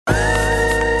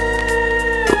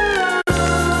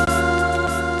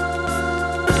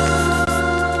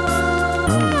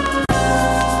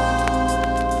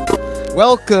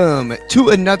Welcome to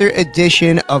another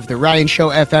edition of the Ryan Show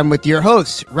FM with your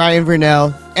hosts, Ryan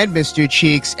Vernell and Mr.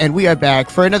 Cheeks. And we are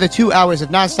back for another 2 hours of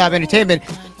nonstop entertainment.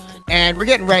 And we're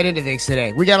getting right into things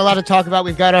today. We got a lot to talk about.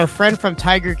 We've got our friend from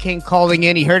Tiger King calling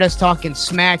in. He heard us talking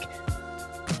smack.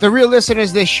 The real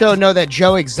listeners of this show know that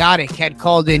Joe Exotic had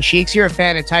called in. Cheeks, you're a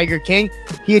fan of Tiger King.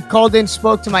 He had called in,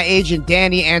 spoke to my agent,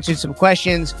 Danny, answered some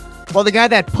questions. Well, the guy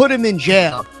that put him in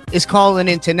jail is calling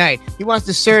in tonight. He wants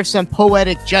to serve some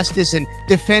poetic justice and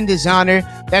defend his honor.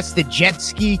 That's the Jet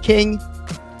Ski King.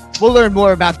 We'll learn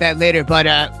more about that later.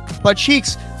 But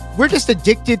Cheeks, we're just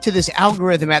addicted to this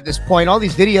algorithm at this point. All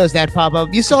these videos that pop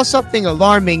up. You saw something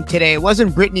alarming today. It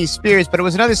wasn't Britney Spears, but it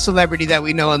was another celebrity that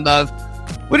we know and love.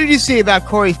 What did you see about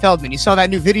Corey Feldman? You saw that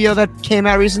new video that came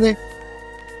out recently?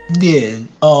 Yeah,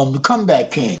 the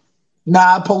Comeback King.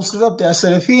 Nah, I posted up there. I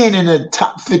said, if he ain't in the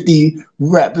top 50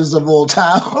 rappers of all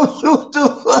time,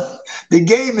 the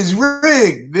game is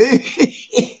rigged, man.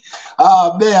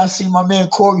 Man, I see my man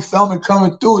Corey Feldman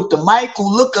coming through with the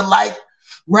Michael looking like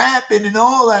rapping and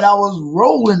all that. I was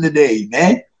rolling today,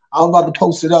 man. I was about to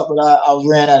post it up, but I was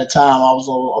ran out of time. I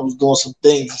was doing some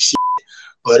things and shit.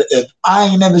 But if I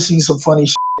ain't never seen some funny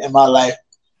shit in my life,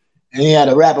 and he had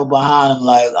a rapper behind him,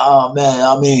 like, oh man,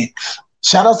 I mean,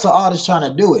 shout out to artists trying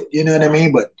to do it, you know what I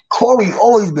mean? But Corey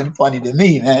always been funny to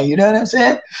me, man. You know what I'm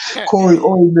saying? Corey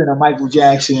always been a Michael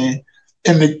Jackson,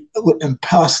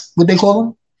 what they call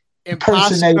him?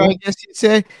 Impersonator, I guess you'd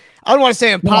say. I don't want to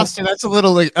say imposter. That's a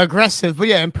little aggressive, but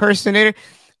yeah, impersonator.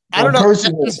 I don't know.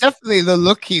 It's definitely the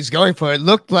look he's going for. It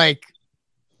looked like,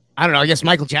 I don't know, I guess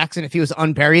Michael Jackson if he was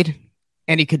unburied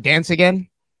and he could dance again.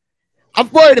 I'm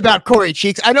worried about Corey,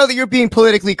 Cheeks. I know that you're being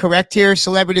politically correct here,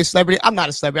 celebrity. I'm not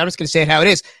a celebrity. I'm just going to say it how it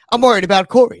is. I'm worried about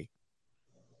Corey.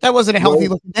 That wasn't a healthy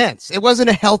looking dance. It wasn't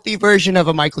a healthy version of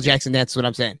a Michael Jackson dance, is what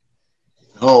I'm saying.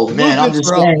 Oh, man, I'm just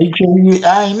saying.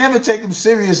 I ain't never take him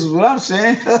serious is what I'm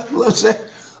saying. What I'm saying.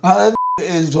 That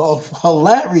is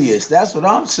hilarious. That's what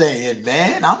I'm saying,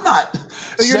 man. I'm not.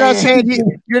 So you're not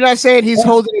saying he's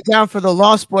holding it down for the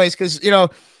Lost Boys because, you know,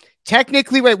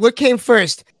 technically, wait, what came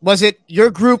first? Was it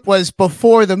your group was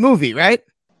before the movie, right?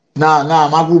 Nah,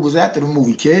 my group was after the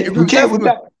movie, kid. We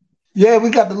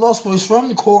got the Lost Boys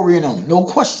from Corey and them, no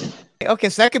question. Okay,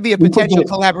 so that could be a potential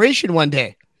collaboration one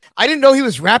day. I didn't know he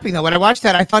was rapping though. When I watched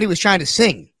that, I thought he was trying to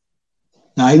sing.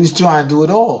 Nah, he was trying to do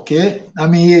it all, kid. I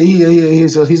mean,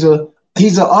 he's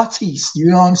an artiste. You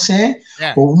know what I'm saying?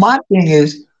 Yeah. But my thing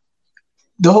is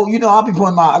the whole. You know, I'll be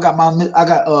putting I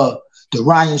got the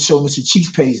Ryan Show Mr.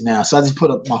 Cheeks page now, so I just put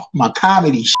up my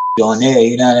comedy shit on there.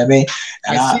 You know what I mean?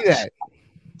 And I see that.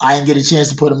 I didn't get a chance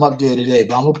to put them up there today,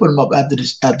 but I'm gonna put them up after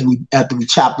we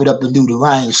chop it up and do the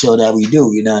Ryan Show that we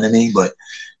do. You know what I mean? But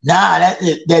nah,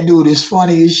 that dude is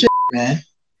funny as shit, man.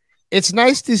 It's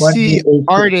nice to see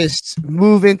artists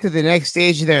move into the next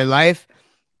stage of their life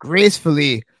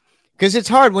gracefully, because it's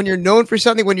hard when you're known for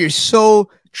something, when you're so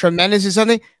tremendous at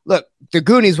something. Look, The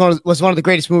Goonies was one of the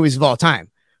greatest movies of all time.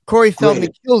 Corey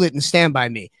Feldman killed it in Stand By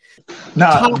Me.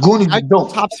 Goonies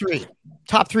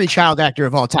top three child actor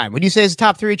of all time. Would you say he's a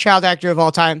top three child actor of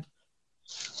all time?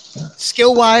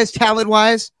 Skill-wise,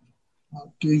 talent-wise?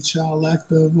 Top three child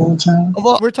actor of all time?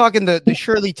 We're talking the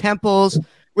Shirley Temples.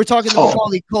 We're talking the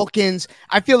Macaulay Culkins.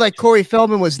 I feel like Corey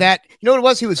Feldman was that. You know what it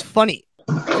was? He was funny.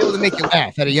 Able to make you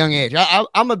laugh at a young age.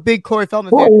 I'm a big Corey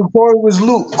Feldman fan. Corey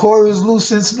was loose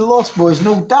since the Lost Boys,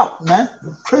 no doubt, man.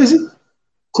 Crazy.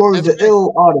 Corey's the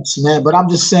ill artist, man. But I'm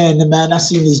just saying, man, I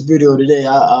seen this video today.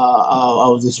 I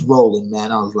was just rolling,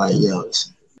 man. I was like, yo,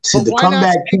 the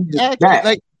Comeback King is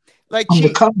back. Like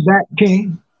the Comeback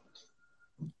King.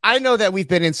 I know that we've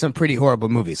been in some pretty horrible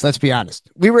movies. Let's be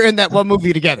honest. We were in that one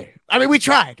movie together. I mean, we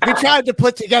tried. We tried to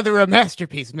put together a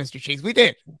masterpiece, Mr. Cheeks. We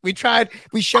did. We tried.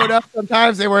 We showed up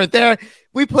sometimes. They weren't there.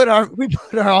 We put our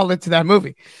all into that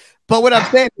movie. But what I'm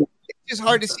saying, it's just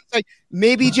hard to see. Like,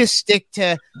 maybe just stick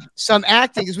to some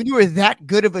acting, because when you were that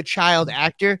good of a child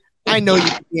actor, I know you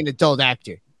can be an adult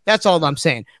actor. That's all I'm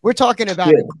saying. We're talking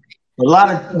about a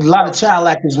lot of child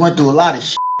actors went through a lot of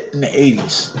shit in the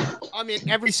 80s. I mean,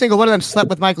 every single one of them slept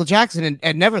with Michael Jackson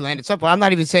at Neverland at some point. I'm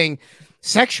not even saying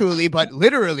sexually, but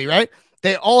literally, right?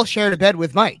 They all shared a bed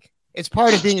with Mike. It's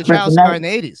part of being a child star in the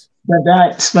 80s.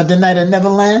 Spent the night at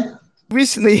Neverland?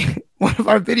 Recently, one of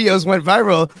our videos went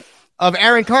viral of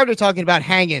Aaron Carter talking about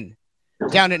hanging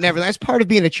down at Neverland. That's part of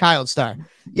being a child star.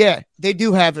 Yeah, they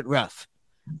do have it rough.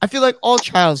 I feel like all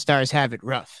child stars have it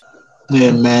rough.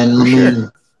 Yeah,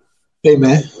 man. Hey,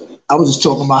 man. I was just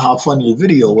talking about how funny the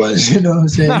video was. You know what I'm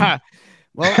saying?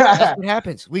 Well, that's what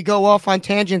happens. We go off on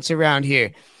tangents around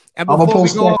here. And before we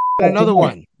go off on another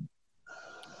one,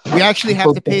 We actually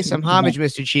have to pay some homage,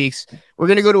 Mr. Cheeks. We're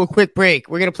going to go to a quick break.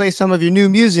 We're going to play some of your new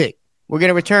music. We're going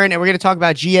to return, and we're going to talk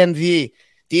about GMV,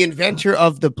 the inventor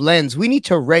of the blends. We need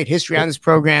to write history on this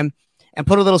program and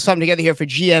put a little something together here for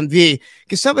GMV,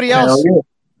 because somebody else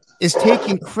is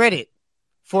taking credit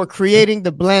for creating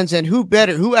the blends, and who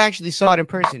better? Who actually saw it in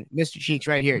person? Mr. Cheeks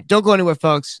right here. Don't go anywhere,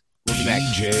 folks. We'll be back.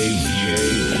 Yeah.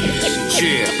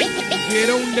 Get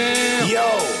on down.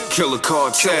 Yo. Killer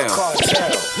Cartel.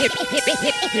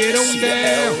 Get on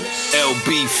down.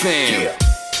 LB fam. Yeah.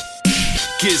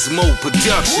 Gizmo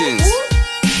Productions.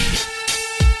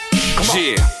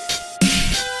 Yeah.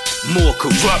 More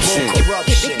corruption.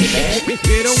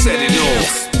 Set it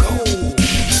off.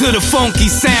 To the funky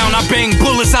sound, I bang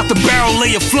bullets out the barrel,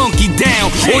 lay a flunky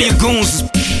down. All your goons,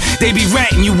 they be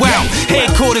ratting you out.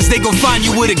 Headquarters, they gon' find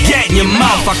you with a gat in your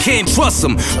mouth. I can't trust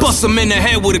them, bust them in the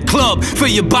head with a club. Fill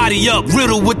your body up,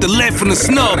 riddle with the lead from the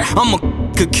snub. I'm a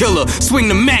killer, swing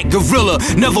the Mac gorilla.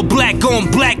 Never black on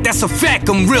black, that's a fact,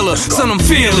 I'm realer. Son, I'm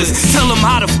fearless, tell them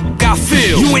how the fuck I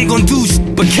feel. You ain't gon' do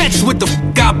shit but catch what the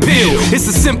fuck I peel. It's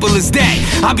as simple as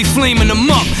that, I be flaming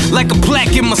them up. Like a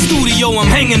plaque in my studio, I'm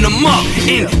hanging them up.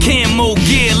 In camo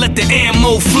gear, let the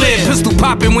ammo flare. Pistol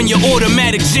popping when your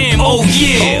automatic jam, oh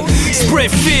yeah. Spread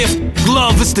fear,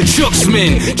 love, it's the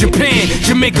Jooksman. Japan,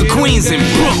 Jamaica, Queens, and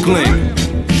Brooklyn.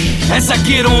 As I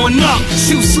get on up,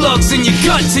 shoot slugs in your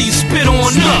gut till you spit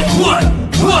on up.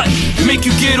 What? Make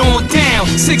you get on down,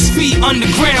 6 feet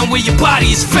underground where your body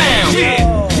is found.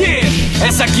 Yeah.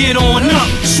 As I get on up,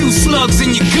 shoot slugs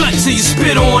in your gut till you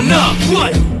spit on up.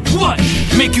 What?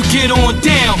 Make you get on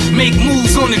down, make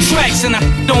moves on the tracks and I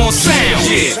on sound.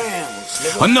 Yeah.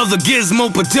 Another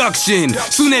Gizmo production.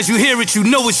 Soon as you hear it, you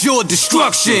know it's your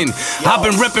destruction. I've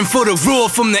been repping for the raw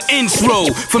from the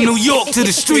intro. From New York to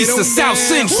the streets of South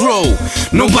Central.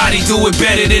 Nobody do it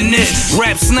better than this.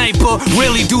 Rap sniper,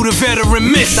 really do the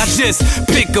veteran miss. I just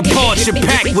pick apart your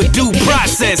pack with due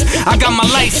process. I got my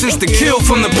license to kill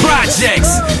from the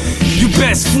projects. You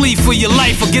best flee for your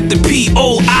life or get the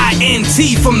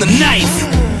POINT from the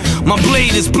knife. My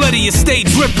blade is bloody, it stay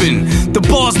dripping. The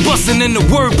bars bustin' and the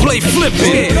wordplay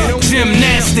flipping.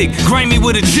 Gymnastic, grimy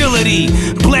with agility.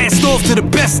 Blast off to the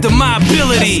best of my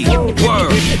ability.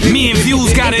 Word, me and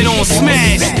Views got it on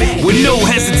smash. With no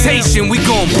hesitation, we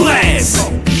gon'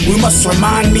 blast. We must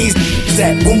remind these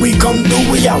that when we come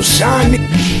through, we outshine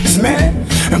these, man.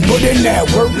 And put in that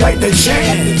work like the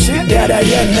champ. That I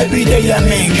am every day, I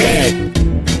mean, good.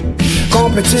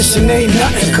 Competition ain't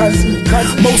nothing, cousin.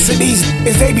 Most of these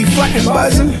niggas, they be frontin'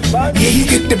 buzzin'. Yeah, you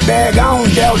get the bag, I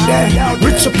don't doubt that.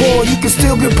 Rich or poor, you can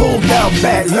still get pulled out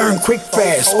back. Learn quick,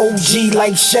 fast, OG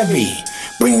like Chevy.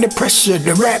 Bring the pressure,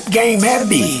 the rap game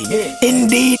heavy.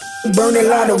 Indeed, burn a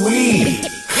lot of weed.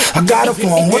 I got it for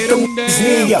 'em, what them niggas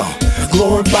need, yo.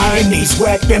 Glorifying these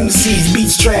whack MCs,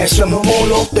 beats trash, I'm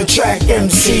all off the track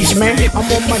MCs, man.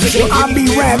 I'm on my shit, I be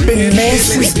rapping, man.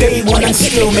 Since day one, I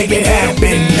still make it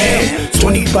happen, man.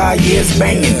 25 years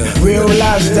banging,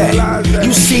 realize that.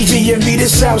 You see GMV, the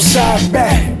Southside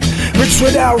back. Rich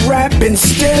without rapping,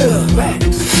 still.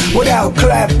 Without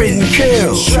clapping,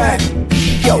 kill.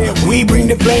 Yo, we bring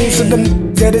the flames to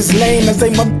them that is lame as they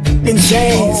motherfucking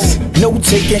chains. No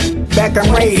ticket, back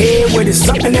I'm right here with it.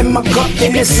 Something in my cup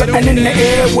and there's something in the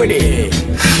air with it.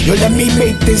 Yo, let me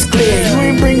make this clear. You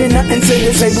ain't bringing nothing to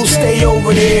the table, stay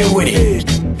over there with it.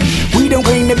 We don't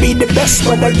claim to be the best,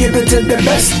 but I give it to the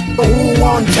best. But who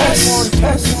want test?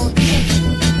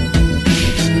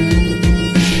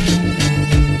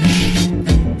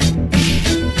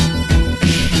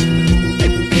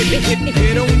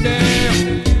 Get on down.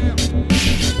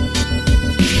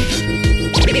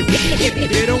 Get on down.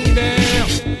 Get on down.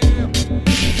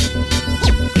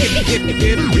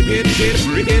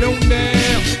 Get on down.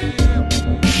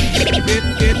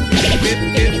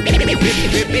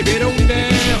 Get on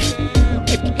down.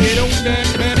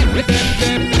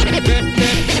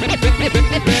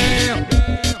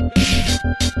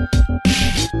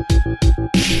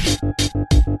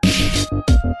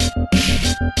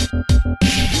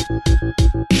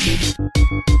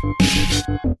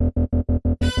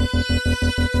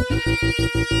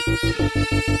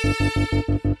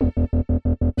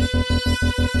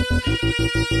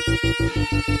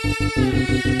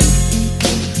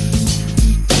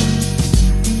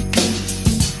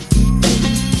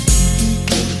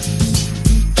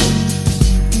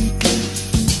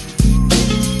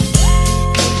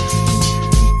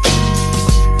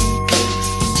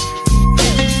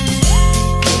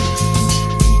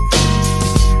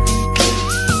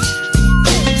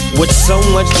 With so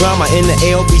much drama in the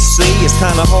LBC, it's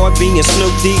kinda hard being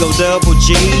Snoop D-O double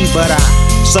G. But I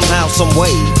somehow, some way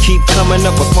keep coming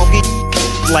up with funky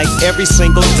like every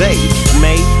single day.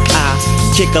 May I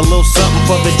kick a little something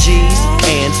for the G's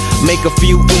and make a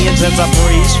few ends as I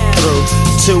breeze through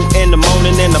 2 in the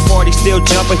morning and the party still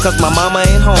jumping cause my mama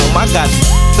ain't home. I got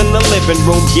in the living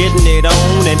room getting it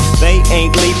on and they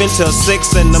ain't leaving till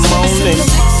 6 in the morning.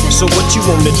 So what you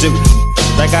wanna do?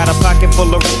 I got a pocket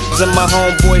full of and my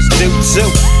homeboys do too.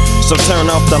 So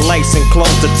turn off the lights and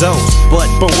close the doors. But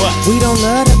what? We don't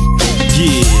love it.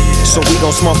 Yeah. So we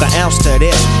gon' smoke an ounce to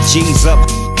this. G's up,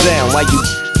 down while you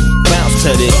bounce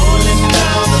to this. Rolling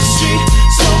down the street,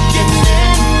 smoking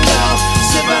in out,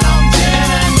 sipping on gin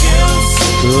and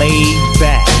juice. Laid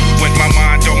back. With my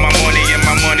mind on my money and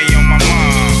my money on my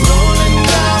mind. Rolling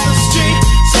down the street,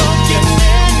 smoking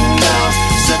in out,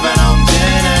 sipping on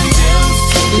gin and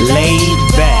juice. Laid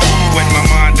back. With my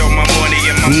mind on my money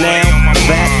and my money Now on my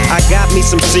back, mind. I got me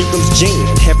some Seagram's gin.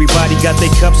 Everybody got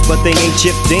their cups, but they ain't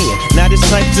chipped in. Now this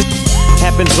type of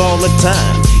happens all the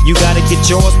time. You gotta get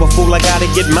yours, but fool, I gotta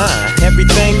get mine.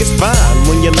 Everything is fine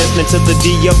when you're listening to the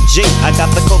D.O.G. I got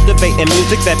the cultivating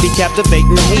music that be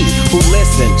captivating he who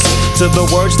listens to the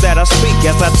words that I speak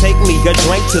as I take me a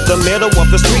drink to the middle of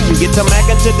the street and get to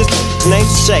mackin' to this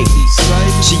named Shady.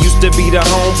 She used to be the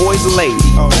homeboy's lady.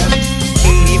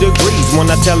 80 degrees when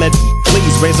I tell it,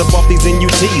 please raise up off these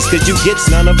NUTs, cause you get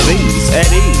none of these at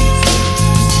ease.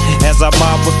 As I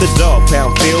mob with the dog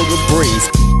pound, feel the breeze.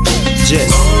 Just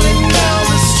Rolling down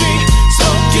the street,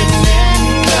 smoking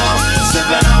in out,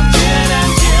 sipping on gin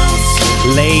and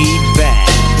juice. laid back.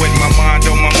 With my mind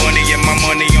on my money and my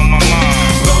money on my mind.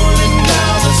 Rolling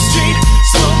down the street,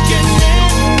 smoking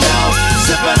in out,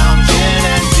 sipping on gin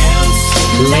and juice.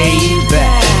 Laid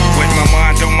back. With my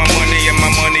mind on my money and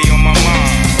my money on my mind.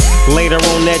 Later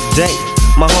on that day,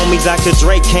 my homie Dr.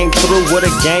 Dre came through with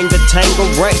a gang to Tango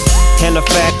Ray and a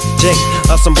fat J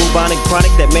of some bubonic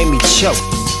chronic that made me choke.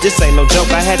 This ain't no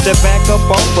joke, I had to back up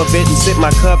off of it and sit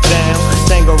my cup down.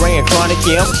 Tango Ray and Chronic,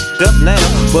 yeah, I'm up now,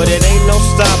 but it ain't no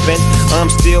stopping. I'm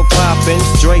still popping.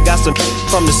 Dre got some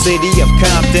from the city of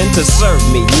Compton to serve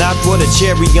me, not with a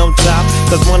cherry on top.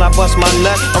 Cause when I bust my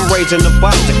nut, I'm raising the bar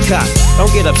to cock.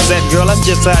 Don't get upset, girl, that's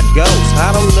just how it goes.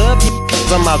 I don't love you,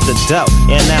 I'm out the dough,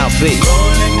 and I'll be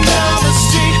Rolling down the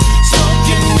street,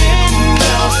 smoking in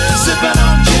out, sipping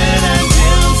on gin and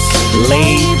juice.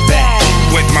 laid back.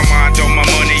 With my mind on my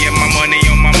money and my money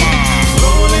on my mind.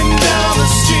 Rolling down the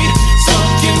street,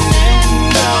 smoking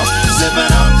in out,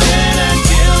 sipping on gin and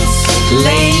juice.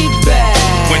 Laid back.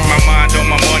 With my mind on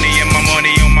my money and my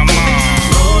money on my mind.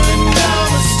 Rolling down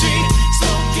the street,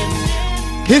 smoking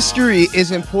in. History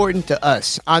is important to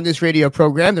us on this radio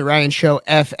program, The Ryan Show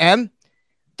FM.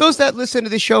 Those that listen to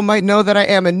the show might know that I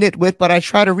am a nitwit, but I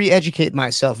try to re-educate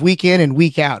myself week in and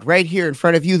week out, right here in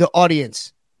front of you, the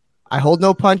audience. I hold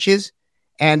no punches,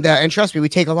 and trust me, we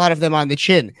take a lot of them on the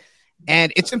chin.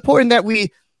 And it's important that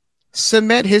we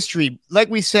cement history. Like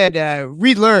we said,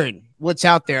 relearn what's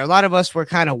out there. A lot of us were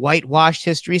kind of whitewashed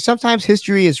history. Sometimes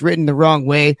history is written the wrong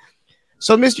way.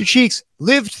 So Mr. Cheeks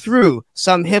lived through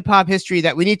some hip-hop history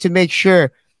that we need to make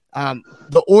sure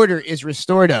the order is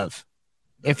restored of,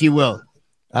 if you will.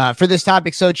 For this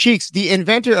topic. So Cheeks, the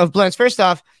inventor of blends. First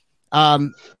off,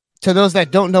 to those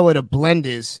that don't know what a blend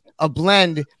is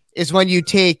when you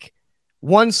take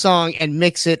one song and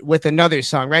mix it with another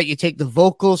song, right? You take the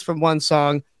vocals from one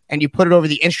song and you put it over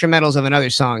the instrumentals of another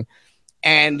song.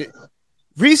 And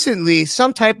recently,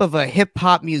 some type of a hip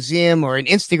hop museum or an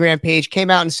Instagram page came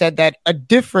out and said that a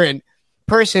different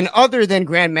person other than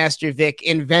Grandmaster Vic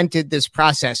invented this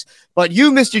process. But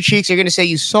you, Mr. Cheeks, are going to say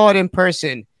you saw it in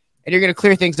person. And you're going to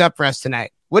clear things up for us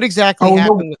tonight. What exactly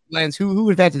happened with blends? Who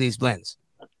invented these blends?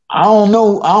 I don't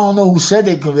know who said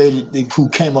who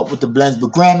came up with the blends, but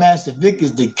Grandmaster Vic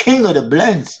is the king of the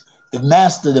blends, the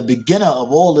master, the beginner of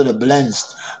all of the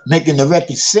blends, making the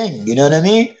record sing. You know what I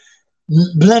mean?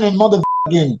 Blending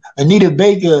motherfucking Anita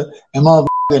Baker and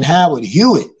motherfucking Howard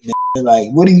Hewitt.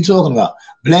 Like, what are you talking about?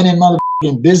 Blending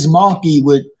motherfucking Biz Markie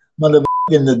with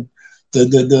motherfucking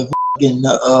the fucking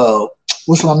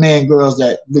what's my man girls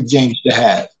that Rick James used to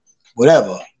have?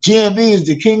 Whatever. GMB is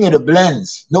the king of the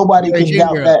blends. Nobody can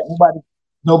doubt that.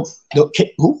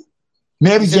 Who?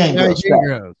 Mary Jane girls.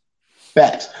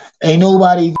 Facts. Ain't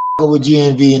nobody with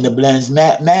GMB in the blends.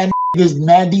 Mad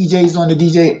DJs on the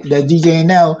DJ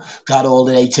now got all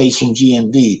of their taste from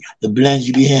GMB. The blends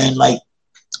you be hearing, like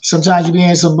sometimes you be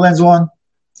hearing some blends on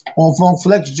Funk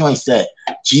Flex joints that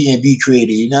GMB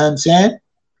created. You know what I'm saying?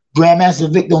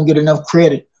 Grandmaster Vic don't get enough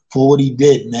credit for what he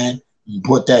did, man. He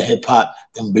brought that hip hop,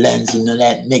 them blends and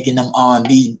that, making them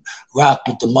R&B rock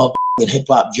with the motherfucking hip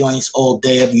hop joints all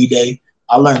day, every day.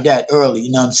 I learned that early,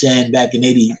 you know what I'm saying, back in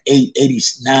 88,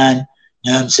 89,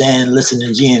 you know what I'm saying,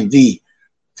 listening to GMV.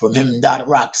 from him and Dr.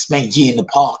 Rock, Spank G in the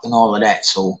park and all of that.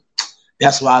 So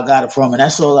that's where I got it from. And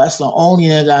that's all. That's the only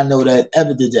nigga I know that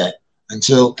ever did that.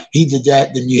 Until he did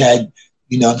that, then you had,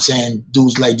 you know what I'm saying,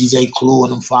 dudes like DJ Clue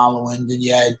and them following. Then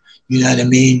you had, you know what I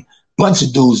mean, bunch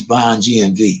of dudes behind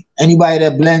GMV. Anybody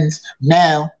that blends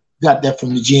now got that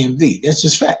from the GMV. That's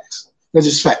just facts. That's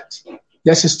just facts.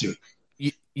 That's history.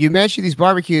 You mentioned these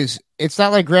barbecues. It's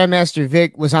not like Grandmaster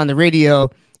Vic was on the radio.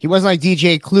 He wasn't like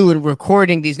DJ Clue and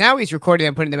recording these. Now he's recording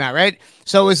them and putting them out, right?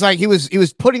 So it was like he was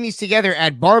putting these together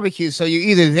at barbecues. So you're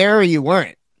either there or you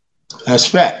weren't. That's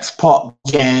facts. Park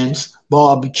jams,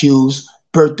 barbecues,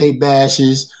 birthday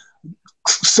bashes,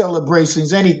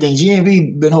 celebrations, anything.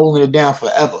 GMV been holding it down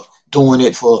forever, doing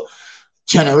it for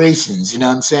generations. You know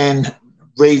what I'm saying?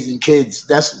 Raising kids.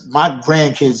 That's my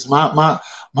grandkids.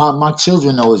 My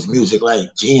children know his music, like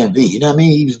GMV. You know what I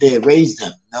mean? He was there, raised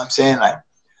them. You know what I'm saying? Like,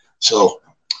 so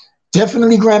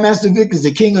definitely Grandmaster Vic is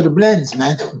the king of the blends,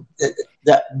 man.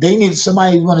 That they need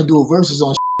somebody who want to do verses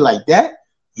on like that.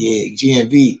 Yeah,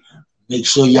 GMV. Make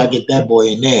sure y'all get that boy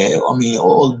in there. I mean,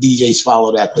 all DJs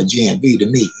follow that for GMV to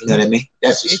me. You know what I mean?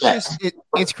 That's just fact.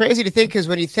 It's crazy to think, because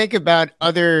when you think about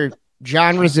other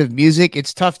genres of music,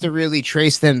 it's tough to really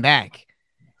trace them back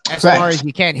as far as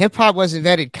you can. Hip hop was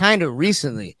invented kind of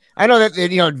recently. I know that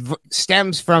it,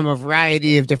 stems from a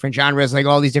variety of different genres, like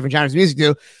all these different genres of music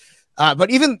do. But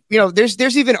even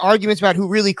there's even arguments about who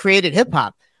really created hip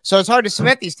hop. So it's hard to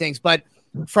cement these things. But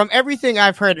from everything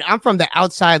I've heard, I'm from the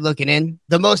outside looking in.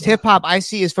 The most hip hop I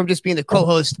see is from just being the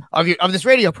co-host of this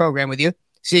radio program with you,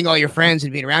 seeing all your friends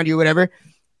and being around you, whatever.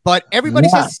 But everybody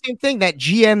says the same thing, that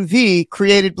GMV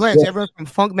created blends. Everyone from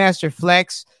Funkmaster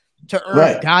Flex to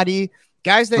Irv Gotti,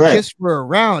 guys that just were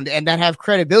around and that have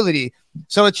credibility.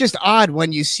 So it's just odd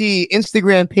when you see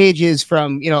Instagram pages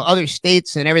from other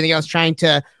states and everything else trying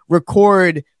to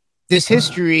record this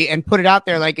history and put it out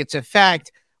there like it's a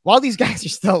fact, while these guys are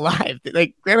still alive.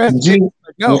 Like Grandmaster Vic,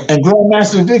 no. And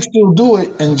Grandmaster Vic still do it,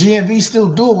 and GMV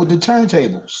still do it with the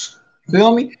turntables.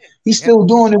 Feel me? He's still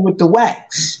doing it with the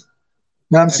wax.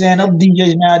 You know what I'm saying? Other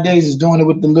DJs nowadays is doing it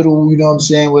with the little, you know what I'm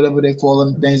saying, whatever they call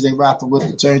them, things they rock with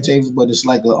the turntables, but it's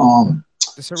like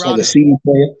it's like a CD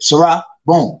player. Syrah,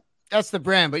 boom. That's the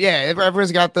brand, but yeah,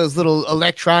 everyone's got those little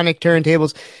electronic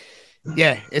turntables.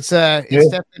 Yeah, it's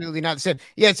definitely not the same.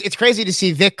 Yeah, it's crazy to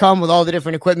see Vic come with all the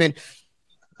different equipment.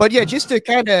 But yeah, just to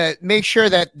kind of make sure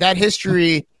that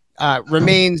history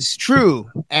remains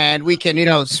true and we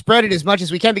can, spread it as much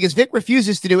as we can, because Vic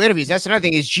refuses to do interviews. That's another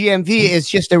thing, is GMV is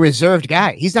just a reserved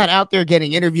guy. He's not out there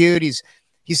getting interviewed. He's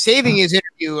saving his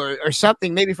interview or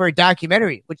something, maybe for a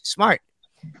documentary, which is smart.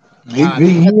 That's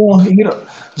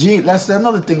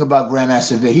another thing about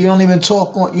Grandmaster Vic. He don't even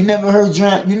talk on. You never heard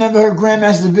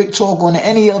Grandmaster Vic talk on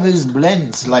any of his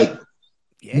blends. Like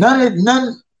none.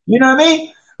 You know what I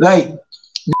mean? Like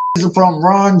from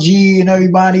Ron G and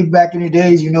everybody back in the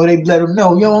days. They let him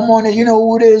know. Yo, I'm on it. You know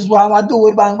who it is? While I do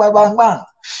it, bang, bang, bang, bang.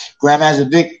 Grandmaster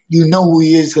Vic, you know who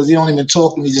he is because he don't even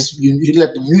talk, and he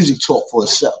let the music talk for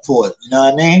itself. For it, you know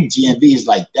what I mean? GMB is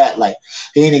like that. Like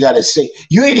he ain't got to say.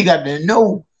 You ain't got to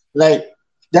know. Like,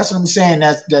 that's what I'm saying.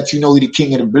 That he the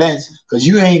king of the blends, because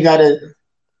you ain't gotta.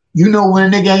 When a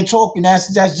nigga ain't talking, that's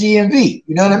GMV.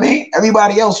 You know what I mean?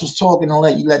 Everybody else was talking to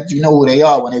let you know who they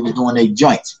are when they was doing their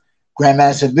joints.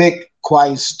 Grandmaster Vic,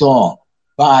 quiet storm,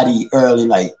 body early.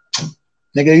 Like,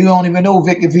 nigga, you don't even know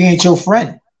Vic if he ain't your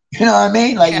friend. You know what I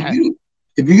mean? Like,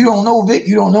 if you don't know Vic,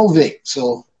 you don't know Vic.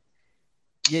 So.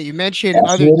 Yeah, you mentioned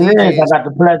that's other DJs. I got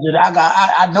the pleasure.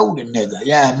 I know the nigga.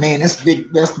 Yeah, man, that's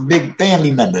the big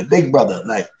family member, big brother.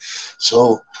 Like,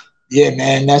 so yeah,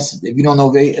 man. That's, if you don't know,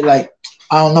 like,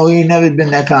 I don't know. He ain't never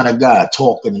been that kind of guy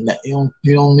talking. And that, you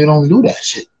don't do that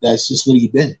shit. That's just what he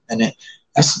been. And then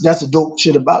that's the dope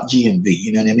shit about GMV.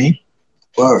 You know what I mean?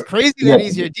 It's crazy that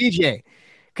he's your DJ,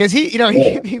 because he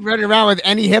could be running around with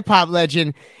any hip hop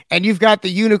legend. And you've got the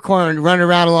unicorn running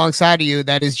around alongside of you.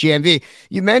 That is GMV.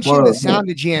 You mentioned the sound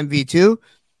of GMV too.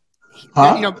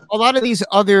 A lot of these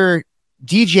other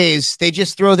DJs, they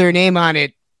just throw their name on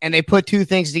it and they put two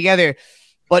things together.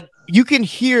 But you can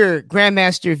hear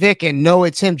Grandmaster Vic and know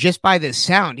it's him just by the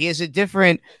sound. He has a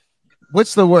different.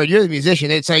 What's the word? You're the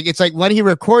musician. It's like when he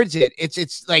records it,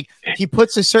 it's like he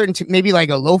puts a certain maybe like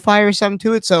a lo-fi or something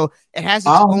to it, so it has its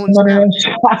own sound. You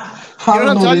know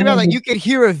what I'm talking about? Like, you could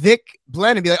hear a Vic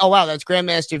blend and be like, "Oh wow, that's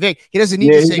Grandmaster Vic." He doesn't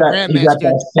need to say Grandmaster. He got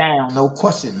that sound, no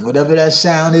question. Whatever that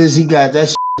sound is, he got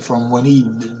that from when he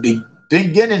the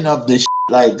beginning of this.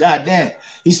 Like, goddamn,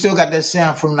 he still got that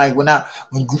sound from like when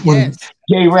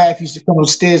J Raff used to come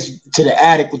upstairs to the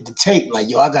attic with the tape. Like,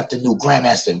 yo, I got the new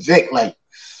Grandmaster Vic. Like.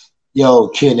 Yo,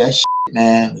 kid, that shit,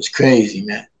 man, was crazy,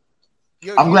 man.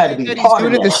 I'm glad to be part of that. He's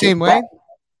doing it the same way.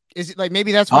 Is it like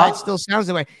maybe that's why it still sounds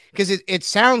that way? Because it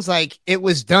sounds like it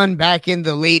was done back in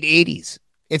the late 80s.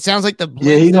 It sounds like the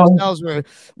blends themselves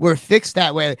were fixed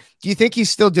that way. Do you think he's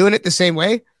still doing it the same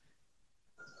way?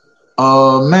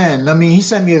 Man, I mean, he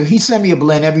sent me a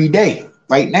blend every day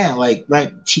right now. Like,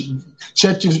 right,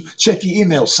 check your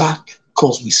email, Sock.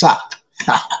 Calls me Sock.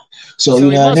 So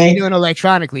you know what I mean? Doing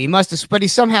electronically. He must have, but he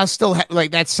somehow still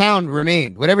like that sound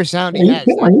remained. Whatever sound he has.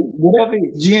 Whatever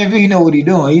GMV know what he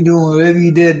doing. He doing whatever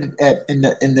he did in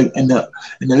the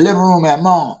living room at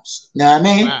mom's. You know what I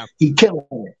mean? Wow. He killing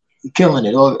it. He killing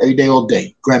it every day, all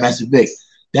day. Grandmaster Vic.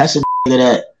 That's a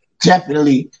that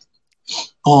definitely.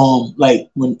 Like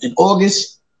when in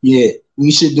August, yeah,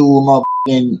 we should do a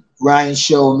motherfucking Ryan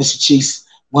show, Mr. Cheeks,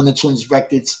 Wonder Twins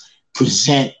Records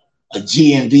present a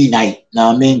GMV night.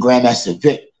 Now I mean, Grandmaster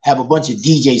Vic, have a bunch of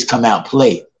DJs come out,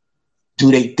 play,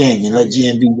 do their thing, and let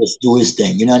GMV just do his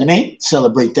thing. You know what I mean?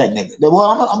 Celebrate that nigga. Well,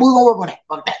 we're gonna work on that.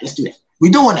 Fuck that. Let's do that. We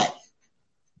doing that.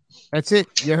 That's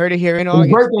it. You heard it here in August.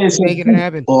 His birthday is making it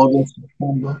happen. August,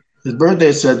 September. His birthday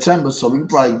is September, so we can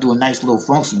probably do a nice little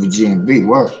function with GMV.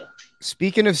 Work.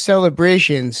 Speaking of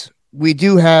celebrations, we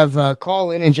do have a call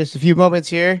in just a few moments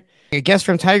here. A guest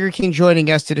from Tiger King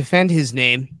joining us to defend his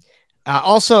name.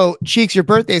 Also, Cheeks, your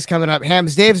birthday's coming up.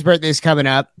 Hams Dave's birthday's coming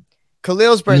up.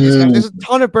 Khalil's birthday's coming up. There's a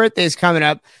ton of birthdays coming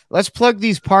up. Let's plug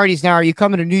these parties now. Are you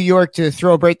coming to New York to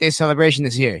throw a birthday celebration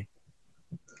this year?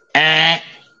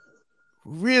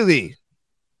 Really?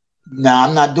 Nah,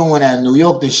 I'm not doing that in New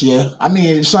York this year. I mean,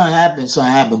 if something happens,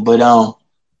 but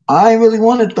I ain't really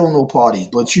want to throw no parties.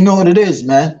 But you know what it is,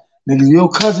 man. Nigga, your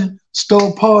cousin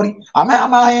stole party. I'm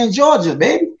out here in Georgia,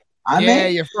 baby.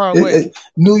 You're far away.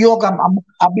 New York,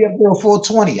 I'll be up there for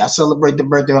 420. I celebrate the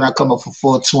birthday when I come up for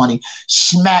 420.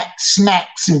 Snacks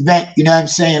event, you know what I'm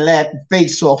saying? Laugh and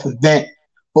face off event,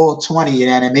 420, you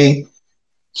know what I mean?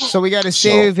 So we got to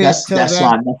save it. That's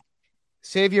fine.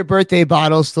 Save your birthday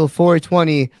bottles till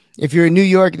 420. If you're in New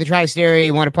York in the tri-state area,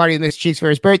 you want to party with Mr. Cheeks for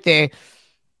his birthday.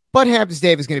 But Hams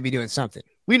Dave is going to be doing something.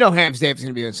 We know Hams Dave is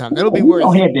going to be doing something. It'll be worth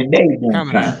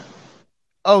coming out.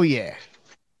 Oh, yeah.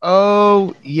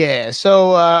 Oh, yeah.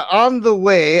 So on the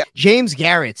way, James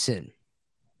Garretson.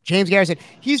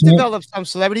 He's developed some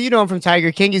celebrity. You know him from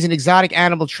Tiger King. He's an exotic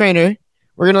animal trainer.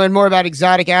 We're going to learn more about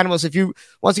exotic animals. If you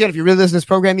really listen to this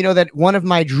program, you know that one of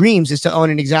my dreams is to own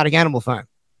an exotic animal farm.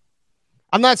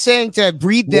 I'm not saying to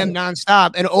breed them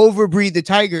nonstop and overbreed the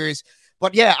tigers,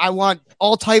 but yeah, I want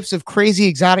all types of crazy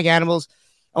exotic animals.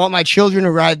 I want my children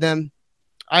to ride them.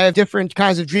 I have different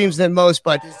kinds of dreams than most,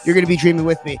 but you're going to be dreaming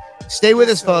with me. Stay with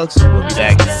us, folks. We'll be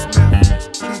back.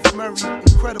 Keith Murray,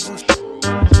 incredible.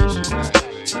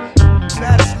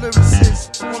 Baddest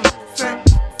lyricist on the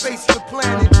face of the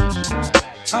planet.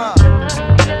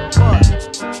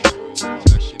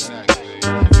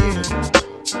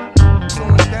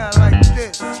 Going down like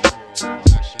this.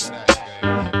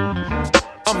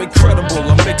 I'm incredible,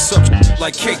 I mix up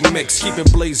like cake mix, keep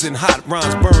it blazing hot,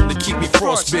 rhymes burn to keep me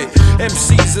frostbit.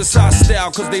 MCs is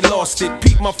hostile cause they lost it,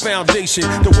 peep my foundation,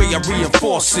 the way I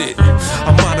reinforce it.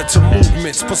 I monitor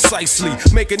movements precisely,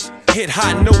 making hit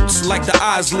high notes like the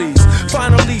Isleys.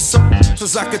 Finally some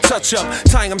as I could touch up,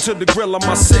 tying them to the grill on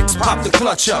my six, pop the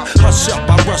clutch up. Hush up,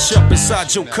 I rush up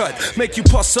inside your cut, make you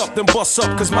puss up then bust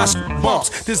up cause my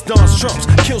bumps. This Don's trumps,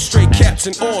 kill straight cats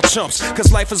and all chumps,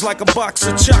 cause life is like a box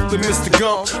of chocolate, Mr.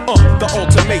 Gump. The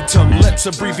ultimatum, let's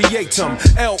abbreviate them.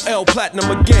 LL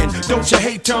Platinum again, don't you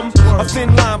hate them? A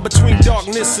thin line between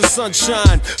darkness and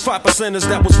sunshine. 5%ers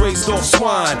that was raised off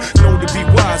swine. Know to be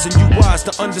wise and you wise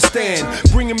to understand.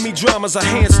 Bringing me dramas, a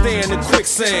handstand and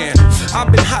quicksand.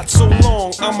 I've been hot so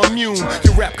long, I'm immune.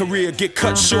 Your rap career get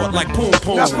cut short like poom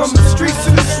poom. Now from the streets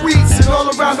to the suites and all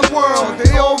around the world,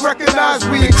 they all recognize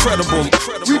we incredible.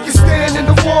 We can stand in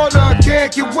the water,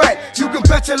 can't get wet. You can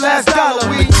bet your last dollar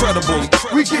we incredible.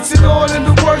 We gets it on in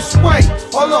the worst way.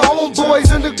 All the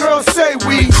homeboys and the girls say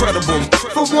we incredible.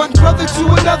 From one brother to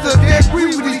another, they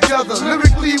agree with each other.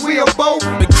 Lyrically, we are both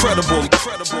incredible.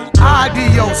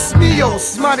 Adios,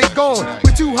 mios, mighty gone.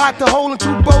 We're too hot to hold and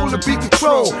too bold to be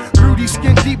controlled. Rudy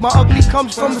skin deep, my ugly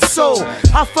comes from the soul.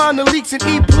 I find the leaks and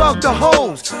plug the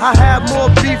holes. I had more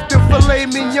beef than filet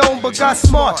mignon, but got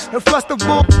smart and flushed the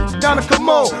bull down the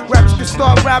commode. Rappers can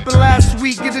start rapping last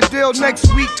week, get a deal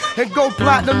next week, and go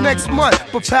platinum next month.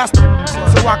 But past the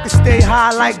so I can stay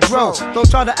high like Dro. Don't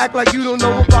try to act like you don't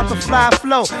know about the fly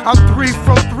flow. I'm 3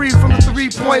 from 3 from the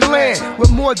 3-point land,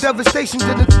 with more devastation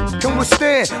than the can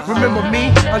withstand. Remember me,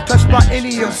 untouched by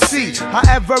any MC. I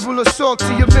add verbal assault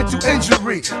to your mental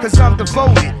injury, cause I'm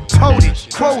devoted, toted,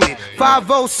 quoted.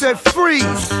 5-0 said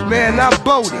freeze, man, I'm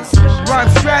bolded. Rhyme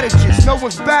strategist, no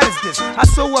one's bad as this. I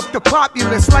sew up the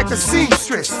populace like a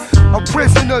seamstress. A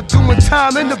prisoner doing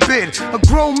time in the bid. A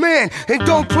grown man and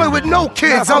don't play with no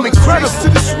kids. I'm incredible to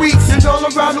the sweets and all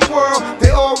around the world. They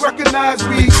all recognize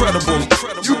we Incredible.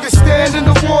 You can stand in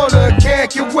the water and can't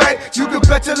get wet. You can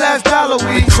bet your last dollar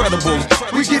we Incredible.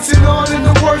 We get it on in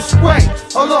the worst way.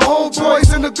 All the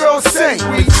homeboys and the girls say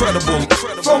we Incredible.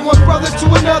 from one brother to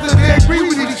another, they agree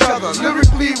with each other.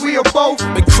 Lyrically, we are both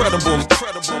Incredible.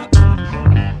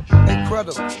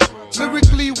 incredible.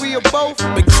 Lyrically, we are both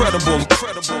Incredible.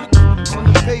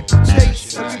 on the paper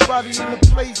chase. Everybody in the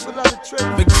place without a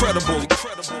trace. Incredible.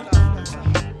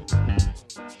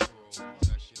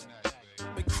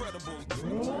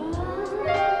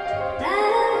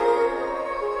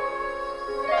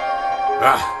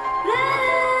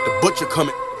 The butcher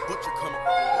coming.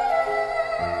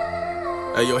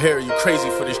 Hey, yo, Harry, you crazy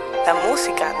for this? La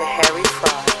música de Harry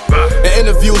Fraud. In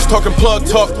interviews talking plug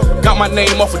talk, got my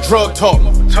name off of drug talk.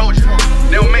 Told you,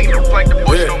 they don't make no like the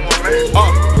Bush no more,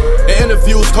 man. In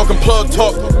interviews talking plug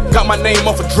talk, got my name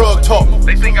off of drug talk.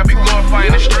 They think I be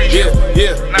glorifying the street.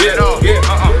 Not at all.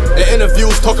 In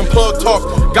interviews talking plug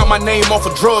talk, got my name off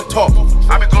of drug talk.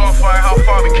 I be glorifying how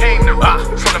far we came from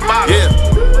the bottom.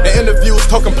 In interviews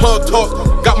talking plug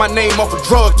talk, got my name off of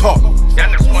drug talk. Y'all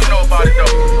niggas wanna know about it though.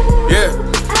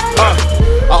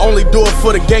 I only do it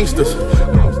for the gangsters.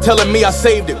 Telling me I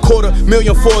saved it,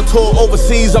 $250,000 for a tour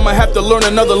overseas, I'ma have to learn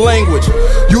another language.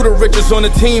 You the richest on the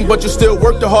team, but you still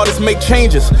work the hardest, make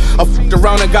changes. I fucked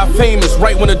around and got famous,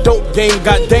 right when the dope game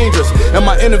got dangerous. In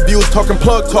my interviews talking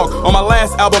plug talk, on my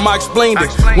last album I explained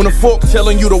it. When a fork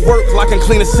telling you to work like I can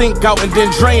clean a sink out and then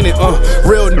drain it.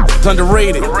 Real niggas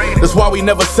underrated, that's why we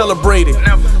never celebrated.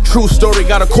 True story,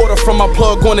 got a quarter from my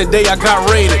plug on the day I got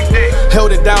raided.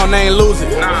 Held it down, I ain't lose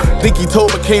it. Think he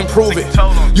told but can't prove it.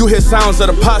 You hear sounds of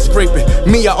the pot scraping,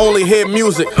 me I only hear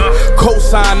music.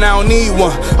 Cosign, I don't need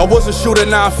one. I was a shooter,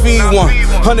 now I feed one.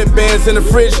 100 bands in the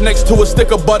fridge next to a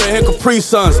stick of butter and Capri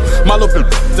Suns. My little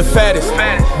the fattest,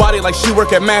 body like she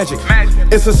work at Magic.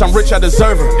 And since I'm rich, I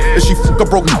deserve her. If she fuck a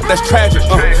broke, that's tragic.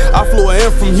 I flew her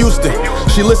in from Houston.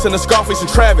 She listened to Scarface and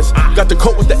Travis. Got the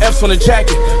coat with the F's on the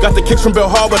jacket. Got the kicks from Bell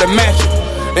Harbor to match it.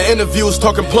 In interviews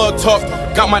talking plug talk,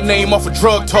 got my name off of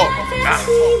drug talk.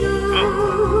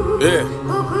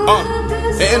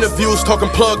 In interviews talking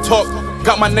plug talk,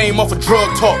 got my name off of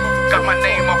drug talk. Got my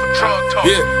name off of drug talk.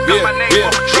 Got my name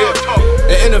off of drug talk.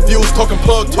 In interviews talking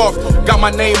plug talk, got my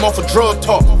name off of drug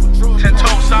talk. 10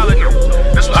 toes solid.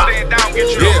 This was staying down, get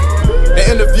you. In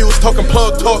interviews talking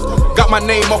plug talk, got my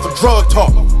name off of drug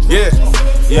talk.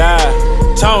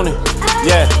 Tony,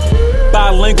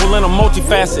 bilingual and I'm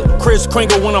multifaceted. Chris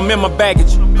Kringle when I'm in my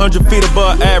baggage. 100 feet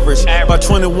above average. By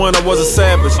 21 I was a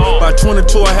savage. By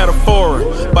 22 I had a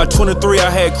foreign. By 23 I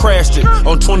had crashed it.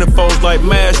 On 24s like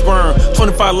mash burn.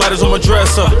 25 lighters on my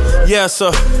dresser. Yes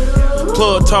sir.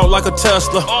 Plug talk like a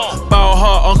Tesla. Ball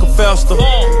hard, Uncle Fester.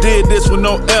 Did this with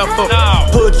no effort.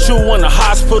 Put you in the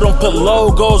hospital, put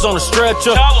logos on a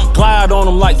stretcher. Glide on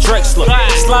them like Drexler.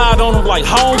 Slide on them like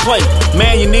home plate.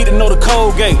 Man, you need to know the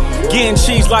Colgate. Getting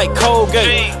cheese like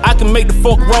Colgate. I can make the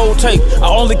fork rotate. I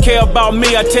only care about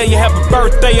me. I tell you happy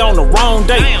birthday on the wrong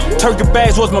day. Turkey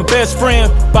bags was my best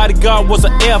friend. Bodyguard was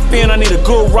an FN. I need a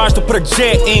good ride to put a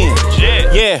jet in.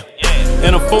 Yeah.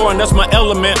 And a foreign, that's my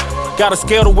element. Got a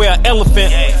scale to wear an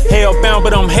elephant. Hellbound,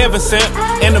 but I'm heaven sent.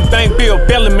 And the bank bill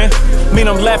belling me. Mean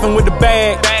I'm laughing with the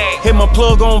bag. Hit my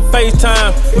plug on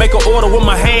FaceTime. Make an order with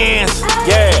my hands.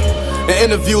 In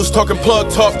interviews talking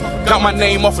plug talk, got my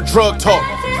name off of drug talk.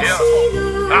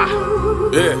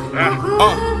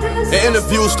 In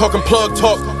interviews talking plug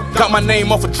talk, got my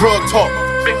name off of drug talk.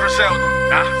 Big Griselda.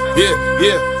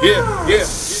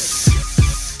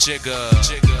 Jigga,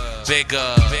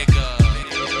 bigger.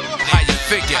 How you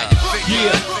figure?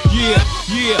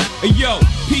 Hey yo,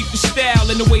 peep the style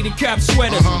and the way the cops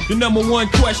sweat us. The number one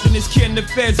question is can the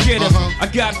feds get us? I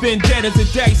got vendettas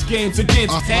and dice games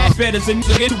against half betters and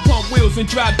who pump wheels and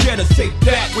drive jettas. Take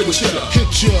that with ya.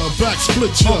 Hit ya, back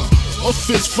split ya. Or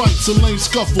fist fights and lame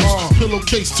scuffles.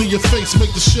 Pillowcase to your face,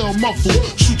 make the shell muffle.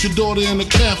 Shoot your daughter in the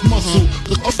calf muscle.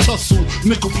 Tussle,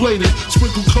 nickel plated.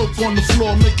 Sprinkle coke on the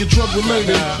floor, make it drug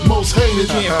related. Most hated.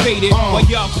 Can't fade it. While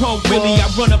y'all pump Willie, I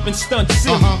run up and stunt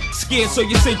silly. Scared, so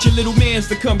you sent your little mans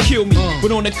to come kill me.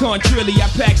 But on the contrary, I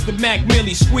packs the Mac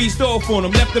Millie, squeezed off on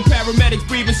him, left the paramedics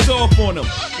breathing soft on him.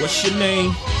 What's your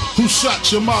name? Who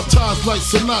shot your mouth ties like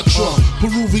Sinatra?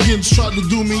 Peruvians tried to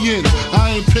do me in.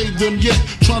 I ain't paid them yet.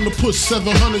 Trying to push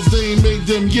 700s, they ain't made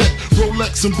them yet.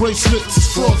 Rolex and bracelets is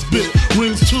frostbit.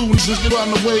 Rings too, and just get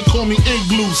on the way, call me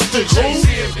igloo stick.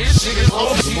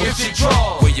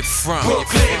 Where you from?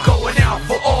 Brooklyn going out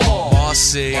for all.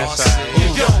 Marcy,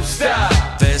 you don't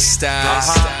stop. Best style,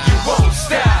 you won't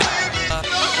stop.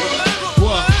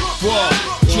 What?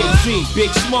 Jay-Z, Big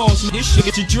Smalls, this shit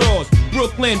hit your drawers.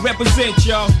 Brooklyn, represent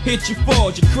y'all, hit your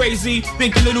falls. You crazy?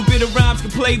 Think a little bit of rhymes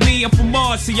can play me? I'm from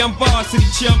Marcy, I'm varsity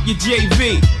chump, you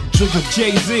JV.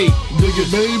 Jay-Z, nigga,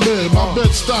 baby, my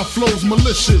Bed-Stuy flows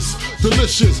malicious,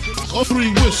 delicious. All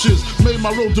 3 wishes made my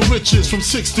road to riches. From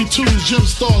 62's gym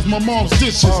stars, my mom's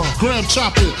dishes. Graham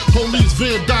chopping, police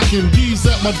van docking, D's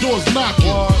at my doors knocking.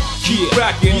 Yeah,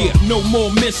 rockin', yeah, no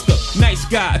more mister. Nice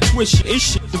guy, twist your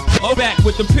shit. All back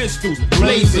with the pistols,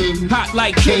 blazing, hot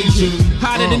like Cajun.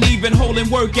 Hotter than even holding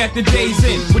work at the day's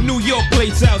end. With New York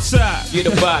plates outside, get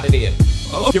up out of there.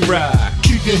 Up your ride.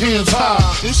 Keep your hands high,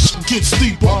 this shit gets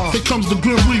steeper. Here comes the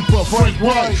Grim Reaper, Frank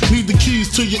White. Need the keys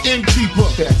to your innkeeper.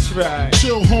 That's right.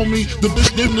 Chill, homie. The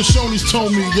bitch in the Shoney's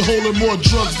told me you're holding more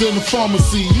drugs than the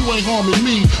pharmacy. You ain't harming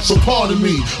me, so pardon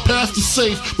me. Pass the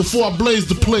safe before I blaze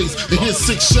the place and hit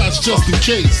 6 shots just in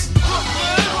case.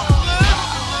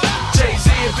 Jay-Z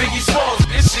and Biggie Smalls,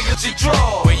 this shit gets you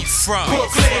draw. Where you from?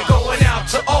 Brooklyn going out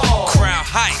to all. Crown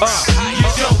Heights,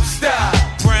 you don't stop.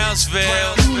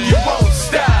 Brownsville, you won't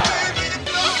stop.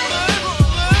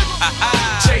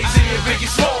 Jay-Z and Biggie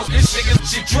Smalls, this shit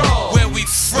gets you draw. where we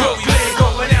from? Brooklyn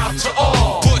going out to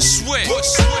all. Bushwick, You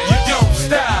don't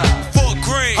stop. Fort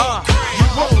Greene, You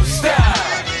won't stop.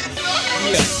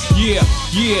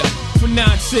 Yeah. From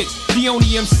 9-6, the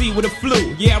only MC with a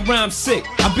flu. Yeah, I rhyme sick.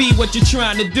 I be what you're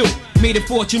trying to do. Made a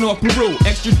fortune off Peru.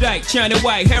 Extradite, China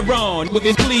white, hair on. With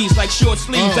his sleeves like short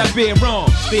sleeves, I bear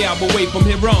wrong. Stay out away from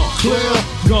here on. Clear.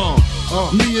 Gone.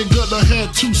 Me and Gunna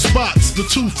had 2 spots. The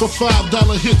 2 for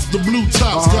 $5 hits, the blue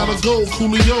tops. Gotta go,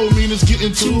 Coolio, mean it's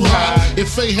getting too hot.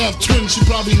 If they have twins, she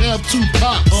probably have 2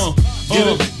 pops. Get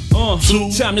it?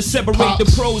 Time to separate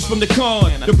the pros from the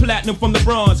cons, the platinum from the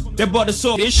bronze, that butter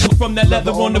soft issue from that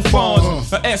leather on the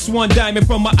fawns, a S1 diamond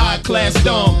from my I-class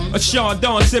dome, a Sean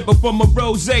Dawn sipper from a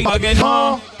rosé, again,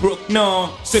 Brook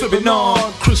non, sipping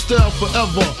on. Cristal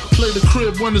forever, play the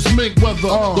crib when it's mink weather.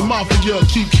 The mafia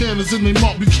keep cannons in they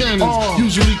Mark Buchanans.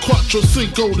 Usually Quattro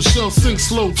Cinco, the shell sink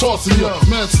slow, tossing ya.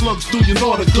 Mad slugs through your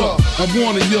Nautica, I'm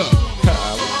warning ya.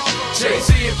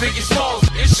 Jay-Z and Biggie Smalls,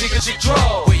 this shit gets you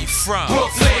draw. where you from?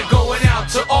 Brooklyn going out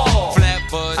to all.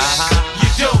 Flatbush, You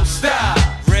don't stop.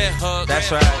 Red Hook,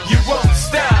 That's right. You won't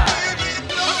stop.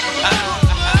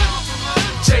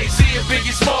 Jay-Z and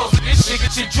Biggie Smalls, this shit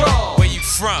gets you draw. where you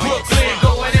from? Brooklyn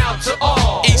going out to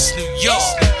all. East New York,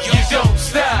 You don't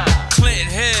stop. Clinton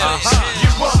Hills, You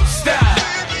won't stop.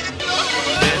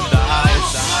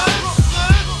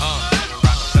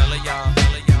 Rockefeller, y'all,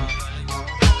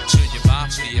 Junior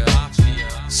Mafia,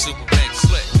 Super Big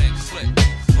Flip,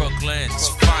 Brooklyn's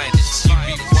finest,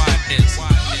 you be widest,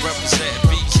 represent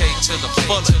BK to the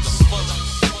fullest.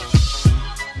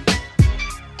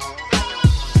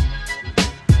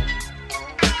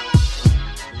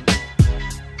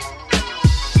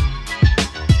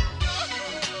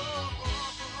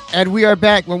 And we are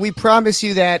back. When we promise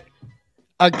you that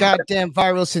a goddamn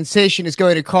viral sensation is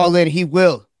going to call in, he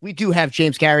will. We do have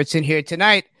James Garretson here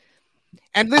tonight.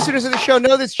 And listeners of the show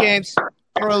know this, James,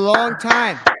 for a long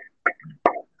time.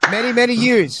 Many, many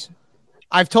years.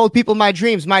 I've told people my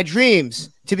dreams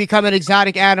to become an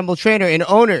exotic animal trainer and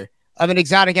owner of an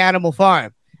exotic animal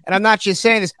farm. And I'm not just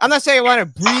saying this. I'm not saying I want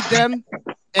to breed them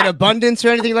in abundance or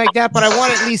anything like that, but I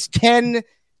want at least 10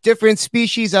 different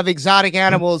species of exotic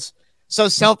animals. So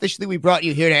selfishly, we brought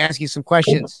you here to ask you some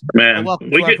questions. Man,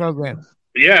 welcome to our program.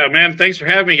 Yeah, man. Thanks for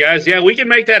having me, guys. Yeah, we can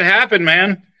make that happen,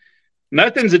 man.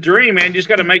 Nothing's a dream, man. You just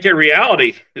got to make it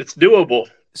reality. It's doable.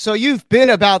 So you've been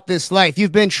about this life.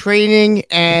 You've been training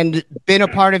and been a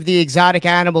part of the exotic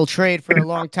animal trade for a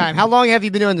long time. How long have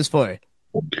you been doing this for?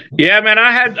 Yeah, man.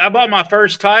 I bought my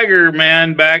first tiger,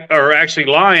 man,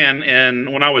 lion,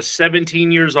 and when I was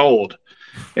 17 years old,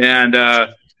 and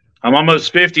I'm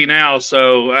almost 50 now.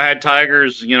 So I had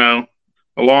tigers, a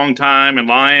long time, and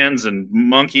lions and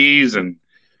monkeys and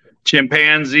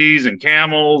chimpanzees and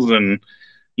camels and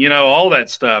all that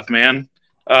stuff, man.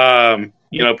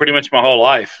 Pretty much my whole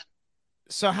life.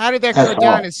 So how did that go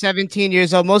down at 17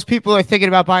 years old? Most people are thinking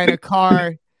about buying a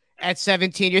car at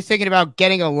 17. You're thinking about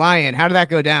getting a lion. How did that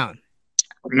go down?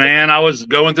 Man, I was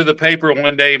going through the paper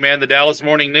one day, man, the Dallas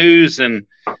Morning News, and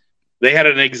they had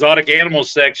an exotic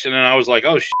animals section, and I was like,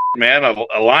 oh, shit, man,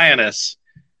 a lioness.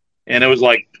 And it was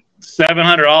like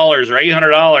 $700 or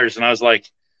 $800. And I was like,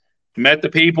 met the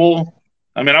people.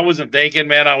 I mean, I wasn't thinking,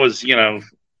 man, I was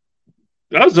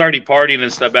already partying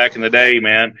and stuff back in the day,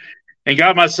 man, and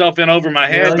got myself in over my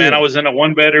head, man. I was in a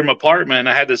 1-bedroom apartment, and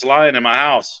I had this lion in my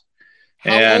house.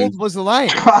 How old was the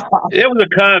lion? It was a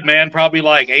cub, man, probably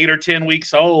like 8 or 10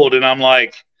 weeks old. And I'm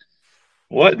like,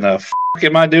 what in the fuck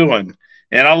am I doing?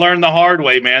 And I learned the hard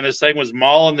way, man. This thing was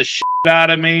mauling the shit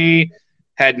out of me,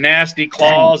 had nasty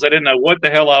claws. I didn't know what the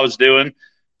hell I was doing.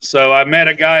 So I met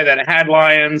a guy that had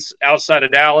lions outside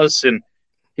of Dallas, and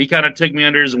he kind of took me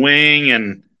under his wing,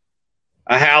 and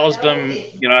I housed him,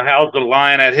 I housed the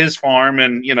lion at his farm,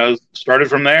 and, started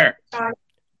from there.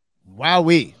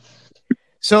 Wowee.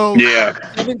 So,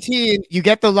 17, you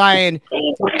get the lion,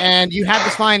 and you had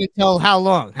this lion until how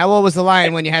long? How old was the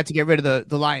lion when you had to get rid of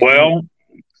the lion? Well,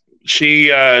 she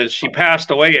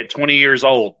passed away at 20 years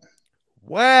old.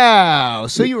 Wow.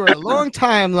 So you were a long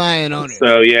time lion owner.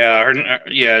 So,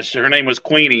 her name was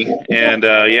Queenie, and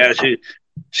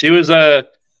she was a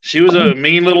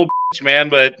mean little bitch, man,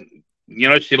 but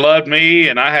she loved me,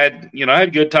 and I had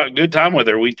good time with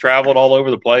her. We traveled all over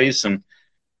the place, and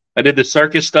I did the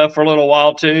circus stuff for a little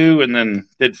while too, and then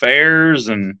did fairs,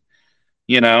 and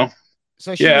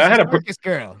So she was a circus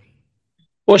girl.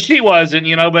 Well, she wasn't,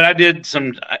 but I did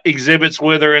some exhibits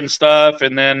with her and stuff,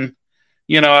 and then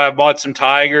I bought some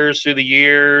tigers through the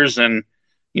years, and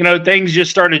things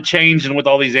just started changing with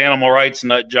all these animal rights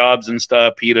nut jobs and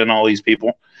stuff, PETA and all these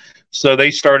people. So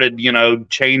they started,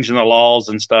 changing the laws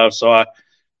and stuff. So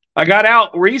I got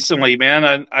out recently,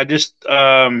 man. I just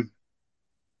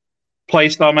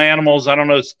placed on my animals, I don't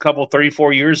know, a couple,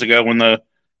 3-4 years ago when the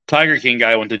Tiger King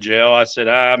guy went to jail. I said,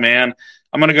 man,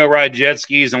 I'm going to go ride jet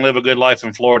skis and live a good life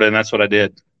in Florida. And that's what I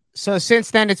did. So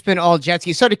since then, it's been all jet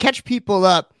skis. So to catch people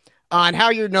up on how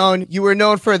you're known, you were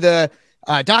known for the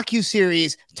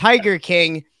docuseries Tiger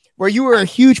King, where you were a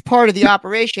huge part of the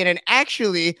operation, and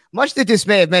actually, much to the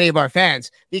dismay of many of our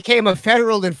fans, became a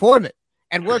federal informant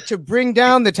and worked to bring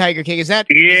down the Tiger King. Is that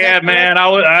man?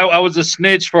 I was a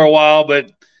snitch for a while,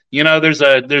 but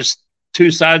there's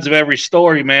two sides of every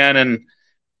story, man. And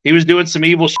he was doing some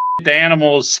evil shit to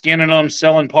animals, skinning them,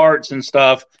 selling parts and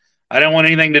stuff. I didn't want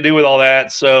anything to do with all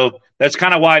that, so that's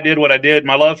kind of why I did what I did.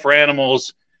 My love for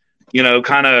animals,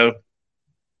 kind of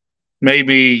made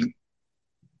me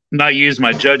not use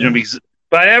my judgment, because if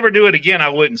I ever do it again, I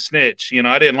wouldn't snitch.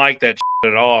 I didn't like that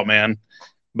shit at all, man.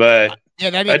 But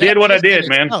I did what I did,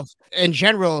 man. In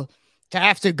general, to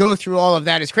have to go through all of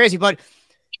that is crazy. But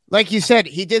like you said,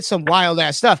 he did some wild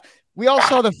ass stuff. We all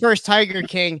saw the first Tiger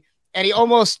King, and he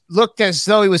almost looked as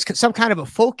though he was some kind of a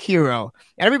folk hero,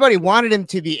 and everybody wanted him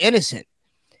to be innocent.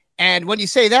 And when you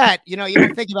say that, you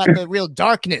don't think about the real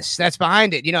darkness that's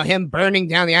behind it. Him burning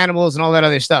down the animals and all that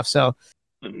other stuff. So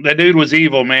that dude was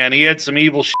evil, man. He had some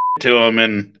evil shit to him,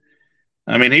 and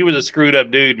I mean, he was a screwed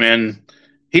up dude, man.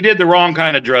 He did the wrong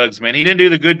kind of drugs, man. He didn't do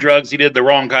the good drugs. He did the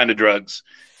wrong kind of drugs,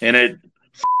 and it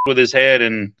with his head.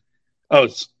 And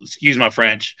excuse my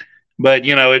French, but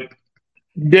it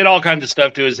did all kinds of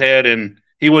stuff to his head, and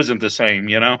he wasn't the same,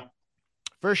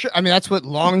 For sure. I mean, that's what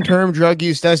long-term drug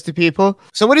use does to people.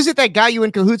 So what is it that got you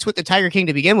in cahoots with the Tiger King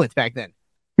to begin with back then?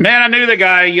 Man, I knew the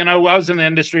guy. I was in the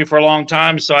industry for a long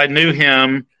time, so I knew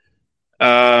him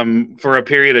for a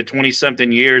period of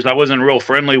 20-something years. I wasn't real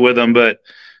friendly with him, but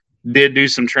did do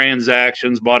some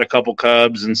transactions, bought a couple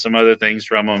cubs and some other things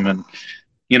from him. And,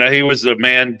 he was the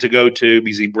man to go to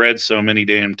because he bred so many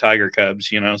damn tiger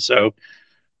cubs, So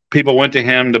people went to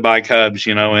him to buy cubs,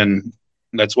 and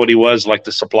that's what he was, like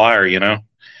the supplier,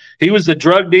 He was the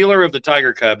drug dealer of the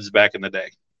tiger cubs back in the day.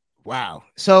 Wow.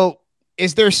 So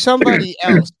is there somebody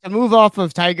else to move off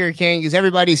of Tiger King? Because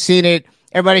everybody's seen it.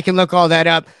 Everybody can look all that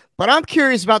up. But I'm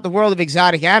curious about the world of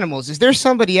exotic animals. Is there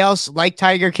somebody else like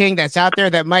Tiger King that's out there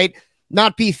that might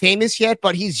not be famous yet,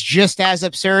 but he's just as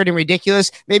absurd and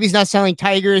ridiculous? Maybe he's not selling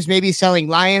tigers. Maybe he's selling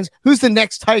lions. Who's the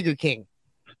next Tiger King?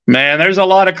 Man, there's a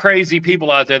lot of crazy people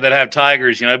out there that have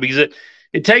tigers, because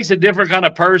it takes a different kind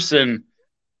of person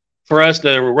for us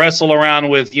to wrestle around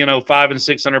with, 500 and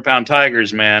 600 pound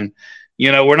tigers, man.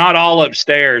 We're not all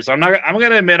upstairs. I'm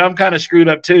going to admit I'm kind of screwed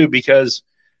up too, because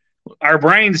our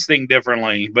brains think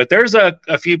differently, but there's a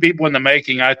few people in the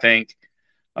making, I think.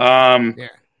 And,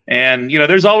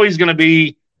 there's always going to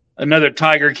be another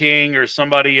Tiger King or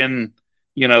somebody in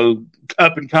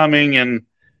up and coming, and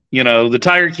the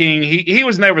Tiger King. He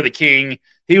was never the king.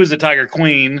 He was the Tiger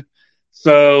Queen.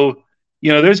 So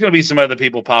there's going to be some other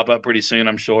people pop up pretty soon,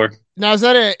 I'm sure. Now, is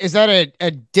that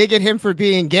a dig at him for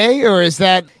being gay, or is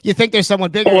that you think there's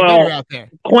someone bigger and better out there?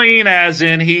 Queen, as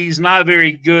in he's not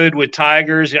very good with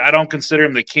tigers. I don't consider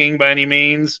him the king by any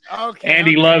means. Okay, and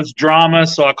he loves drama,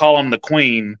 so I call him the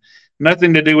Queen.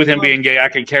 Nothing to do with him being gay. I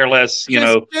could care less.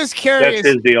 Just curious.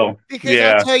 That's his deal. Because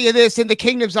I'll tell you this: in the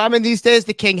kingdoms I'm in these days,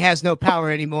 the king has no power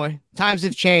anymore. Times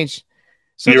have changed.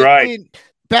 So you're right.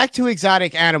 Back to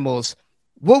exotic animals.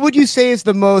 What would you say is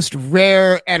the most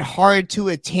rare and hard to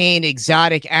attain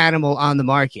exotic animal on the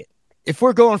market? If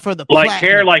we're going for the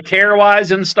hair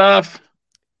wise and stuff,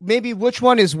 maybe which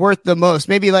one is worth the most?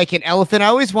 Maybe like an elephant. I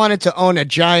always wanted to own a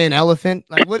giant elephant.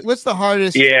 Like what's the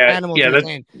hardest animal to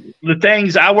attain? The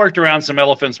things I worked around some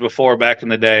elephants before back in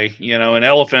the day, and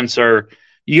elephants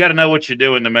you got to know what you're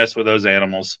doing to mess with those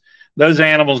animals. Those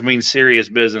animals mean serious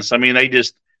business. I mean,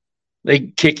 they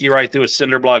kick you right through a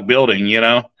cinder block building,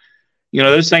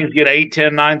 those things get 8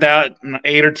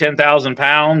 or 10,000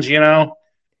 pounds,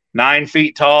 9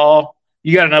 feet tall.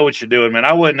 You got to know what you're doing, man.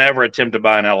 I wouldn't ever attempt to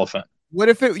buy an elephant. What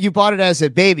if you bought it as a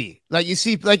baby? Like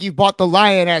you bought the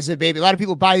lion as a baby. A lot of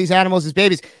people buy these animals as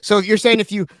babies. So you're saying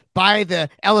if you buy the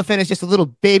elephant as just a little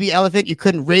baby elephant, you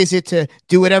couldn't raise it to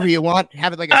do whatever you want,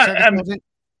 have it like a circus elephant?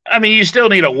 I mean, you still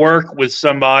need to work with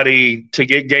somebody to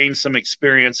gain some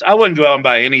experience. I wouldn't go out and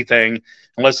buy anything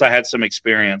unless I had some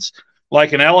experience.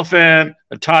 Like an elephant,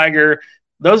 a tiger,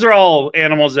 those are all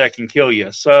animals that can kill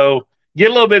you. So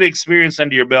get a little bit of experience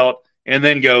under your belt and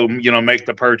then go, make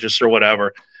the purchase or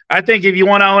whatever. I think if you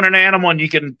want to own an animal and you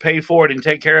can pay for it and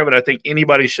take care of it, I think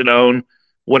anybody should own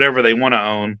whatever they want to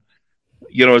own,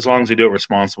 as long as they do it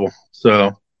responsible.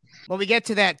 So when we get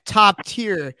to that top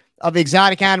tier of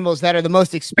exotic animals that are the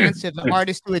most expensive, the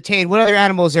hardest to attain, what other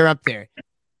animals are up there?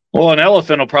 Well, an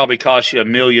elephant will probably cost you $1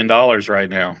 million right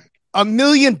now. $1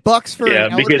 million for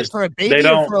an elephant, for a baby,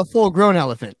 or for a full-grown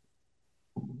elephant?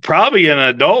 Probably an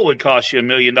adult would cost you $1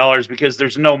 million because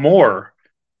there's no more.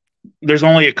 There's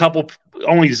only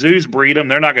only zoos breed them.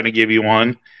 They're not going to give you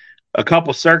one. A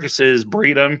couple circuses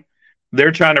breed them.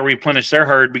 They're trying to replenish their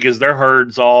herd because their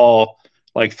herd's all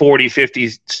like 40, 50,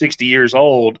 60 years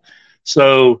old.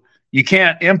 So you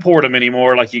can't import them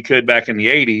anymore like you could back in the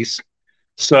 80s.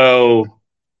 So,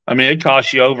 I mean, it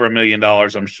costs you over $1 million,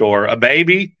 I'm sure. A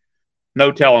baby,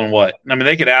 no telling what. I mean,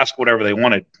 they could ask whatever they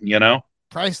wanted,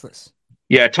 Priceless.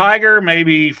 Yeah, tiger,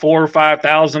 maybe $4,000 or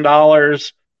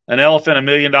 $5,000. An elephant, $1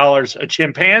 million. A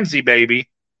chimpanzee baby,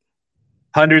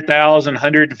 $100,000,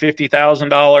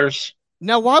 $150,000.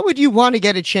 Now, why would you want to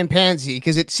get a chimpanzee?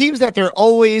 Because it seems that they're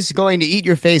always going to eat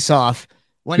your face off.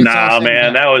 When it's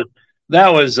man, that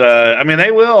was. I mean,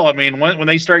 they will. I mean, when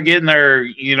they start getting their,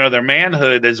 their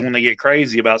manhood is when they get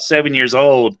crazy. About 7 years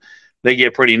old, they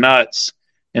get pretty nuts,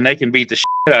 and they can beat the shit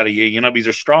out of you. Because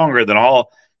they're stronger than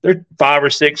all. They're 5 or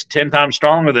 6, 10 times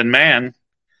stronger than man.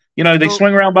 They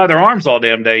swing around by their arms all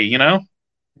damn day,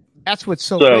 That's what's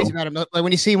so crazy about them. Like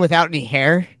when you see them without any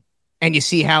hair and you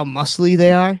see how muscly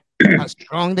they are, how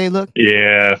strong they look.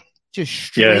 Yeah. Just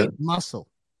straight muscle.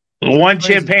 One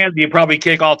chimpanzee probably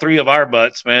kick all 3 of our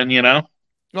butts, man, Well,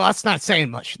 that's not saying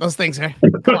much. Those things are.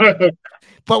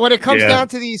 But when it comes down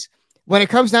to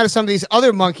some of these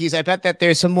other monkeys, I bet that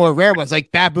there's some more rare ones,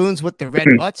 like baboons with the red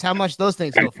butts. How much those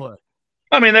things go for?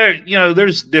 I mean,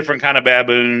 there's different kind of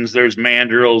baboons. There's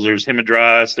mandrills. There's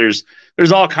hamadryas.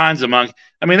 There's all kinds of monkeys.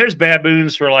 I mean, there's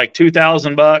baboons for like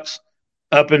 $2,000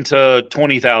 up into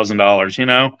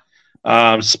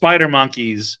 $20,000. Spider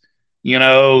monkeys,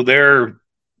 they're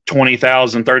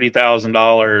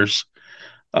 $20,000,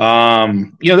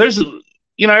 $30,000. There's,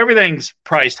 everything's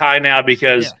priced high now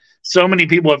because so many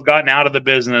people have gotten out of the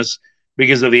business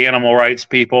because of the animal rights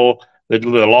people. The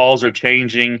laws are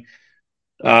changing.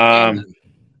 That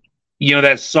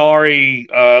sorry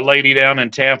lady down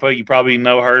in Tampa, you probably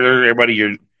know her. Everybody,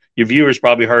 your viewers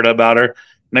probably heard about her. Her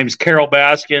name's Carol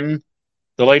Baskin,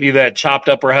 the lady that chopped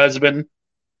up her husband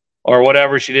or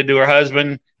whatever she did to her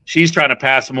husband. She's trying to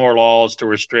pass more laws to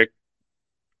restrict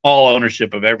all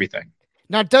ownership of everything.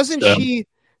 Now, doesn't she?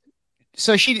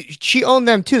 So she owned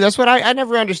them too. That's what I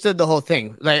never understood the whole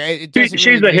thing. Like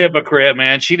she's a hypocrite,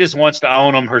 man. She just wants to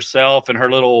own them herself and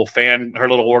her little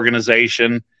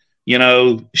organization.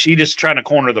 She just trying to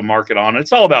corner the market on it.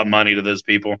 It's all about money to those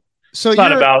people. So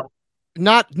you're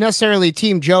not necessarily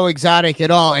Team Joe Exotic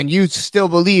at all, and you still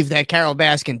believe that Carol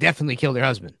Baskin definitely killed her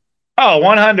husband. Oh,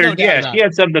 100. Yeah, she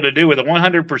had something to do with it.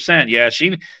 100%. Yeah,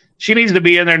 she needs to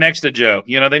be in there next to Joe.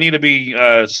 They need to be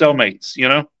cellmates.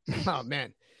 Oh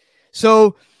man.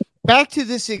 So back to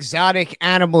this exotic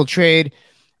animal trade.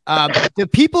 Do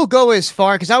people go as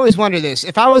far? Because I always wonder this.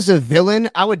 If I was a villain,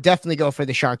 I would definitely go for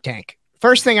the shark tank.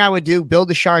 First thing I would do,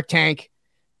 build a shark tank,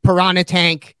 piranha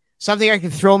tank, something I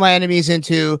could throw my enemies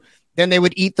into. Then they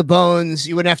would eat the bones.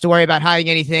 You wouldn't have to worry about hiding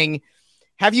anything.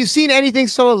 Have you seen anything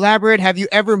so elaborate? Have you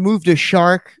ever moved a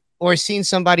shark or seen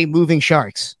somebody moving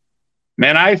sharks?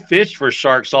 Man, I fish for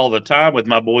sharks all the time with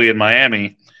my boy in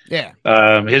Miami. Yeah.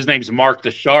 His name's Mark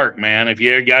the Shark, man. If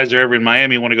you guys are ever in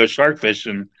Miami want to go shark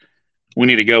fishing, we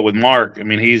need to go with Mark. I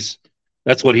mean,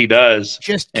 that's what he does.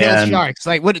 Just kill sharks.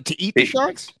 Like, what, to eat the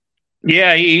sharks?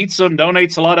 Yeah, he eats them,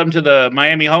 donates a lot of them to the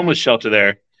Miami homeless shelter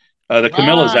there. The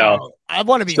Camilla's out. I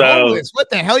want to be homeless. What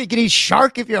the hell? You can eat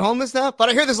shark if you're homeless now? But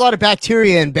I hear there's a lot of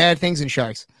bacteria and bad things in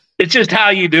sharks. It's just how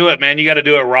you do it, man. You got to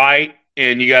do it right.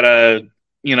 And you got to,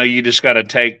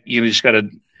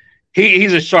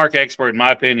 he's a shark expert, in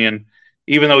my opinion,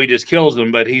 even though he just kills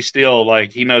them, but he's still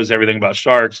he knows everything about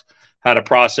sharks, how to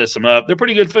process them up. They're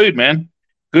pretty good food, man.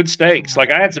 Good steaks.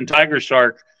 Like I had some tiger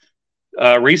shark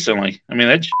recently. I mean,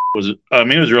 it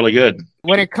was really good.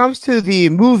 When it comes to the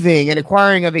moving and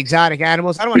acquiring of exotic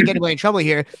animals, I don't want to get anybody in trouble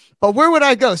here, but where would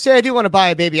I go? Say I do want to buy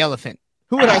a baby elephant.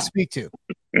 Who would I speak to?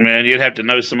 Man, you'd have to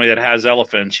know somebody that has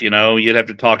elephants, You'd have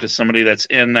to talk to somebody that's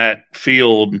in that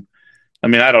field. I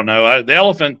mean, I don't know. The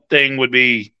elephant thing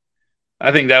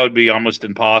I think that would be almost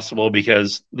impossible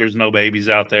because there's no babies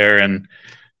out there and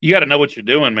you got to know what you're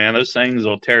doing, man. Those things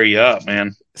will tear you up,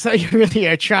 man. So you really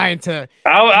are trying to...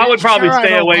 I would probably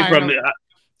stay away from the...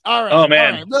 All right. Oh,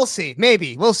 man. All right. We'll see.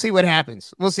 Maybe. We'll see what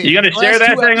happens. We'll see. You going to share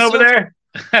that thing over there?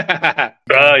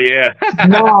 Oh, yeah.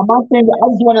 No, my thing, I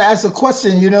just want to ask a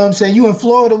question. You know what I'm saying? You in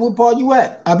Florida, what part you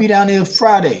at? I'll be down there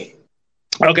Friday.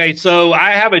 Okay, so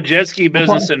I have a jet ski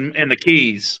business in the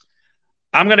Keys.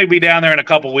 I'm going to be down there in a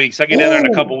couple weeks. I get down there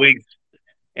in a couple weeks.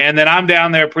 And then I'm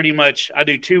down there pretty much. I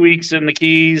do 2 weeks in the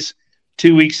Keys,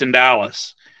 2 weeks in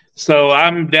Dallas. So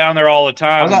I'm down there all the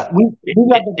time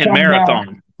in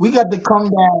Marathon. We got to come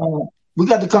down. We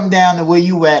got to come down to where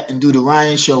you at and do the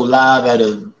Ryan Show live at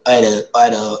a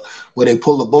where they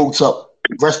pull the boats up.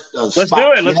 Let's do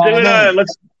it. Let's do it.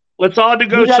 Let's all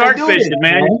go shark fishing,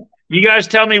 man. You guys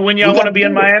tell me when y'all want to be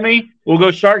in Miami. We'll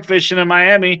go shark fishing in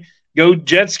Miami. Go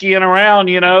jet skiing around,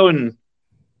 and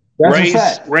raise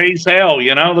hell.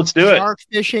 Let's do it. Shark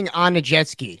fishing on a jet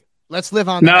ski. Let's live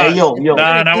on. No, we're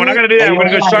not going to do that. We're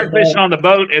going to go shark fishing on the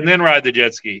boat and then ride the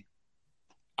jet ski.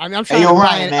 I'm trying to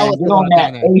Ryan, man, get on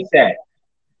that ASAP.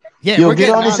 Yeah, get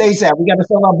on this ASAP. We got to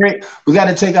celebrate. We got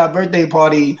to take our birthday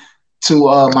party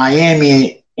to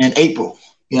Miami in April.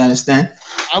 You understand?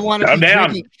 I want to be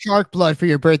drinking shark blood for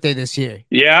your birthday this year.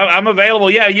 Yeah, I'm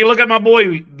available. Yeah, you look at my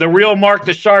boy, the real Mark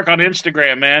the Shark on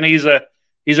Instagram, man. He's a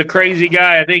crazy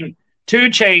guy. I think 2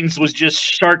 Chainz was just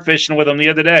shark fishing with him the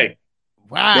other day.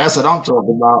 Wow, that's what I'm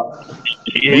talking about.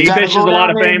 Yeah, he fishes a lot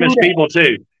of famous people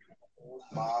too.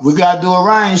 We gotta do a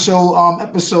Ryan Show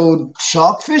episode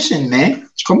shark fishing, man.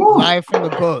 Come on, live from the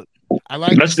boat.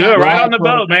 Let's do it right on the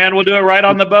boat, man. We'll do it right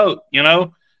on the boat.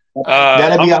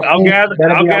 I'll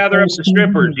gather up the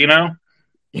strippers.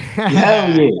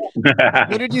 Hell yeah!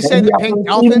 What did you say? The Pink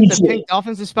Dolphins. The Pink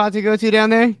Dolphins the spot to go to down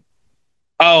there.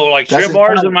 Oh, like strip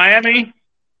bars in Miami.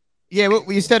 Yeah,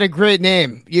 you said a great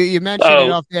name. You mentioned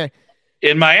it off there.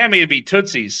 In Miami, it'd be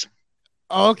Tootsie's.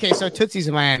 Oh, okay. So Tootsie's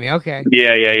in Miami. Okay.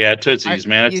 Yeah. Tootsie's,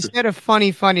 man. You said a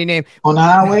funny name. On the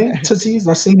highway, Tootsie's?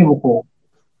 I've seen it before.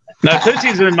 No,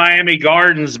 Tootsie's in Miami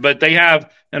Gardens, but they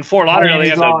have, in Fort Lauderdale, they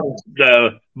have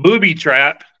the booby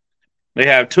trap. They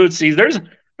have Tootsie's. There's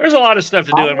a lot of stuff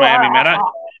to do in Miami, man.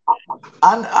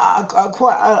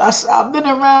 I've been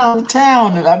around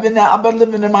town. I've been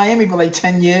living in Miami for like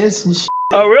 10 years. And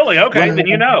oh, really? Okay, then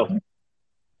you know.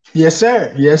 Yes,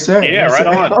 sir. Yeah, right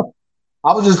on.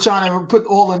 I was just trying to put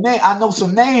all the names. I know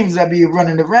some names that be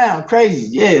running around crazy.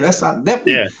 Yeah, that's not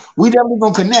definitely. Yeah. We definitely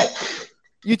gonna connect.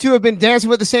 You two have been dancing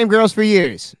with the same girls for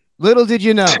years. Little did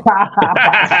you know.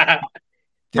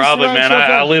 Probably, man.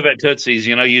 I live at Tootsie's,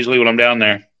 usually when I'm down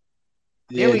there.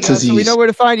 There we go. Tootsie's. So we know where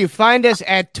to find you. Find us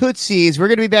at Tootsie's. We're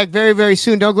going to be back very, very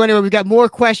soon. Don't go anywhere. We've got more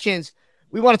questions.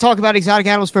 We want to talk about exotic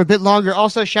animals for a bit longer.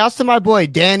 Also, shouts to my boy,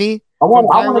 Danny.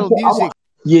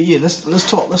 Yeah. Let's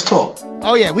talk.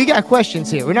 Oh, yeah. We got questions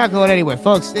here. We're not going anywhere.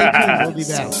 Folks, stay tuned. We'll be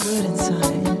back. So good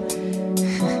inside.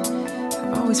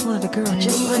 I've always wanted a girl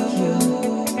just like you.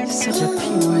 Such a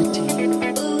purity.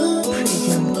 Pretty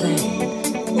young thing.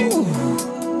 Ooh.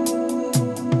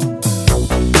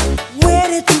 Where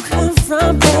did you come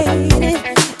from, baby?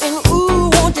 And ooh,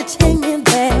 won't you take me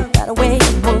there right away?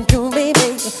 Won't you, baby?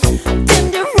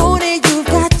 Tenderoni, you've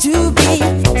got to be.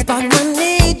 Spot my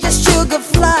need, just sugar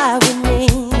fly with me.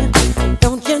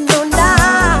 Don't you know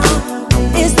now?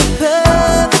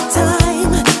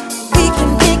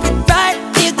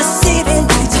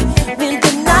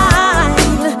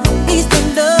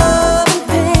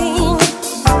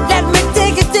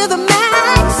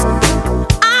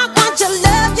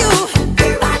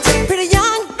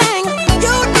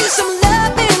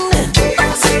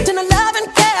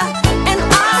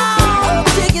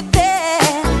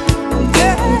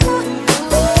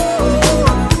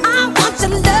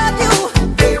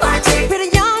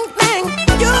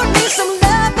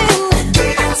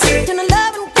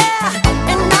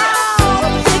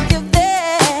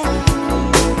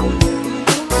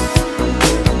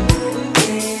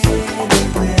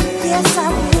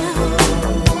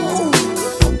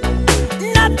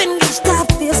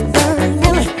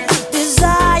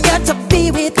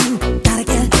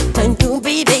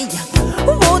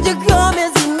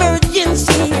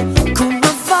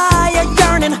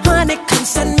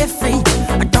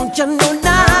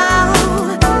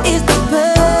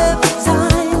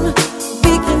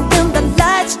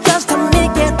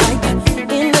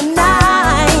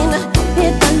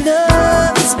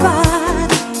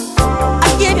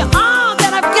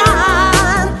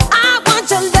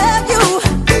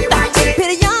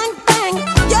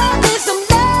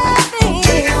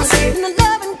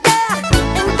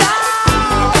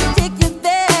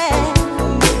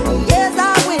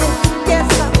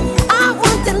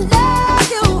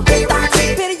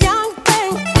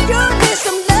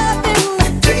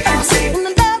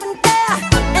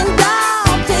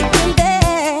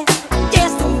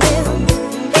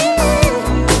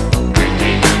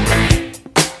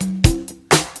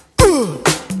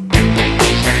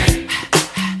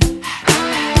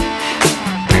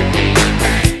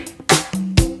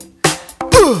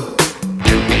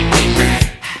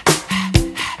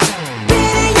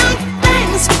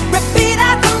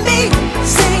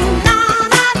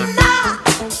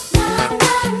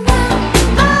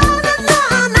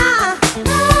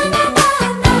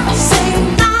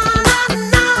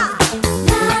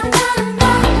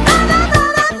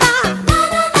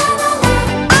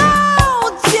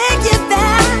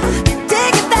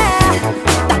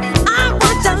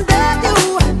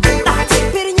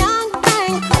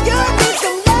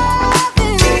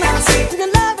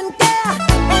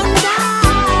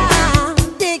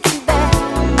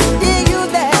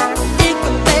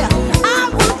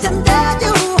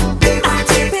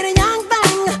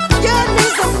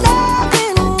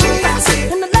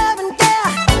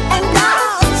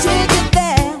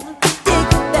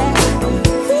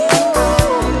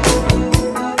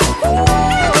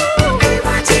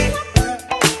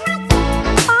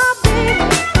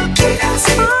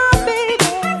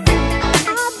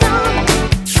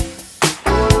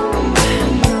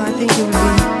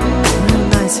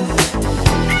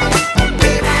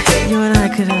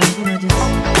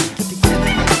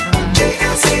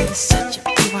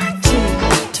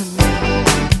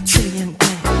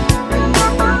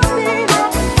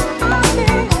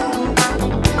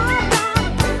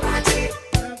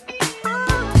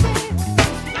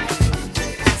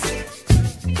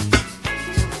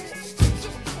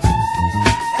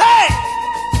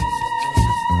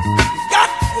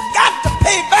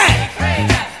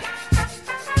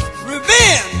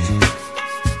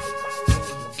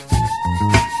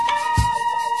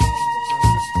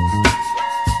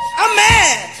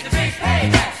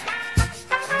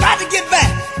 get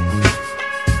back.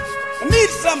 I need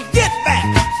some get back.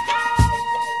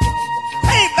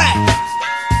 Payback.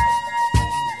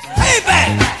 Payback.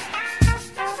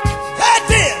 That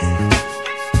is.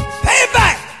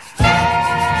 Payback.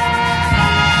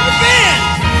 Revenge.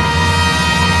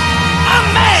 I'm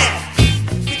mad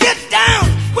to get down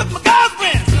with my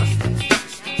girlfriend.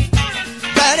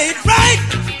 That ain't right.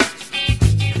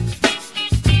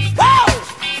 Whoa!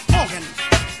 Smoking.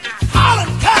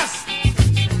 Hollering cuss.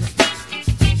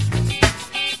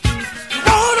 You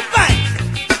want a bank.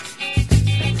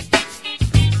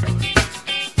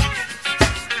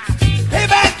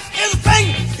 Payback is a thing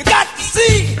you got to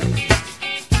see.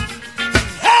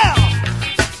 Hell,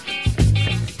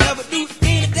 never do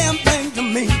any damn thing to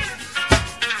me.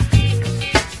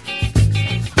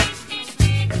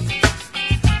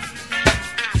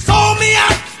 Sold me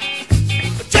out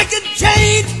for chicken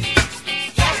change.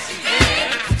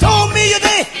 Told me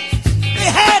they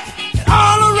had it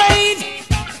all arranged.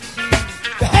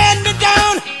 They had me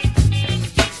down.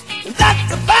 That's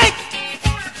the bank.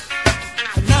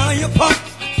 And now you're punk.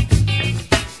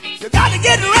 You got to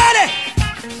get ready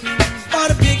for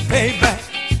the big payback.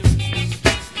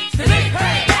 The big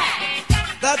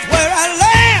payback. That's where I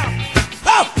land.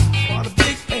 Oh, for the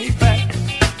big payback.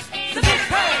 The big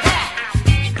payback.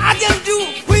 I can do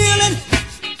wheeling.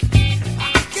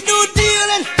 I can do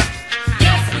dealing.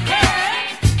 Yes, we can.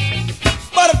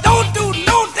 But I don't do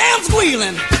no damn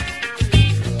squealing.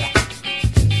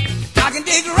 I can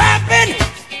dig rapping.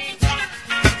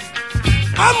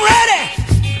 I'm ready.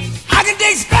 I can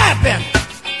dig scrapping.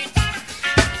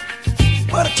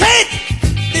 But I can't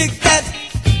dig that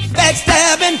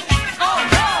backstabbing. Oh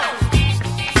no.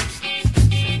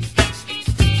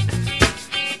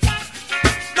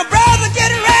 My brother,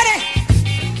 get ready.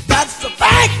 That's the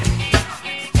fact.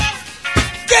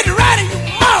 Get ready, you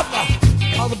mother,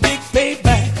 for the big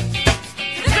payback.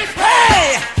 Hey!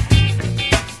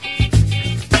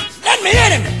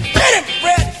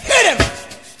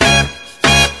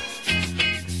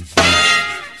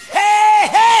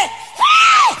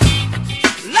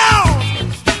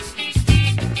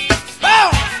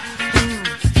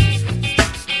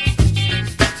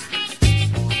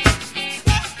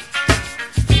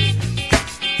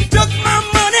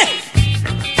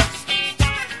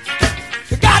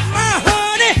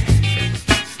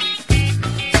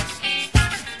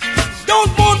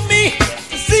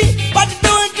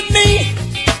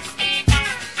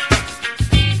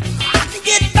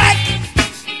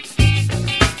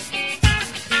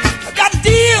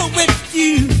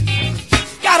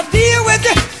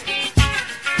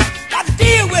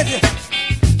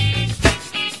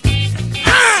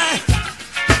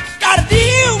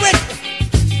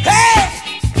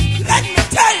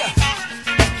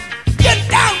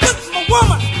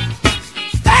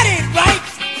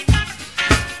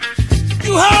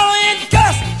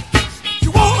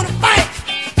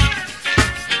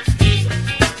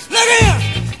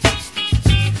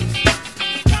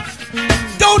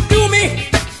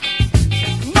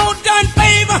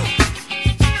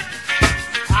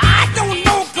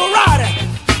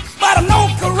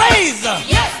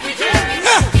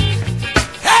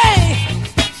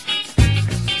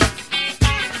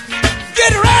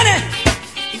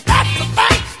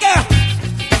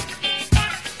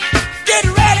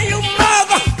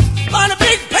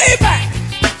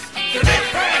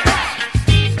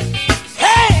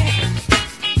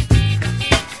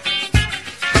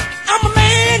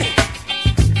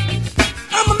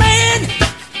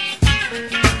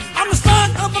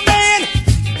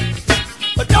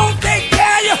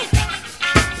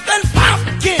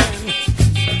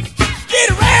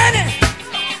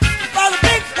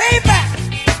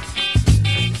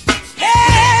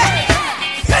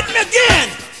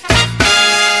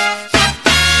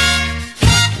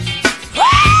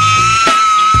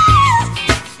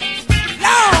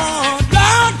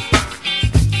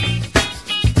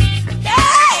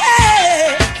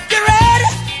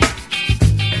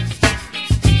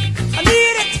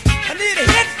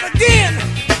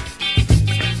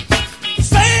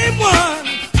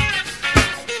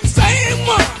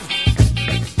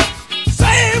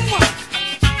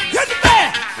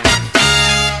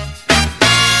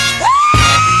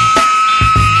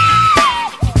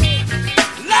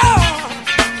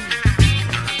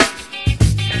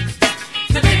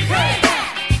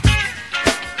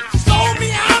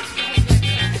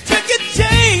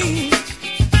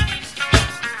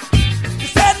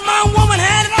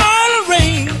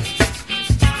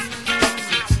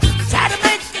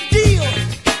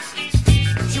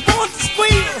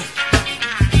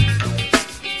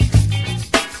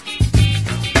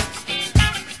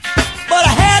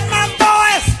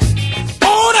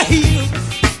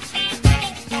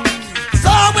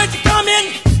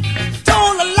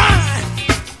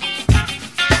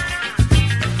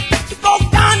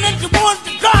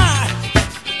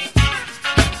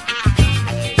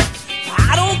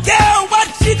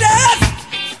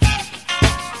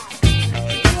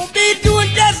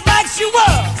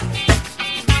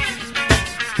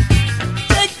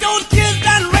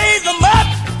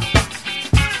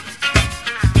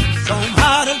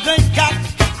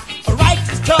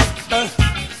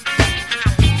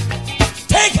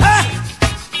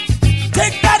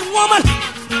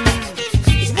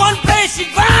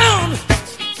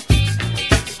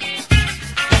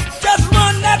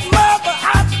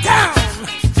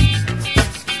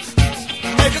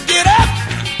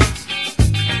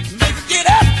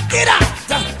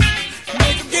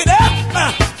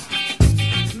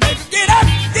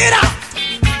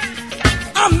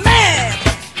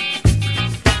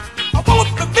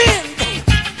 revenge.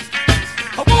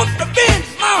 I want revenge.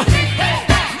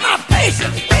 My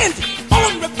patient revenge.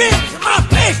 On revenge. My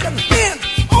patient revenge.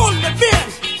 On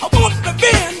revenge. I want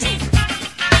revenge.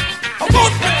 I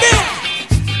want revenge.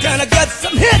 Can I get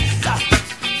some hits?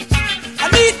 I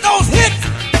need those hits.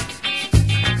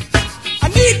 I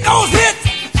need those hits.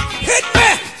 Hit me.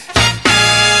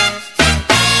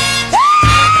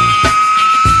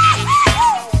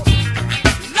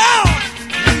 Now,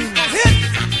 need those hits.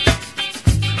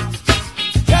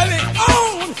 Carry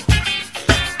on.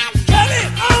 Carry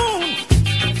on.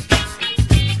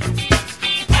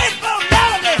 Faithful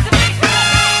melody.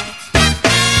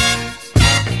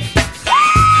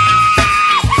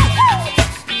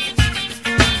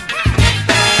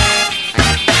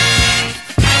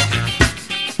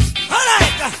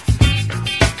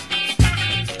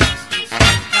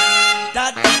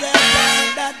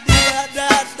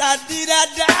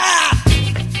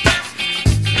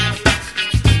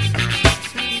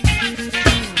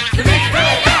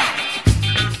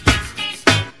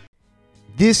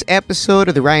 This episode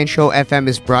of The Ryan Show FM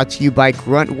is brought to you by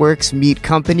Gruntworks Meat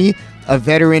Company, a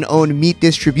veteran-owned meat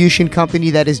distribution company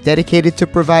that is dedicated to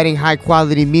providing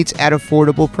high-quality meats at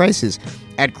affordable prices.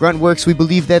 At Gruntworks, we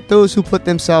believe that those who put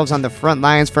themselves on the front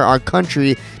lines for our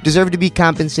country deserve to be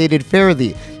compensated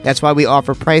fairly. That's why we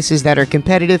offer prices that are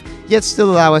competitive, yet still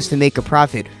allow us to make a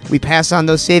profit. We pass on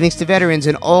those savings to veterans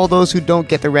and all those who don't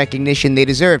get the recognition they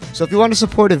deserve. So if you want to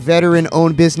support a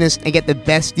veteran-owned business and get the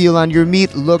best deal on your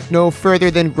meat, look no further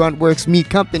than Gruntworks Meat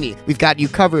Company. We've got you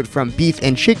covered from beef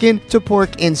and chicken to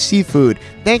pork and seafood.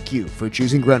 Thank you for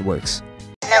choosing Gruntworks.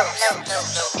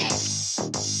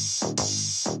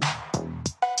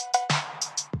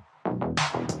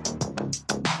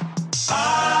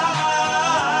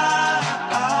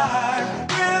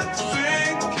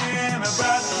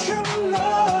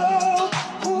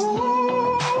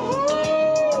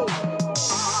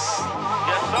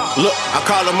 Look, I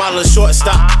call her my little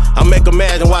shortstop. I make her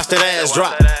mad and watch that ass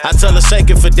drop. I tell her shake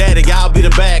it for daddy, I'll be the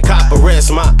bad cop, arrest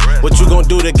mine. What you gonna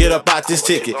do to get up out this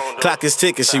ticket? Clock is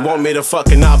ticking, she want me to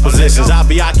fucking oppositions. I'll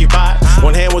be occupied,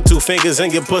 one hand with two fingers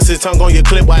in your pussy, tongue on your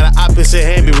clip while the opposite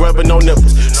hand be rubbing on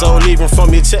nipples. So leaving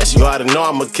from your chest, you oughta know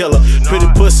I'm a killer. Pretty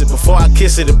pussy, before I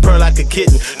kiss it, it purr like a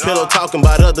kitten. Pillow talking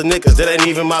about other niggas, that ain't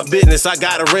even my business. I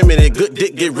got a remedy, good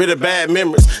dick, get rid of bad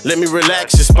memories. Let me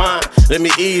relax your spine, let me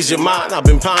ease your mind. I've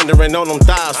been pondering on them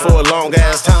thighs for a long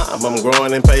ass time. I'm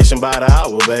growing impatient by the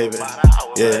hour, baby.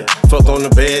 Yeah, fuck on the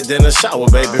bed, then a shower,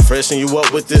 baby. Freshen you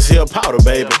up with this here powder,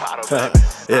 baby.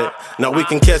 Yeah, now we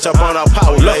can catch up on our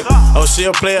power, baby. Oh, she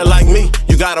a player like me,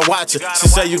 you gotta watch her. She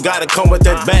say you gotta come with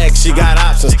that bag, she got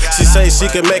options. She say she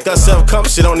can make herself come,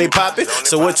 she don't need poppin'.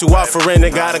 So what you offering,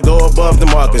 it gotta go above the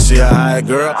market. She a high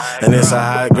girl, and it's a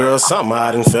high girl summer.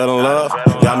 I done fell in love,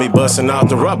 got me busting out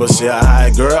the rubber. She a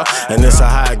high girl, and it's a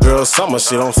high girl summer.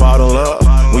 She don't fall in love,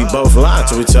 we both lying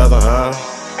to each other, huh?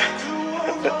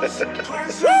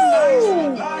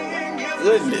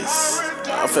 Goodness,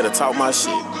 I'm finna talk my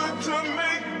shit.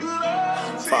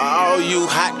 For all you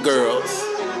hot girls,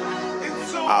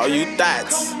 all you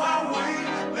thoughts,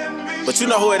 but you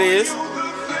know who it is?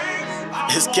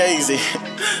 It's Casey.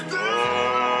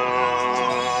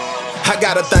 I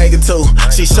got a thing or two.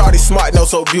 She shorty smart, no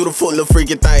so beautiful, little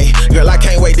freaky thing. Girl, I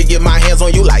can't wait to get my hands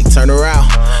on you, like turn around.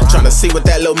 Tryna see what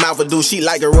that little mouth will do. She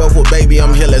like a rough with baby,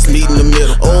 I'm here, let's meet in the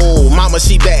middle. Oh, mama,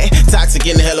 she bad, toxic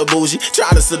and hella bougie.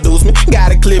 Tryna seduce me,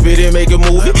 gotta clip it and make a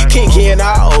movie. Kinky and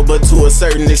all, but to a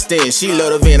certain extent. She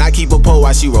love the vent, I keep a pole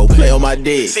while she role play on my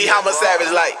dick. See how my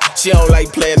savage like, she don't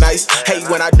like playing nice. Hate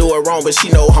when I do it wrong, but she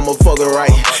know I'ma fuck her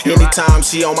right. Anytime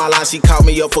she on my line, she call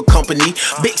me up for company.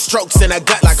 Big strokes in her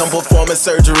gut like I'm performing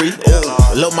surgery.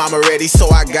 Ooh, little mama ready, so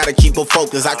I gotta keep her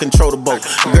focused. I control the boat.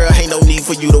 Girl, ain't no need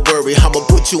for you to worry. I'ma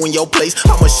put you in your place.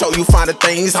 I'ma show you finer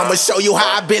things. I'ma show you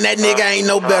how I been. That nigga ain't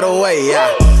no better way.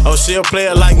 Yeah. Oh, she a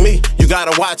player like me, you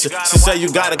gotta watch her. She say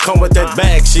you gotta come with that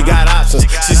bag, she got options.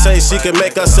 She say she can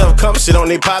make herself come, she don't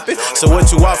need poppin'. So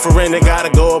what you offering, it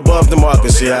gotta go above the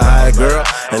market. She a high girl,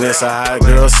 and it's a high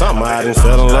girl summer. I done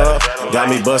fell in love, got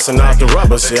me busting out the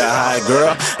rubber. She a high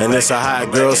girl, and it's a high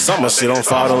girl summer. She don't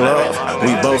fall in love,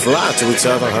 we both lie to each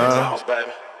other, huh?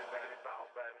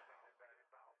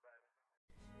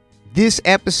 This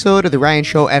episode of The Ryan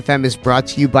Show FM is brought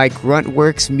to you by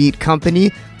Gruntworks Meat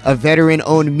Company, a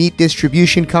veteran-owned meat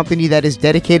distribution company that is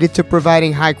dedicated to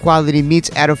providing high-quality meats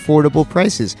at affordable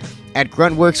prices. At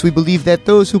Gruntworks, we believe that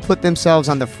those who put themselves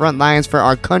on the front lines for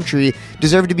our country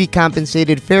deserve to be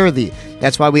compensated fairly.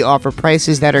 That's why we offer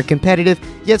prices that are competitive,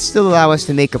 yet still allow us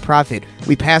to make a profit.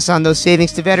 We pass on those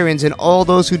savings to veterans and all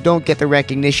those who don't get the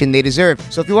recognition they deserve.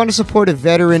 So if you want to support a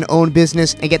veteran-owned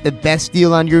business and get the best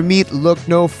deal on your meat, look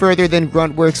no further than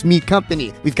Gruntworks Meat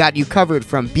Company. We've got you covered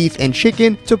from beef and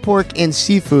chicken to pork and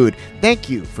seafood. Thank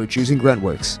you for choosing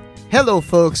Gruntworks. Hello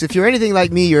folks, if you're anything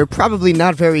like me, you're probably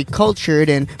not very cultured,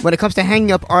 and when it comes to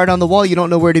hanging up art on the wall, you don't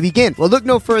know where to begin. Well, look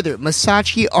no further.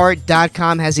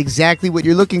 MasachiArt.com has exactly what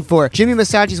you're looking for. Jimmy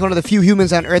Masachi is one of the few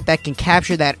humans on earth that can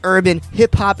capture that urban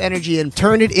hip-hop energy and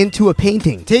turn it into a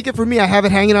painting. Take it from me, I have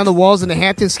it hanging on the walls in the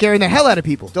Hamptons scaring the hell out of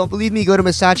people. Don't believe me? Go to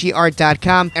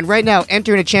MasachiArt.com, and right now,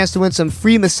 enter in a chance to win some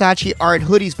free Masachi Art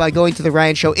hoodies by going to the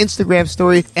Ryan Show Instagram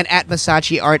story and at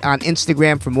Masachi Art on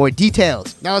Instagram for more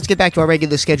details. Now let's get back to our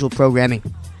regular scheduled programming.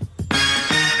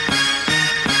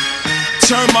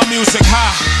 Turn my music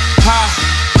high, high,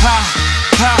 high,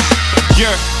 high.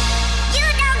 Yeah. You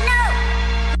don't know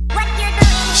what you're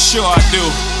doing. Sure I do.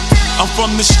 I'm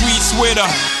from the streets where the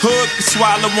hood can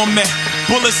swallow on me.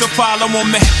 Bullets will follow on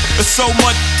me. There's so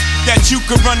much that you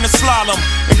can run the slalom.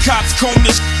 And cops comb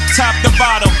this top to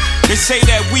bottom. They say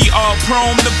that we are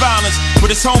prone to violence, but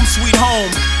it's home sweet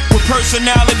home. With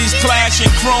personalities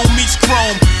clashing, chrome meets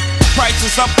chrome.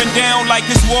 Prices up and down like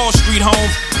this Wall Street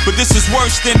home. But this is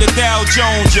worse than the Dow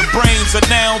Jones. Your brains are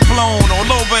now blown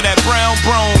all over that brown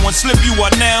brone. One slip you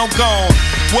are now gone.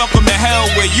 Welcome to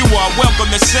hell where you are welcome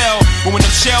to sell. But when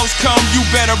them shells come, you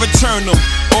better return them.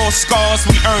 All scars,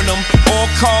 we earn them.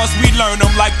 All cars, we learn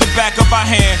them like the back of our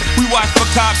hand. We watch for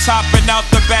cops hopping out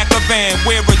the back of van.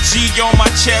 Wear a G on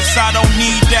my chest, I don't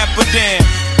need that for damn.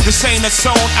 This ain't a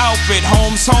sewn outfit,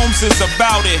 Holmes is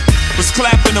about it. Was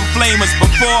clapping them flamers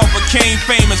before I became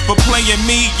famous. For playing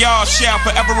me, y'all shall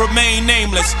forever remain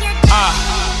nameless. I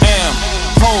am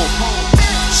hope.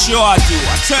 Sure I do.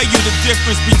 I tell you the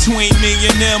difference between me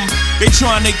and them. They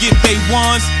trying to get they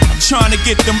ones, I'm trying to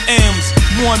get them M's.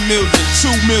 1 million, 2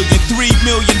 million, 3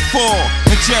 million, 4.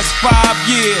 In just 5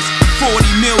 years, 40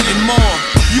 million more.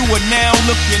 You are now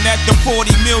looking at the 40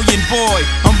 million boy.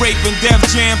 I'm raping Def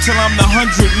Jam till I'm the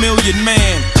 100 million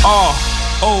man.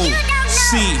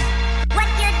 R-O-C.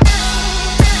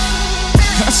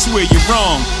 I swear you're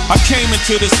wrong. I came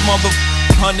into this mother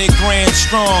 100 grand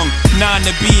strong. 9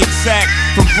 to be exact,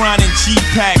 from grinding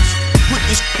G-packs. Put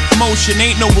this motion,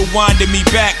 ain't no rewinding me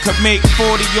back. Could make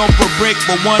 40 off a brick,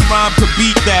 but one rhyme could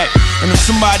beat that. And if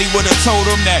somebody would've told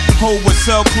them that Ho would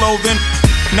sell clothing,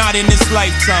 not in this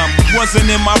lifetime, wasn't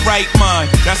in my right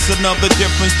mind. That's another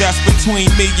difference that's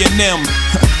between me and them.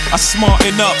 I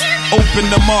smarten up, open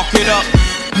the market up.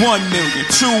 1 million,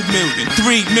 2 million,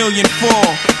 3 million, 4.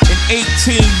 In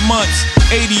 18 months,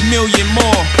 80 million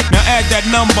more. Now add that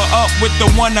number up with the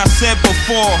one I said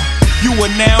before. You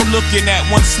are now looking at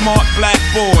one smart black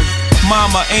boy.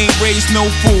 Mama ain't raised no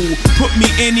fool. Put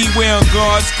me anywhere on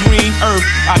God's green earth,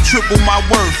 I triple my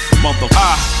worth. Mother,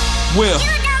 I will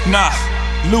not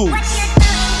lose.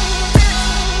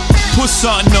 Put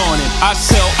something on it. I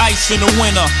sell ice in the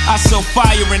winter, I sell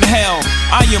fire in hell.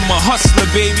 I am a hustler,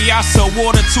 baby, I sell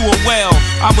water to a well.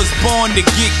 I was born to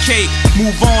get cake,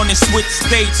 move on and switch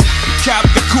states. Cop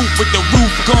the coupe with the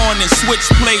roof gone and switch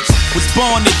plates. Was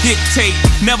born to dictate,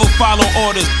 never follow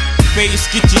orders. Face,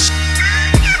 get your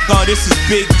oh, this is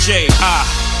Big J.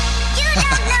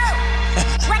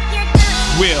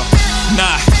 Will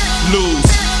not lose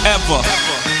ever.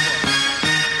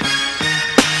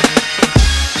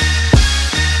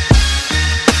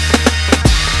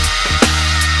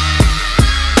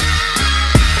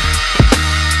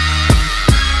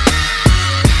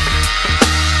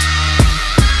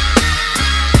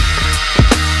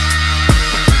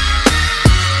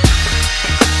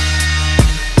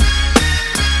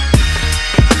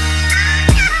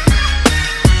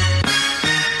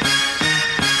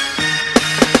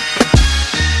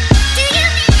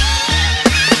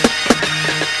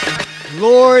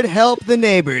 Lord help the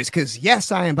neighbors, because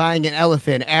yes, I am buying an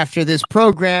elephant after this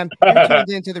program. You're tuned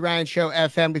into the Ryan Show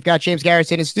FM. We've got James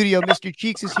Garrison in studio. Mr.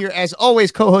 Cheeks is here as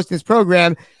always, co-hosting this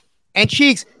program. And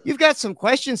Cheeks, you've got some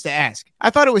questions to ask.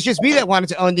 I thought it was just me that wanted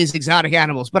to own these exotic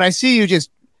animals, but I see you just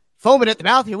foaming at the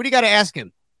mouth here. What do you got to ask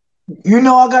him? You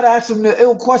know, I got to ask him the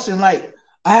ill question. Like,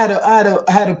 I had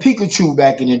a Pikachu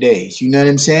back in the days. You know what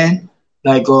I'm saying?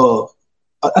 Like,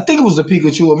 I think it was a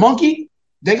Pikachu, a monkey.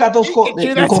 They got those called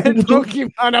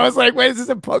Pokemon. I was like, wait, is this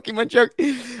a Pokemon joke?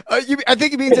 I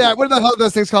think it means, what the hell are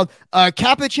those things called?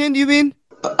 Capuchin, you mean?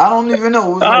 I don't even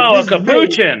know. A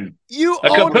capuchin. You a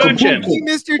own capuchin. a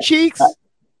Mr. Cheeks?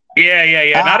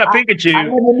 Yeah. Not a Pikachu.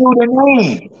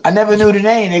 I never knew the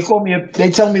name. They called me. They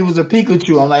told me it was a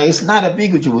Pikachu. I'm like, it's not a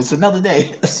Pikachu. It's another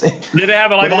day. Did it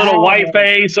have like a little white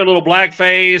face, a little black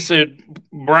face, a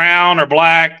brown or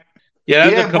black? Yeah,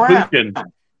 that's a Capuchin.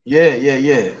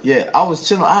 Yeah. I was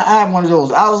chilling. I had one of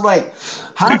those. I was like,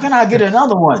 how can I get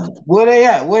another one? Where they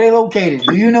at? Where they located?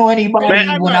 Do you know anybody?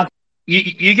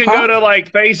 You can go to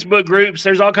like Facebook groups.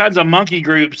 There's all kinds of monkey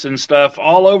groups and stuff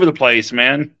all over the place,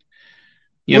 man.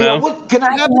 You know. Can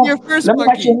I ask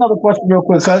you another question real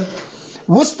quick, cuz?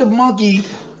 What's the monkey?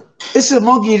 It's a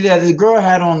monkey that the girl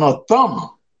had on her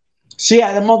thumb. She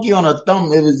had a monkey on her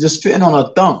thumb. It was just fitting on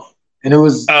her thumb. And it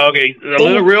was okay. A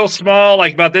little real small,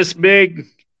 like about this big.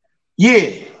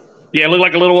 Yeah. It looked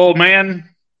like a little old man.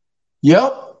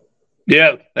 Yep.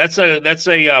 Yeah, that's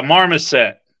a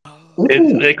marmoset.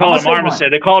 They call it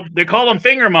marmoset. They call them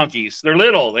finger monkeys. They're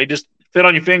little. They just fit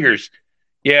on your fingers.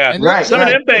 Yeah, some of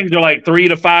them things are like $3,000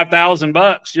 to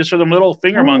 $5,000 just for them little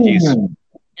finger monkeys.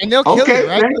 And they'll kill you,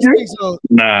 right?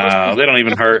 No, they don't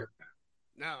even hurt.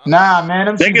 Nah,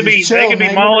 man. They could be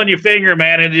mauling your finger,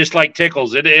 man, and it just like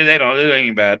tickles. It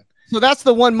ain't bad. So that's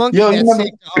the one monkey that's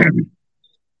safe to own.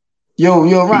 Yo,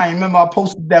 Ryan, remember I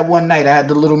posted that one night? I had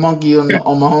the little monkey on my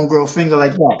homegirl finger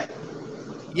like that.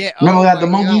 Yeah. Remember I had the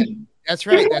monkey? God. That's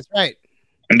right.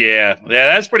 Yeah,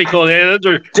 that's pretty cool. Yeah, those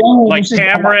are like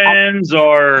tamarins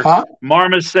or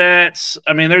marmosets.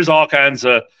 I mean, there's all kinds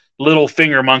of little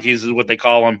finger monkeys is what they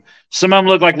call them. Some of them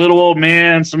look like little old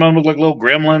men. Some of them look like little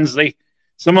gremlins.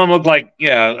 Some of them look like,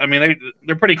 I mean,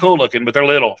 they're pretty cool looking, but they're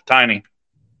little, tiny.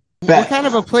 What kind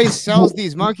of a place sells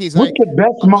these monkeys? What's the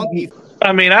best monkey?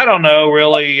 I mean, I don't know,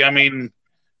 really. I mean,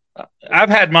 I've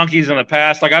had monkeys in the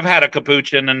past. Like, I've had a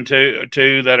capuchin and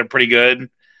two that are pretty good.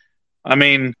 I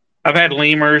mean, I've had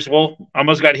lemurs. Well, I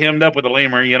almost got hemmed up with a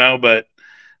lemur, but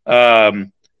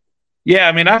yeah,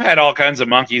 I mean, I've had all kinds of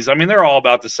monkeys. I mean, they're all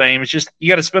about the same. It's just you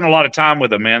got to spend a lot of time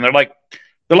with them, man. They're like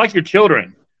your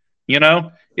children,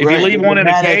 If you leave one in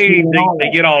a cage, they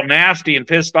get all nasty and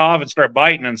pissed off and start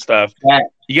biting and stuff.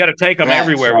 You got to take them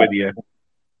everywhere with you.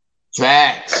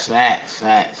 Facts.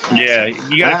 Yeah,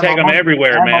 you got to take them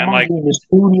everywhere, man. Like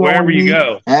wherever you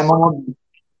go. And my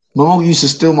mom used to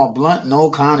steal my blunt and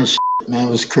all kind of shit, man.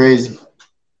 It was crazy.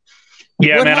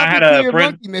 Yeah, what man. I had a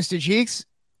friend, monkey, Mr. Cheeks.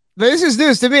 This is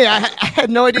news to me. I had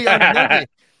no idea.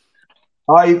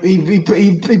 Oh,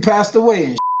 he passed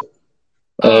away.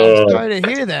 And I'm sorry to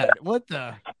hear that. What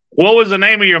was the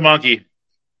name of your monkey?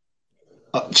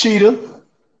 Cheetah.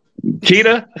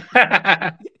 Cheetah?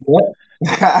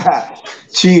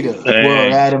 Cheetah.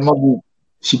 Well, I had a monkey.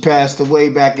 She passed away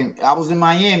back I was in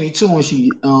Miami too, and she,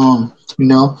 But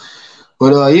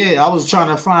I was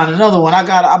trying to find another one. I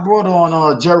brought her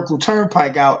on Jericho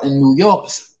Turnpike out in New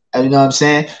York. You know what I'm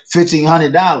saying?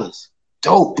 $1,500.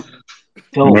 Dope.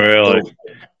 Really? Dope.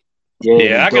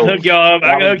 Yeah, I can hook you up.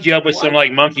 I can hook you up with some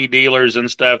like monkey dealers and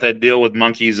stuff that deal with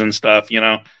monkeys and stuff.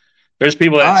 There's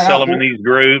people that sell them in these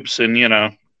groups, and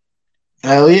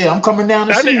Hell yeah, I'm coming down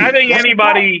to see you. I think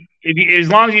anybody, as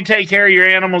long as you take care of your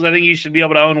animals, I think you should be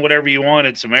able to own whatever you want.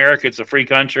 It's America. It's a free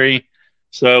country.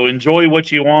 So enjoy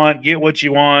what you want, get what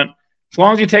you want. As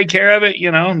long as you take care of it,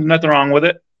 nothing wrong with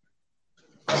it.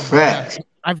 Right.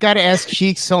 I've got to ask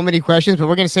Cheeks so many questions, but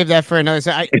we're going to save that for another.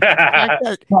 So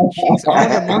Cheeks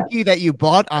owned a monkey that you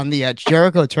bought on the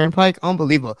Jericho Turnpike.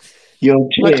 Unbelievable. Yo,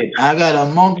 kid, I got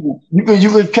a monkey. You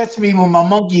could catch me with my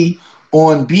monkey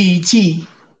on BET.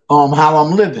 How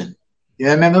I'm living. You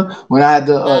remember when I had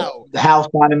the house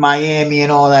down in Miami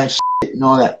and all that shit and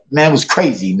all that? Man, it was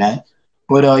crazy, man.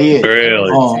 But really?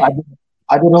 I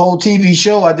did a whole TV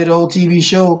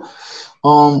show.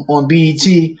 On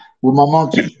BET with my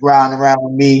monkey riding around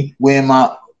with me, wearing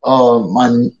my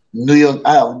New York.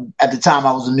 At the time,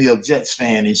 I was a New York Jets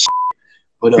fan and shit.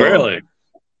 But really,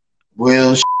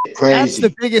 real shit, crazy. That's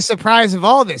the biggest surprise of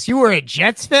all this. You were a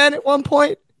Jets fan at one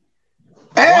point.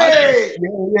 Hey,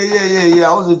 yeah.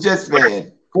 I was a Jets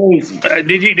fan. Crazy.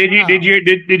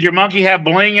 Did your monkey have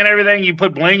bling and everything? You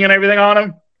put bling and everything on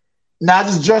him? Nah, I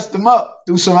just dressed him up,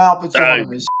 threw some outfits on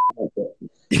him and shit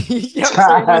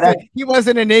like that. He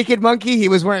wasn't a naked monkey. He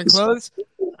was wearing clothes.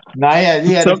 Nah,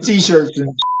 he had the t-shirts and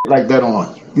shit like that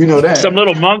on. You know that. Some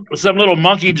little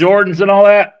monkey Jordans and all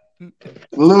that. He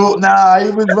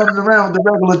was running around with the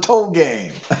regular toe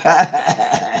game.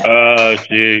 Oh,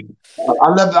 shit. I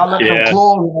let him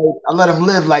claw. I let him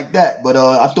live like that. But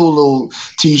I threw a little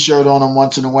t-shirt on him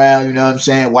once in a while. You know what I'm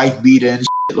saying? White beater and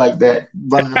shit like that.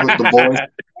 Running with the boys.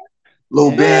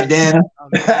 Little bandana.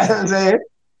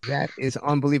 That is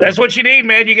unbelievable. That's what you need,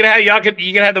 man. You can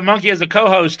have the monkey as a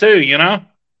co-host too.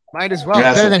 Might as well.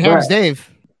 Better than Harris Dave.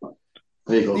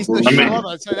 There you go.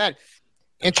 So that.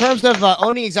 in terms of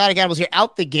owning exotic animals, you're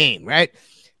out the game, right?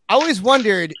 I always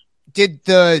wondered, did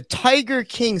the Tiger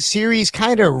King series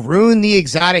kind of ruin the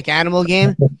exotic animal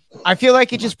game? I feel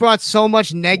like it just brought so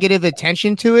much negative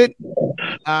attention to it.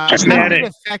 How did it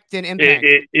affect and impact?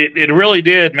 It really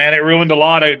did, man. It ruined a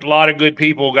lot of good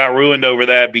people got ruined over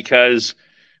that because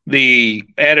the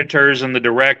editors and the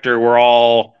director were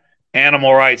all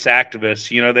animal rights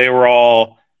activists. You know, they were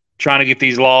all trying to get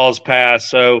these laws passed.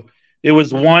 So it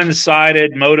was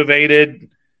one-sided, motivated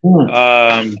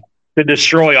to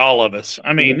destroy all of us.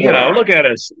 I mean, you know, look at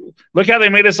us. Look how they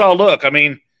made us all look. I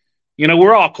mean, you know,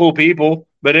 we're all cool people,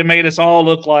 but it made us all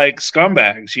look like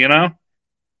scumbags, you know?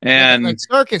 And like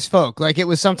circus folk, like it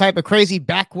was some type of crazy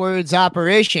backwards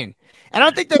operation. And I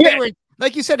don't think that they were,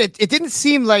 like you said, it didn't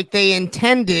seem like they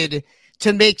intended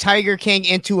to make Tiger King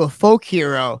into a folk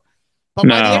hero. But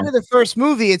by the end of the first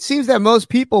movie, it seems that most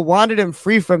people wanted him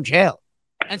free from jail.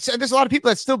 And so there's a lot of people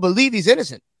that still believe he's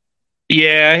innocent.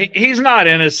 Yeah, he's not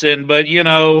innocent, but, you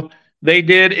know,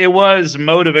 it was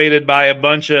motivated by a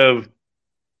bunch of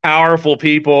powerful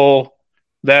people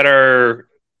that are,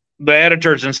 the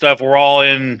editors and stuff were all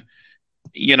in,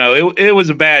 you know, it was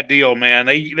a bad deal, man.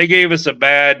 They gave us a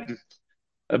bad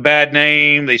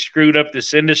name. They screwed up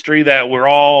this industry that we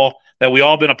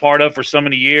all been a part of for so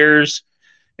many years.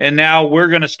 And now we're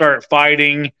going to start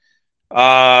fighting.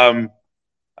 I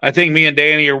think me and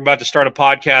Danny are about to start a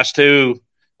podcast too.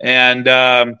 And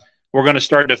we're going to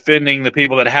start defending the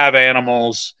people that have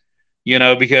animals, you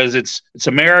know, because it's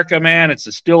America, man.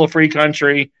 It's still a free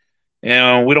country.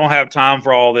 And we don't have time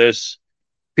for all this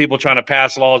people trying to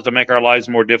pass laws to make our lives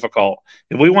more difficult.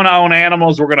 If we want to own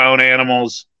animals, we're going to own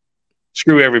animals.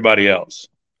 Screw everybody else.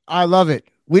 I love it.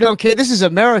 We don't care. This is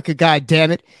America, God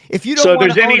damn it. If you don't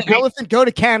want to own an elephant, go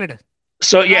to Canada.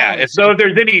 So yeah, if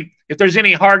there's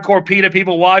any hardcore PETA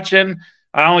people watching,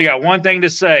 I only got one thing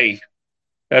to say.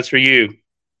 That's for you.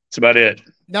 That's about it.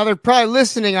 Now they're probably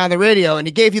listening on the radio, and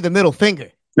he gave you the middle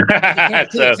finger.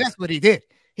 That's what he did.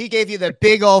 He gave you the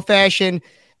big old-fashioned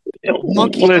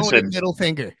monkey middle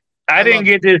finger. I didn't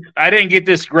get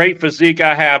this great physique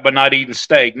I have by not eating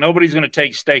steak. Nobody's going to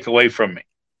take steak away from me.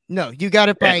 No, you got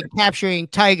it by capturing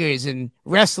tigers and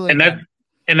wrestling.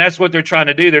 And that's what they're trying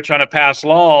to do. They're trying to pass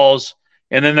laws,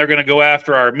 and then they're going to go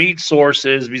after our meat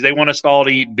sources because they want us all to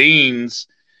eat beans,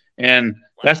 and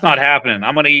that's not happening.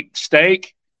 I'm going to eat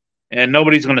steak, and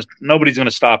nobody's going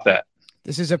to stop that.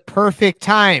 This is a perfect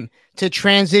time to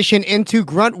transition into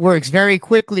Gruntworks very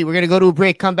quickly. We're going to go to a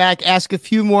break, come back, ask a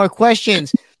few more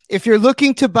questions. If you're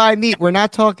looking to buy meat, we're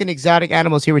not talking exotic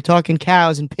animals here. We're talking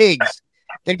cows and pigs.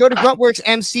 Then go to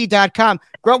gruntworksmc.com.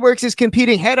 Gruntworks is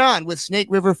competing head-on with Snake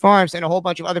River Farms and a whole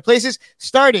bunch of other places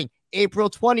starting April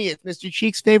 20th, Mr.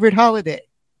 Cheek's favorite holiday.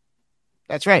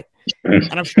 That's right.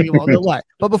 And I'm sure you all know why.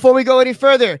 But before we go any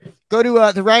further, go to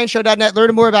theryanshow.net,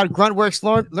 learn more about Gruntworks,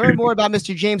 learn more about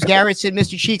Mr. James Garretson,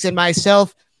 Mr. Cheeks, and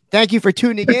myself. Thank you for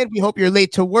tuning in. We hope you're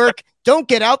late to work. Don't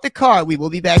get out the car. We will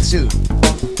be back soon.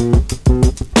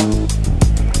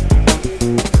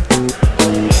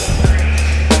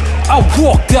 I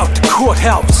walked out the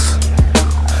courthouse,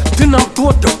 then I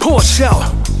brought the Porsche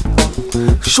out.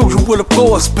 Show you what a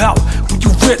boy's about. When you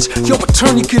rich, your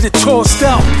attorney get it tossed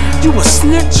out. You a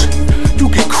snitch, you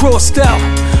get crossed out.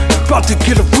 About to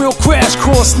get a real crash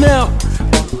course now.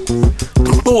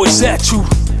 The boys at you,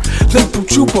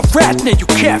 labeled you a rat, now you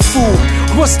cat fool.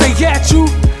 Once they at you,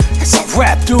 it's a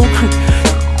rap, dude.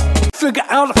 Figure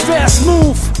out a fast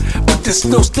move, but there's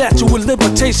no statute of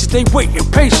limitations. They waiting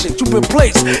patient. You've been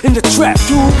placed in the trap,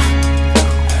 dude.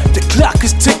 The clock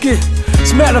is ticking.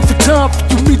 It's a matter of time for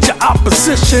you meet your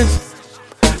opposition.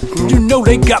 You know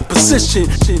they got position.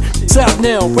 It's out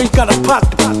now, ain't got a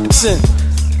pot to put in.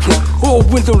 Or a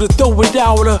window to throw it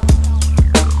out of.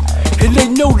 And they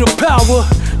know the power.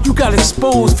 You got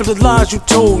exposed for the lies you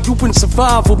told. You in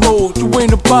survival mode, you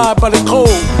ain't abide by the code.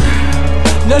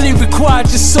 Now they require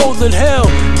your soul in hell.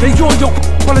 They on your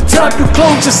by the time you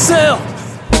close your cell.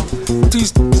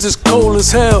 These is cold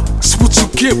as hell. That's what you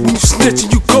get when you snitch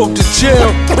and you go to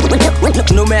jail.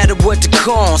 No matter what the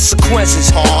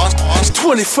consequences are. It's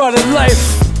 25 to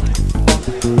life.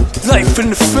 Life in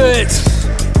the feds.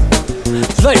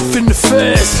 Life in the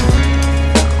feds.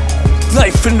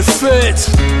 Life in the feds.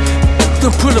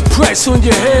 Don't put a price on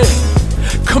your head.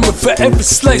 Coming for every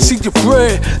slice of your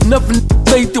bread. Nothing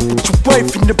laid up with your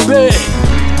wife in the bed.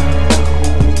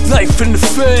 Life in the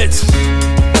feds.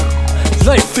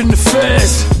 Life in the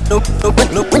feds.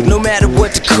 No matter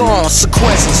what the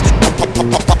consequences.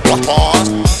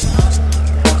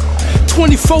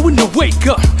 24 in the wake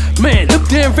up. Man, them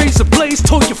damn razor blades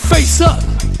tore your face up.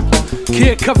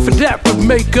 Can't cover that with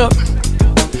makeup.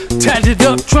 tatted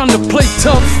up, trying to play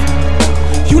tough.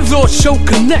 You lost your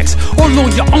connects, all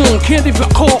on your own, can't even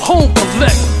call home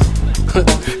collect.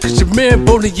 Cause your man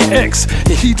bullied your ex,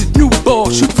 and he the new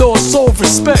boss, you lost all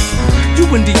respect. You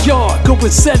in the yard,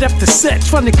 going set after set,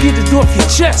 trying to get it off your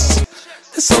chest.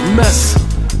 It's a mess.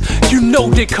 You know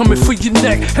they coming for your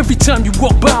neck. Every time you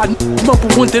walk by,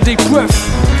 mumble under their breath.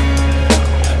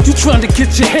 You trying to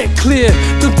get your head clear.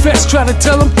 The vets try to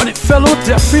tell them, but it fell on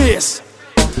deaf ears.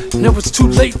 Now it's too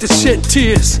late to shed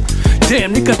tears.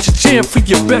 Damn, they got your jam for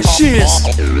your best years.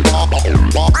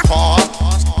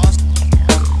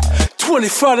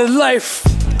 25 to life.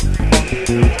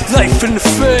 Life in the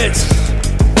feds.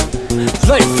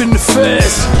 Life in the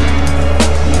feds.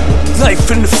 Life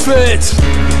in the feds.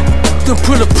 Don't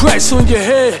put a price on your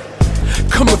head.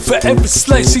 Coming for every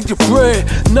slice of your bread.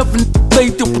 Never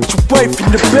laid up with your wife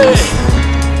in the bed.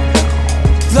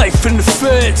 Life in the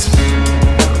feds.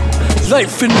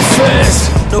 Life in the feds.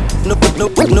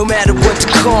 No matter what the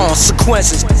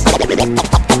consequences.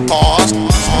 Pause.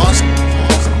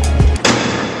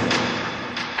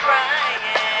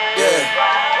 Yeah.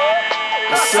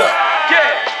 What's up?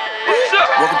 Yeah. What's up?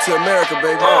 Welcome to America,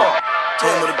 baby.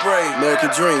 Home of the brave, American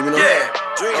dream, you know? Yeah.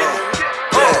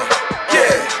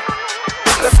 Yeah.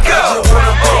 Let's go. When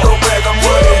I'm go back, I'm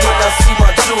running when I see my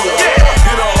jeweler.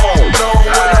 You don't know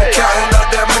when I'm counting out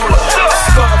that moolah.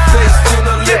 Scarface in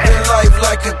a living life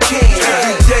like a king.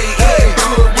 Every day eating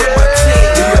good with my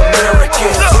team. The American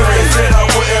dream. Said I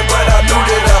wouldn't, but I knew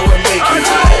that I would make it.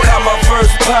 Got my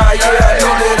first pie, yeah, I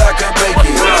knew that I could make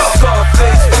it.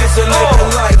 Scarface is a living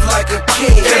life like a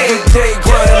king. Every day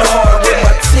grinding hard with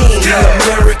my team. The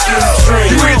American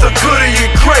dream. You either good or you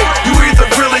great. You either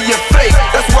real or you fake.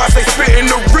 That's why I say spitting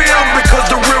the real, because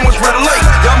the real ones relate.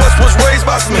 Y'all must was raised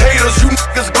by some haters. You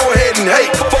niggas go ahead and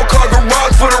hate. 4-car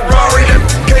garage for the Rari that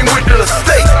came with the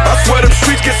estate. I swear them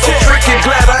streets get so tricky.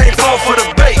 Glad I ain't fall for the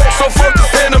bait. So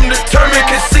focused and I'm determined.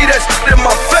 Can see that shit in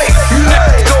my face. You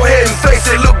niggas go ahead and face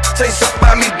it. Look, say something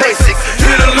about me basic.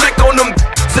 Hit a lick on them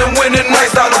and win it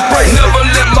nice out of break. Never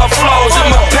let my flaws in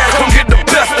my past come get the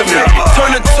best of me.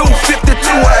 Turning 252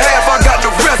 and a half, I got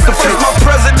the rest of it. My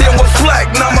president was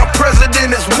black, now my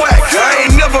president is whack. I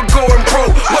ain't never going pro.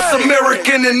 What's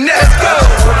American in that?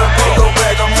 When I go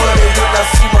back, I'm running when I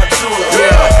see my jeweler.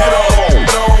 You don't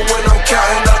know when I'm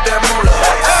counting out that moolah.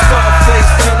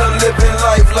 Scarface in a living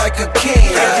life like a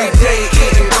king. Every day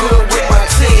eating good with my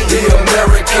team. The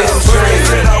American dream.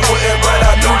 Said I wouldn't, but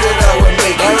I knew that I would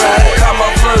make it. Got my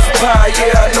first pie,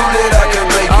 yeah, I knew that I could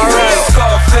make it.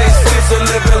 Scarface is a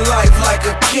living life like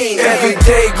a king. Every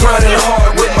day grinding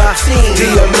hard with my team. The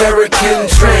American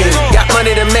dream. Got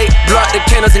money to make, blow out the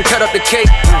candles and cut up the cake.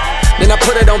 Then I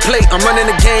put it on plate, I'm running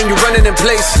the game, you running in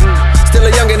place. Still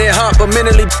a youngin' at heart, but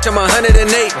mentally, I'm 108.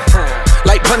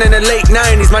 Like punting the late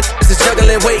 90s, my is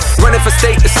juggling weight. Running for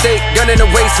state to state, gunning the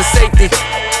waist for safety.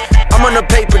 I'm on a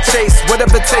paper chase,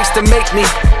 whatever it takes to make me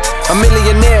a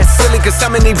millionaire. Silly, cause how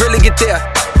many really get there?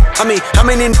 I mean, how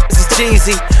many niggas is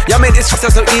cheesy? Y'all made this shit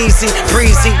sound so easy,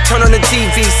 breezy. Turn on the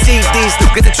TV, CDs,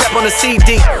 get the trap on the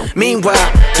CD. Meanwhile,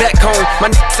 back home, my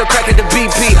niggas still cracking the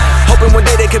BP. Hoping one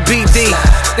day they could be D.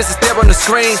 This is there on the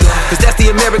screen, cause that's the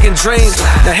American dream.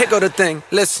 Now here go the thing,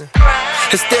 listen.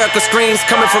 Hysterical screams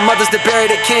coming from mothers that bury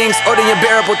their kings. Or the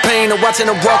unbearable pain of watching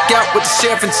them walk out with the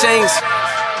sheriff in chains.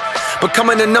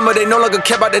 Becoming a number, they no longer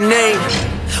care about the name.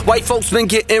 White folks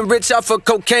been getting rich off of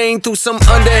cocaine through some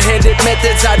underhanded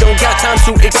methods I don't got time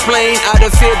to explain. Out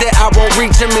of fear that I won't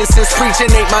reach them, and since preaching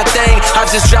ain't my thing, I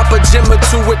just drop a gem or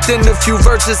two within the few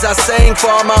verses I sang. For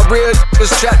all my real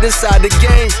niggas trapped inside the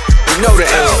game, you know the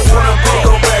end. When I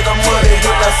go back, I'm running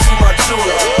when I see my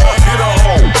jeweler. You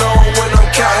don't know when I'm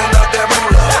counting out that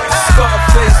moolah.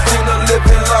 Scarface in a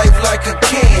living life like a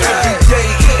king. Every day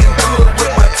eating good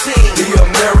with my team. The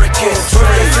American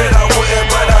dream. Said I wouldn't,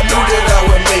 but I knew that I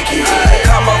would make it.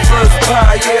 Got my first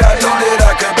pie, yeah, I knew that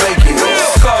I could make it.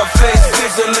 Scarface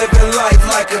is a living life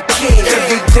like a king.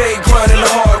 Every day grinding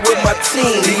hard with my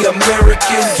team. The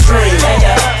American dream.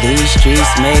 These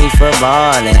streets made for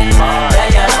ballin'.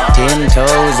 10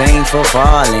 toes ain't for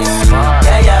falling.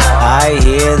 I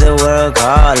hear the world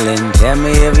calling. Tell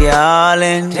me if you're all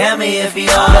in. Tell me if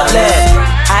you're all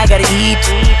in. I gotta eat,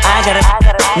 I gotta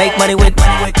make money with,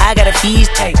 I gotta feast,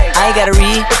 I gotta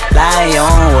rely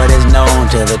on what is known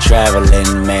to the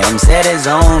traveling man. Set his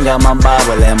own, got my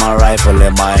Bible and my rifle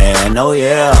in my hand, oh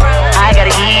yeah. I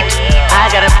gotta eat, I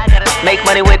gotta make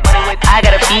money with, I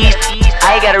gotta feast,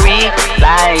 I gotta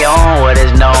rely on what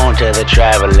is known to the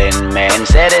traveling man.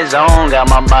 Set his own, got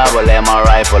my Bible and my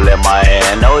rifle in my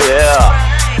hand, oh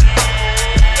yeah.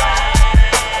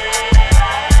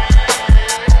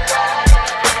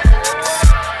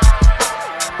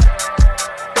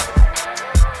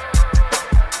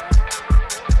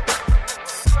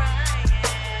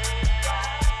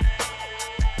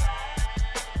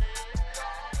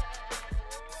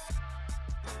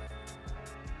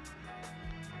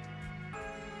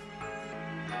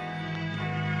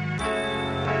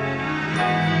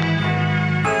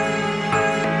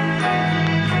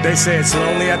 They say it's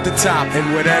lonely at the top,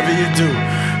 and whatever you do,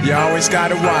 you always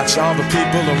gotta watch all the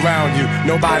people around you.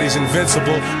 Nobody's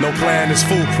invincible, no plan is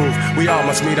foolproof. We all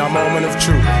must meet our moment of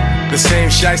truth. The same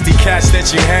shiesty cats that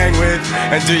you hang with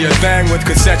and do your thing with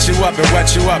could set you up and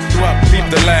wet you up. Peep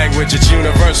the language, it's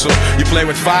universal. You play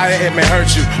with fire, it may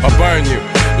hurt you or burn you.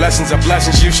 Lessons are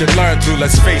blessings you should learn through,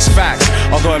 let's face facts.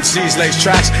 Although MCs lace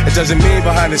tracks, it doesn't mean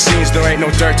behind the scenes there ain't no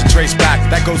dirt to trace back.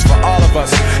 That goes for all of us,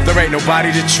 there ain't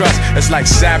nobody to trust. It's like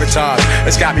sabotage,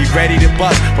 it's got me ready to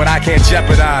bust, but I can't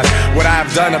jeopardize what I've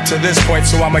done up to this point.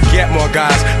 So I'ma get more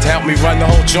guys to help me run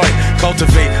the whole joint.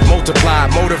 Cultivate,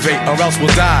 multiply, motivate, or else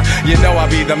we'll die. You know I'll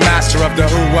be the master of the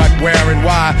who, what, where, and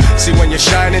why. See, when you're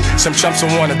shining, some chumps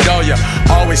will wanna dull ya.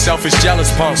 Always selfish, jealous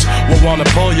punks will wanna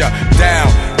pull ya down,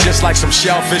 just like some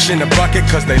shellfish in the bucket,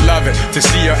 cause they love it to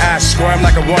see your ass squirm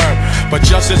like a worm. But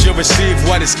just as you receive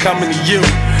what is coming to you,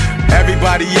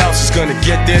 everybody else is gonna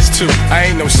get this too. I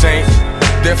ain't no saint,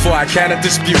 therefore I cannot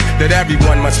dispute that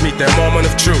everyone must meet their moment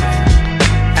of truth.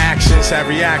 Actions have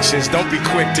reactions, don't be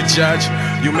quick to judge.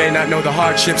 You may not know the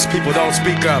hardships people don't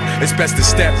speak of. It's best to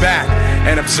step back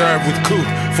and observe with cool,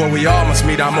 for we all must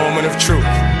meet our moment of truth.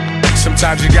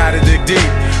 Sometimes you gotta dig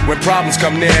deep. When problems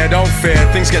come near, don't fear.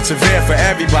 Things get severe for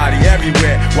everybody,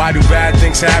 everywhere. Why do bad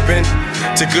things happen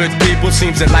to good people?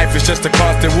 Seems that life is just a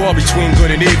constant war between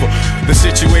good and evil. The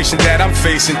situation that I'm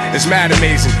facing is mad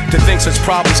amazing. To think such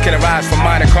problems can arise from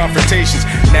minor confrontations.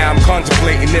 Now I'm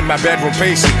contemplating in my bedroom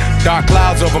pacing. Dark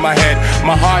clouds over my head,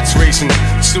 my heart's racing.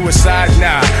 Suicide?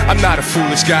 Nah, I'm not a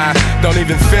foolish guy. Don't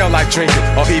even feel like drinking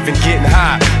or even getting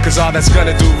high, cause all that's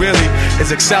gonna do really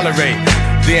is accelerate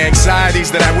the anxieties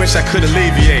that I wish I could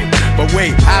alleviate. But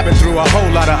wait, I've been through a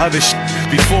whole lot of other shit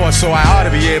before, so I ought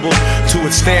to be able to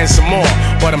withstand some more.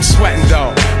 But I'm sweating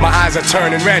though, my eyes are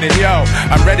turning red, and yo,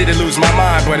 I'm ready to lose my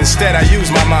mind, but instead I use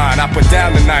my mind. I put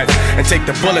down the knife and take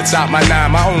the bullets out my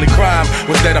nine. My only crime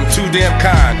was that I'm too damn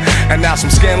kind, and now some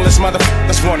scandalous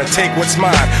motherfuckers wanna take what's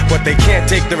mine, but they can't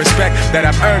take the respect that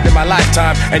I've earned in my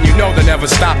lifetime. And you know they'll never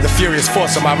stop the furious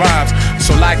force of my rhymes.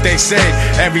 So like they say,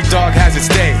 every dog has its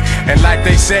day, and like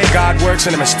they say, God works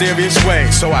in a mysterious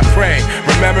way. So I pray,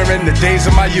 remembering the days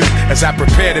of my youth as I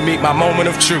prepare to meet my moment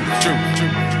of truth.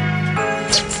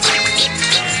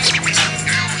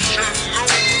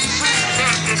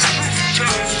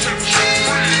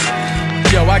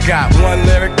 Yo, I got one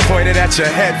lyric pointed at your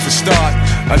head for start.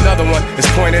 Another one is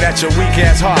pointed at your weak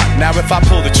ass heart. Now if I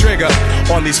pull the trigger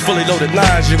on these fully loaded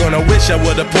lines, you're gonna wish I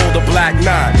would've pulled a black 9.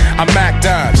 I'm Mac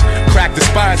Dimes, crack the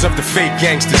spines of the fake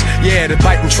gangsters. Yeah, the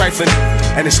biting trifling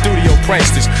and the studio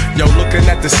pranksters. Yo, looking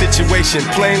at the situation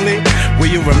plainly, will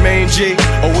you remain G,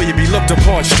 or will you be looked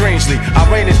upon strangely? I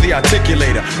reign as the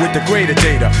articulator with the greater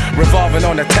data, revolving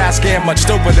on a task and much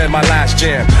doper than my last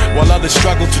jam. While others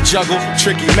struggle to juggle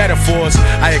tricky metaphors,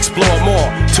 I explore more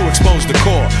to expose the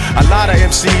core. A lot of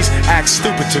MCs act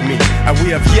stupid to me, and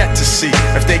we have yet to see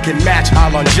if they can match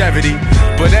our longevity.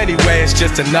 But anyway, it's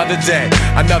just another day,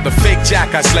 another fake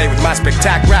jack I slay with my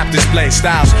spectac rap display.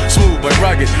 Styles smooth but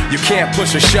rugged, you can't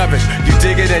push or shove it. You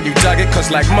dig it and you dug it, cause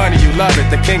like money you love it.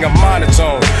 The king of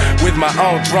monotone, with my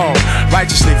own throne,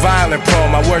 righteously violent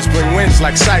prone. My words bring winds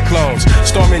like cyclones,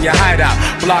 storming your hideout,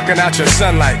 blocking out your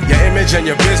sunlight. Your image and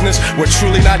your business were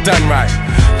truly not done right.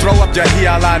 Throw up your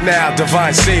hiala now,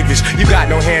 divine saviors. You got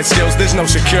no hand skills, there's no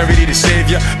security to save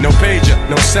you. No pager,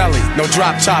 no celly, no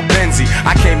drop top Benzie.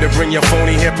 I came to bring your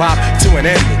phony hip-hop to an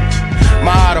ending.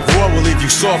 My art of war will leave you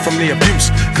sore from the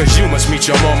abuse, cause you must meet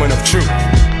your moment of truth.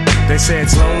 They say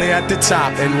it's lonely at the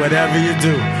top, and whatever you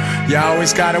do, you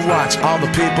always gotta watch all the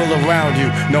people around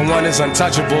you. No one is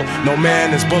untouchable, no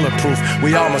man is bulletproof.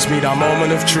 We all must meet our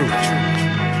moment of truth.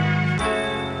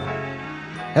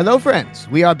 Hello, friends.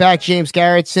 We are back. James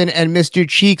Garretson and Mr.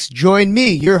 Cheeks join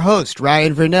me, your host,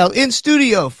 Ryan Vernell, in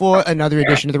studio for another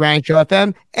edition of the Ryan Show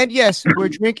FM. And yes, we're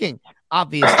drinking,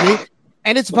 obviously.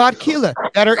 And it's vodka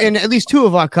that are in at least 2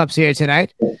 of our cups here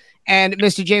tonight. And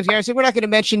Mr. James Garretson, we're not going to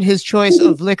mention his choice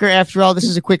of liquor. After all, this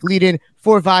is a quick lead-in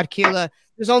for vodka.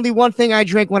 There's only one thing I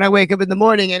drink when I wake up in the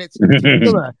morning, and it's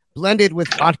tequila blended with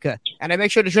vodka. And I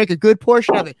make sure to drink a good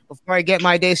portion of it before I get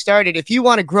my day started. If you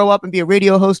want to grow up and be a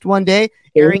radio host one day,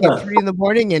 airing at 3 in the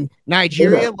morning in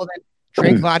Nigeria, well, then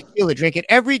drink vodka. Drink it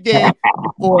every day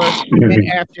before and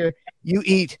after you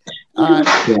eat.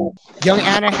 Young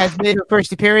Anna has made her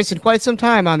first appearance in quite some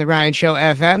time on the Ryan Show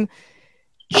FM.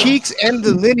 Cheeks and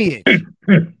the lineage.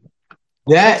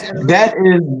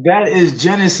 That is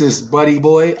Genesis, buddy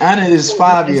boy. Anna is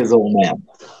 5 years old now.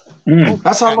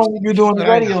 That's how long you doing the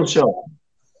radio show.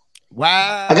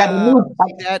 Wow. I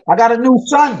got a new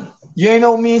son. You ain't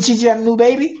know me and Chichi had a new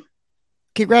baby?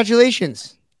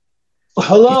 Congratulations.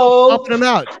 Hello. Helping him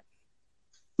out.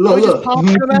 Look, just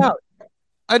popping them out.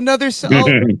 Another son. Oh,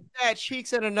 that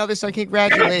Cheeks and another son.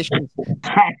 Congratulations. We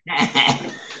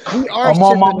are I'm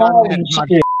on my Marlin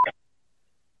shit.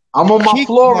 I'm on my Cheeks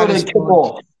Florida is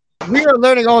kickoff. We are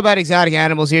learning all about exotic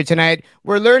animals here tonight.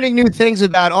 We're learning new things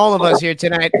about all of us here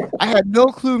tonight. I had no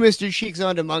clue Mr. Cheeks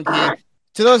owned a monkey.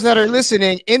 To those that are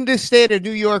listening, in the state of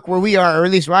New York where we are, or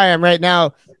at least where I am right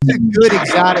now, it's a good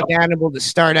exotic animal to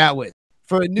start out with.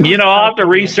 For a new You know, I'll have to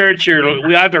research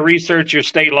we have to research your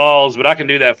state laws, but I can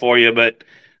do that for you. But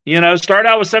start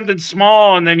out with something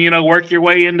small and then work your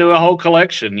way into a whole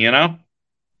collection.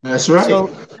 That's right. So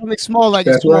something small like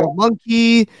a small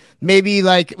monkey, maybe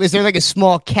is there like a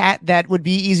small cat that would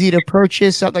be easy to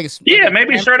purchase? Something like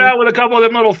maybe start out with a couple of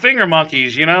them little finger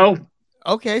monkeys.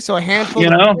 Okay, so a handful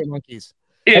of finger monkeys.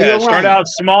 Yeah, start out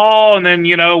small and then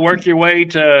work your way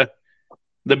to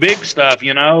the big stuff.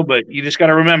 But you just got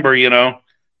to remember,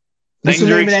 things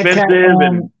are expensive,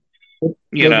 and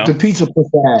the pizza puss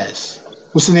ass.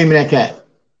 What's the name of that cat?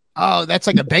 Oh, that's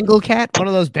like a Bengal cat? One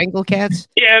of those Bengal cats?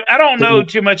 Yeah, I don't know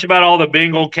too much about all the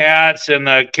Bengal cats and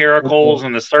the caracals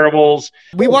and the servals.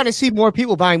 We want to see more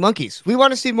people buying monkeys. We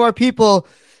want to see more people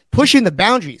pushing the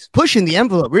boundaries, pushing the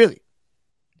envelope, really.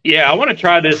 Yeah, I want to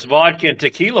try this vodka and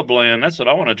tequila blend. That's what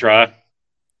I want to try.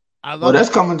 Well, that's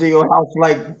coming to your house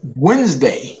like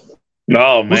Wednesday.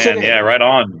 Oh, man. Yeah, right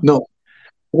on. No.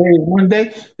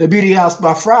 Wednesday? It'll be to your house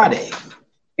by Friday.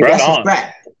 Right that's on. a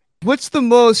fact. What's the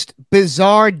most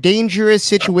bizarre, dangerous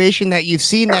situation that you've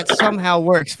seen that somehow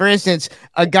works? For instance,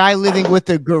 a guy living with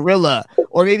a gorilla,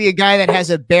 or maybe a guy that has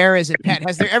a bear as a pet.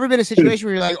 Has there ever been a situation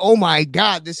where you're like, oh my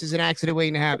God, this is an accident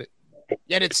waiting to happen?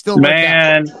 Yet it's still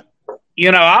Man,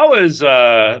 I was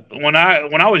when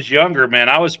I was younger, man,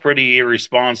 I was pretty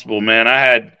irresponsible, man. I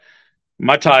had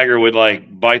my tiger would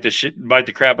bite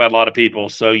the crap out of a lot of people.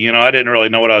 So, I didn't really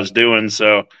know what I was doing.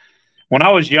 So when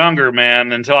I was younger,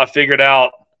 man, until I figured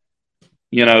out,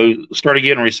 started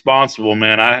getting responsible,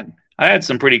 man, I had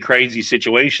some pretty crazy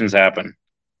situations happen.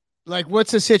 Like,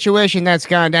 what's a situation that's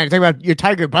gone down? You're talking about your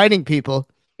tiger biting people.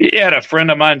 Yeah, had a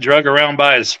friend of mine drug around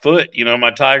by his foot.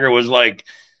 My tiger was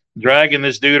dragging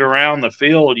this dude around the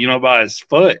field, by his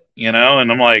foot, and I'm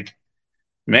like,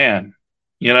 man,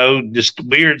 just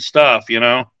weird stuff,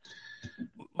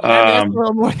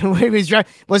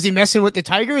 Was he messing with the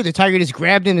tiger, or the tiger just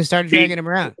grabbed him and started dragging him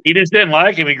around? He just didn't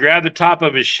like him. He grabbed the top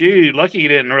of his shoe. Lucky he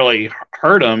didn't really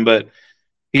hurt him, but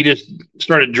he just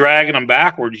started dragging him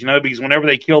backwards, because whenever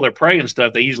they kill their prey and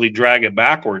stuff, they usually drag it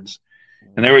backwards.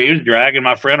 And he was dragging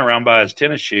my friend around by his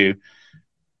tennis shoe.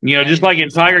 Just like in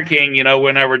Tiger King,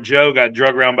 whenever Joe got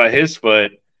drug around by his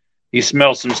foot, he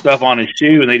smelled some stuff on his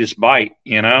shoe and they just bite,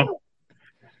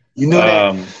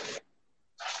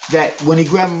 that when he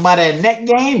grabbed him by that neck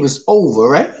game was over,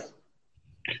 right?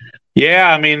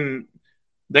 Yeah, I mean,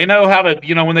 they know how to,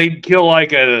 when they kill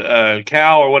like a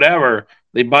cow or whatever,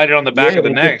 they bite it on the back of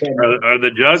the neck or the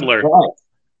jugular. Right.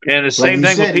 And the same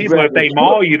thing with people. If they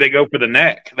maul you, they go for the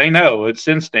neck. They know. It's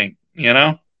instinct,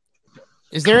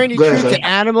 Is there any truth to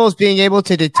animals being able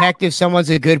to detect if someone's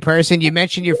a good person? You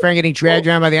mentioned your friend getting dragged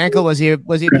around by the ankle. Was he a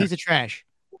piece of trash?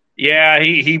 Yeah,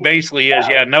 he basically is.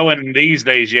 Yeah, knowing these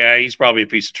days, yeah, he's probably a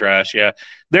piece of trash. Yeah,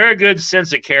 they're a good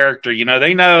sense of character.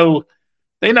 They know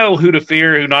who to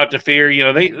fear, who not to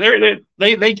fear.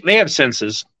 They have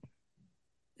senses.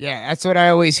 Yeah, that's what I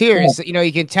always hear. Is that,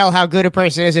 you can tell how good a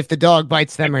person is if the dog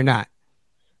bites them or not.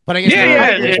 But I guess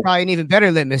it's probably an even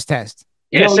better litmus test.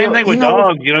 Yeah, same thing with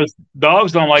dogs.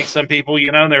 Dogs don't like some people.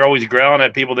 They're always growling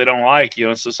at people they don't like.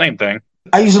 It's the same thing.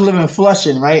 I used to live in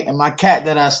Flushing, right? And my cat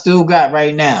that I still got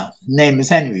right now, his name is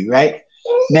Henry, right?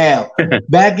 Now,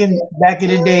 back in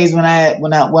the days when I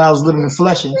was living in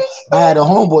Flushing, I had a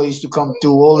homeboy used to come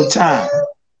through all the time.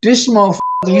 This motherfucker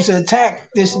used to attack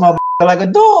this motherfucker like a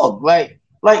dog, like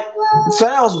so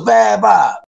that was a bad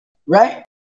vibe, right?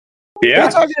 Yeah,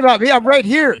 you're talking about me. I'm right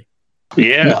here.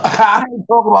 Yeah, no, I ain't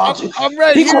talking about you. I'm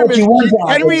right here.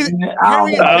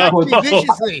 Henry attacked me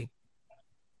viciously.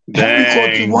 Henry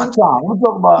caught you one time.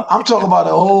 I'm talking about a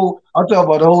whole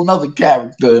nother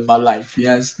character in my life. You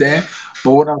understand?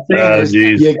 But what I'm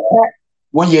saying is,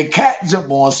 when your cat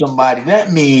jump on somebody,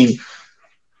 that means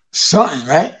something,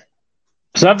 right?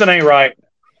 Something ain't right.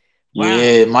 Wow.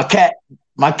 Yeah, my cat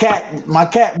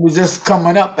was just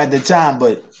coming up at the time,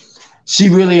 but she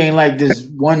really ain't like this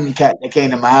one cat that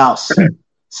came to my house.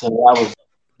 So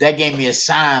that gave me a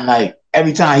sign. Like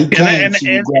every time he came,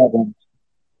 she would grab him.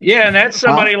 Yeah, and that's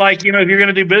somebody if you're going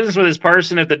to do business with this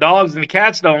person, if the dogs and the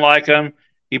cats don't like him,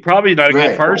 he probably not a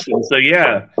good person. So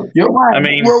yeah, you're right. I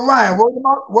mean, Ryan,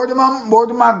 word to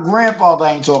my grandfather.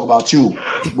 I ain't talking about you.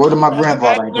 Word to my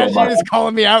grandfather. I ain't talking about. He's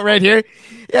calling me out right here.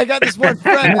 Yeah, I got this one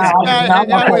friend. This guy, and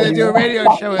now we're gonna do a radio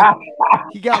show.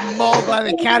 He got mauled by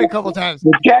the cat a couple times.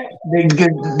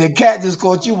 The cat just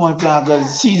caught you one time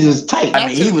because she's just tight. I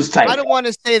mean, he was tight. I don't want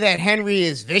to say that Henry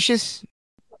is vicious,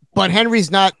 but Henry's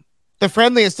not the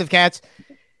friendliest of cats.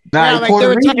 Nah, he's Puerto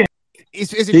Rican.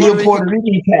 He's a Puerto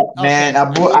Rican cat, man.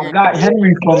 Okay. I got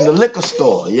Henry from the liquor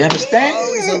store. You understand?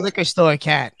 Oh, he's a liquor store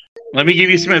cat. Let me give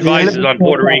you some advice on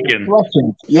Puerto Rican.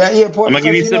 Yeah. I'm gonna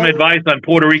give you some advice on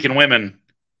Puerto Rican women.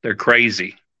 They're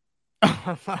crazy.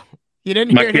 You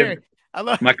didn't hear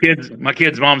my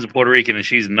kid's mom's a Puerto Rican and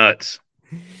she's nuts.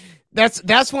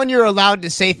 That's when you're allowed to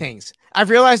say things. I've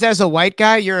realized as a white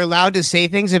guy, you're allowed to say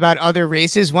things about other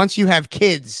races once you have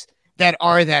kids that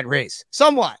are that race.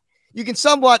 Somewhat. You can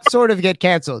somewhat sort of get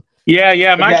canceled.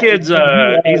 Yeah. My kid's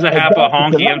he's a half a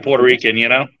honky and Puerto Rican, you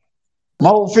know? My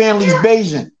whole family's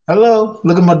Bayesian. Hello,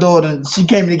 look at my daughter. She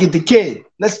came to get the kid.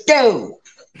 Let's go.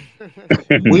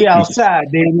 We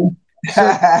outside, baby.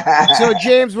 So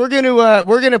James, we're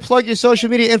gonna plug your social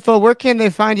media info. Where can they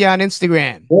find you on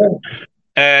Instagram?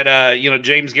 At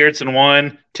James Garretson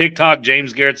 1, TikTok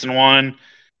James Garretson 1,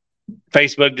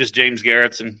 Facebook just James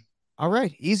Garretson. All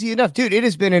right, easy enough, dude. It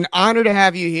has been an honor to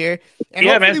have you here. And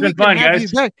yeah, man, it's been fun,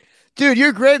 guys. Dude,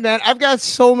 you're great, man. I've got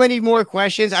so many more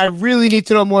questions. I really need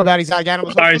to know more about exotic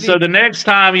animals. All right, so the next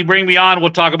time you bring me on,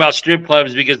 we'll talk about strip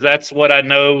clubs because that's what I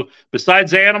know.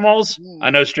 Besides animals, I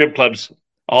know strip clubs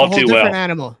all too well. Different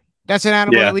animal. That's an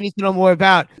animal that we need to know more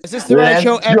about. Is this the right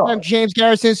show? FM, James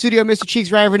Garretson, studio, Mr.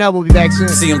 Cheeks, Ryan Vernell. We'll be back soon.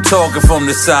 See them talking from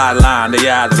the sideline, they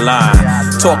out of line.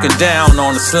 Talking down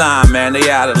on the slime, man, they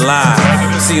out of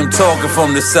line. See them talking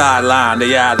from the sideline,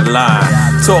 they out of line.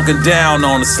 Talking down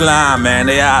on the slime, man,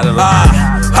 they out of line.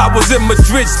 I was in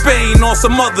Madrid, Spain on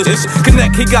some other shit.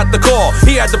 Connect, he got the call.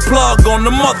 He had the plug on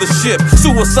the mothership.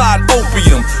 Suicide,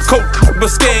 opium, coke,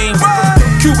 Biscayne,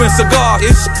 Cuban cigar.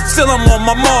 Still I'm on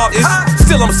my mob.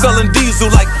 Still I'm selling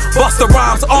diesel like Busta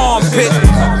Rhymes' armpit.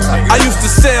 I used to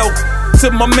sell to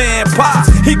my man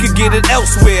Pops. He could get it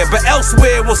elsewhere, but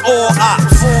elsewhere was all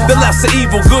ops. The lesser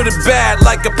evil, good and bad,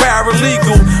 like a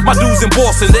paralegal. My dudes in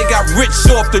Boston, they got rich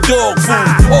off the dog food.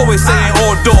 Always saying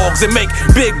all dogs and make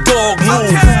big dog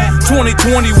moves.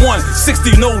 2021,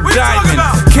 60 no diamond.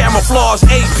 Camouflage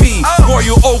AP,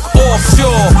 Royal Oak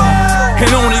offshore. And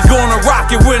only gonna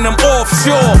rock it when I'm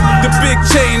offshore. The big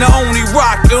chain I only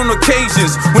rock on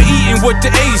occasions when eating with the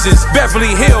Asians.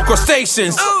 Beverly Hill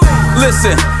crustaceans.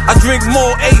 Listen, I drink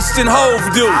more Ace than Hove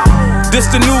do. This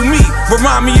the new me,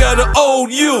 remind me of the old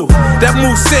you. That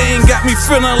Moussain got me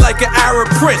feeling like an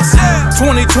Arab prince.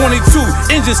 2022,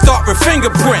 engine start with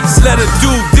fingerprints. Let a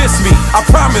dude diss me, I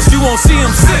promise you won't see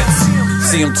him since.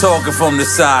 See him talking from the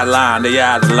sideline, they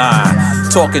out of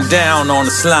line. Talking down on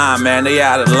the slime, man, they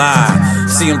out of line.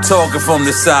 See him talking from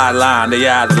the sideline, they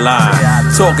out of line.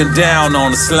 Talking down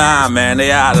on the slime, man,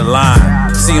 they out of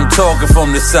line. See him talking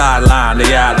from the sideline,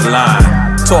 they out of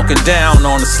line. Talking down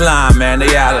on the slime, man,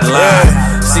 they out of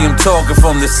line. See him talking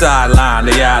from the sideline,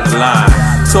 they out of line.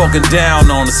 Talking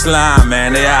down on the slime,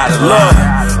 man, they out of line.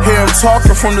 Hear him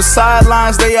talking from the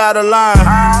sidelines, they out of line.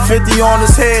 50 on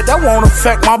his head, that won't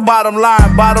affect my bottom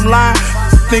line. Bottom line,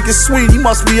 think it's sweet, he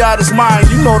must be out his mind.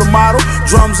 You know the model,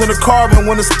 drums in the carbon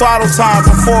when it's throttle time.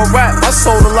 Before rap, I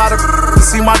sold a lot of to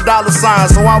see my dollar sign,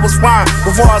 so I was fine.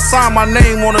 Before I signed my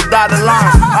name on a dotted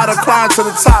line, I declined to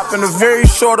the top in a very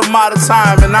short amount of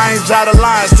time. And I ain't jotted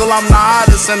lines, still I'm the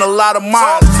hottest in a lot of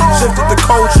minds. Shifted the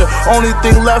culture, only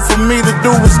thing left for me to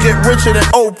do was get richer than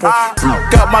Oprah.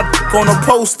 Got my on a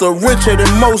poster, richer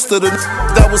than most of the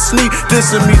that was sneak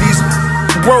dissing me. These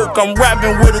broke, I'm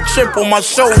rapping with a chip on my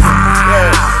shoulder.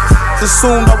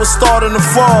 Assumed I was starting to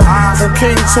fall. From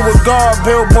king to a god,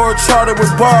 Billboard charted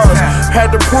with bars. Had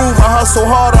to prove I hustle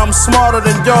harder, I'm smarter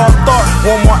than y'all thought.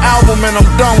 One more album and I'm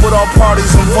done with all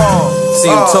parties involved. See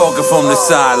him talking from the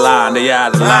sideline, they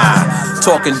out of line.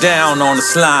 Talking down on the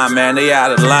slime, man, they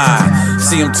out of line.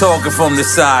 See him talking from the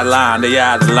sideline, they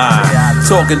out of line.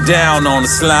 Talking down on the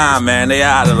slime, man, they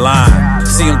out of line.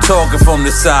 See him talking from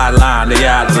the sideline, they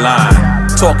out of line.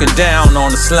 Talking down on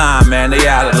the slime, man, they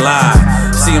out of line.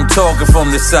 See him talking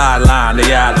from the sideline,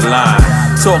 they out of line.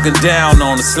 Talking down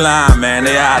on the slime, man,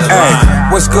 they out of line.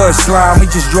 What's good, slime? We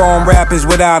just drawing rappers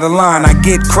without a line. I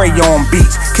get crayon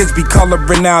beats, kids be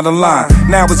coloring out a line.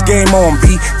 Now it's game on,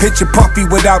 B. Picture puppy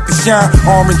without the shine.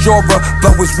 Orange aura,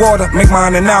 blow his water, make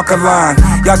mine an alkaline.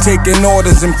 Y'all taking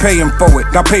orders and paying for it.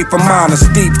 I pay for mine, a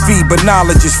steep fee, but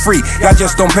knowledge is free. Y'all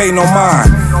just don't pay no mind.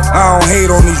 I don't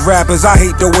hate on these rappers, I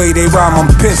hate the way they rhyme. I'm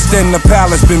pissed in the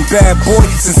palace, been bad boy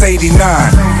since '89.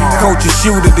 Coach a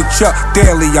shooter to Chuck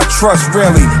Daly, I trust real.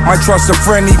 Philly. Might trust a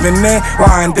friend even then.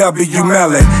 Y&W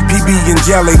Melon, PB and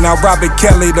Jelly. Now Robert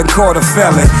Kelly done caught a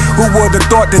felon. Who would've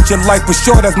thought that your life was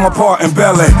short as my part in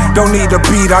Belly? Don't need a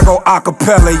beat, I go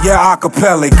acapella, yeah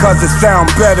acapella. Cause it sound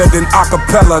better than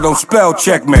acapella, don't spell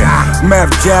check me.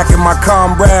 Meth Jack and my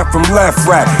comrade from Left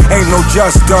Rack. Ain't no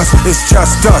just us, it's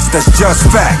just us, that's just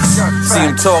facts. See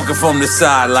him talking from the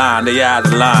sideline, they out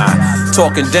of line.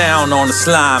 Talking down on the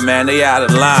slime, man, they out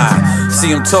of line. See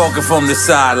him talking from the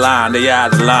sideline, they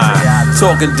out of line.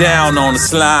 Talking down on the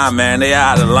slime, man, they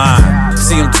out of line.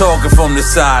 See him talking from the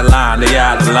sideline, they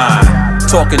out of line.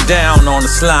 Talking down on the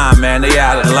slime, man, they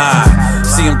out of line.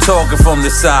 See him talking from the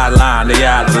sideline, they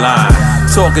out of line.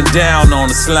 Talking down on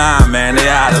the slime, man, they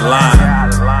out of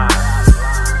line.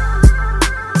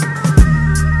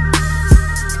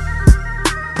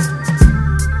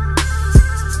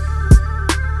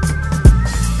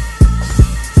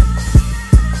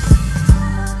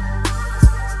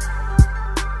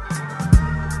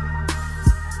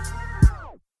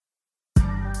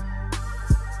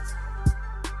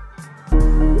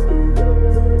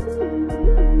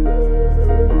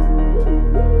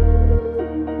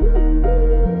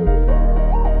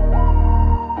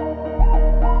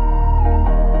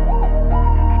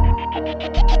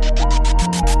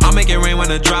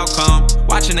 The drought come,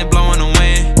 watching it blow in the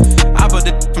wind. I put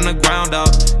the from the ground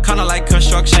up, kinda like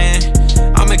construction.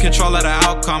 I'm in control of the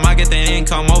outcome, I get the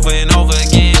income over and over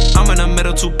again. I'm in the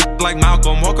middle too like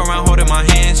Malcolm, walk around holding my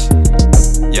hands.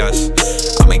 Yes,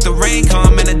 I make the rain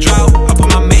come in the drought. I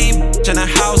put my main in the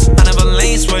house, I never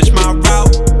lane switch my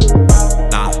route.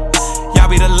 Nah, y'all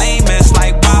be the lamest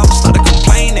like wow. Started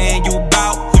complaining, you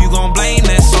bout who you gon' blame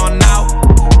this on now?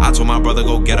 I told my brother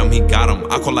go get him, he got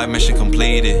him. I call like mission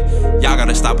completed. Y'all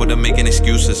gotta stop with the making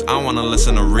excuses. I don't wanna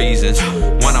listen to reasons.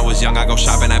 When I was young, I go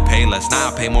shopping at Payless. Now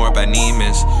I pay more up at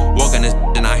Neiman's. Walking this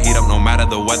and I heat up no matter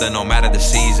the weather, no matter the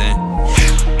season.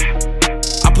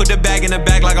 I put the bag in the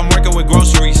bag like I'm working with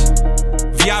groceries.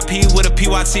 VIP with a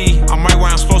PYT, I'm right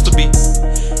where I'm supposed to be.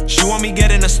 She want me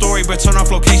get in the story, but turn off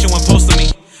location when posting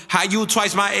me. How you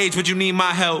twice my age, but you need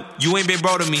my help? You ain't been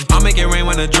bro to me. I'll make it rain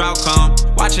when the drought come,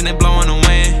 watching it blow in the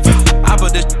wind. I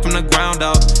put this from the ground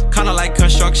up, kinda like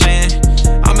construction.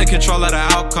 I'm in control of the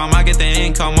outcome, I get the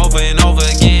income over and over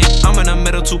again. I'm in the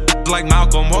middle too like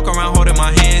Malcolm, walk around holding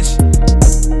my hands.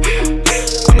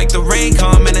 I make the rain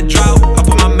come in the drought. I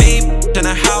put my main in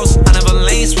the house, I never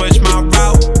lane switch my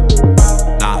route.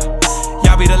 Nah,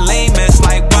 y'all be the lamest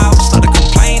like wow. Started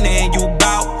complaining, you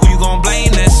bout who you gon'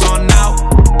 blame this on now?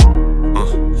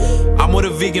 I'm with a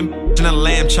vegan and a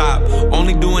lamb chop.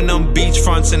 Only doing them beach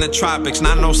fronts in the tropics,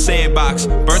 not no sandbox.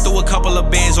 Burnt through a couple of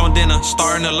bands on dinner,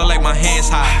 starting to look like my hands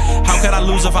hot. How could I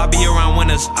lose if I be around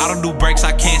winners? I don't do breaks,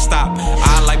 I can't stop.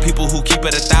 I like people who keep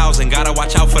it 1,000, gotta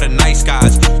watch out for the nice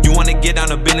guys. You wanna get down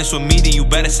to business with me, then you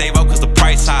better save up cause the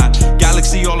price high.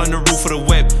 Galaxy all on the roof of the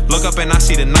whip, look up and I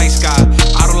see the night sky.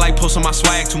 I don't like posting my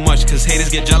swag too much cause haters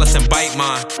get jealous and bite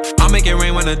mine. I make it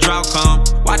rain when the drought come,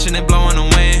 watching it blow in the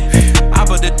wind. I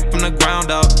put it from the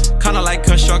ground up, kinda like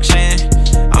construction.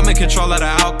 I'm in control of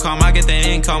the outcome, I get the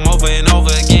income over and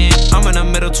over again. I'm in the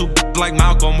middle too like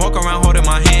Malcolm, walk around holding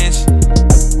my hands.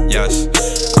 Yes,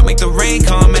 I make the rain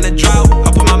come in the drought.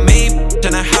 I put my main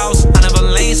in the house, I never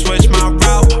lane switch my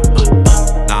route.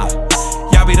 Nah,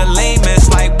 y'all be the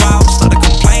lamest like wow. Started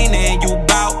complaining, you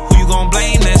bout who you gon'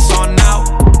 blame this on now?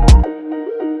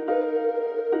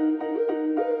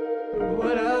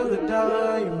 Whatever the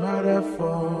dollar you murder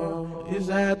for is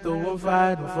that the one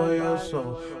fighting for your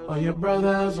soul? Or your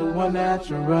brother's the one that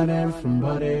you're running from?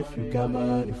 But if you got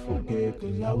money, forget,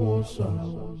 cause I want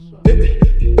some.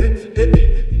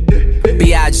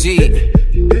 B.I.G.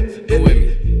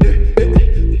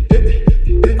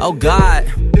 Oh God.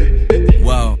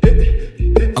 Whoa.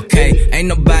 Okay, ain't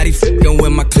nobody fucking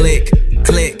with my click.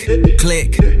 Click,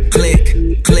 click,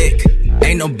 click, click.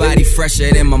 Ain't nobody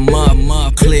fresher than my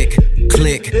mud. Click,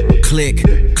 click, click,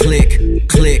 click,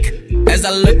 click. As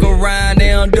I look around, they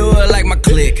don't do it like my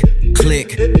click.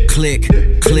 Click, click,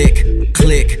 click,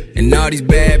 click. And all these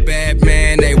bad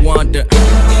man, they want the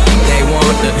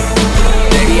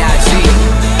B.I.G.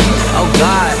 Oh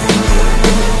God.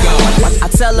 I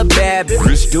tell a bad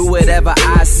bitch, do whatever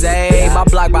I say. My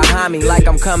block behind me like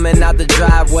I'm coming out the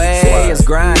driveway. It's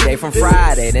grind day from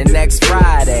Friday to next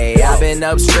Friday. I've been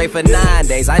up straight for 9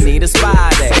 days, I need a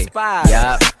spy day.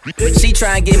 Yup. She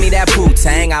tryna give me that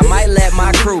Wu-Tang, I might let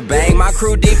my crew bang. My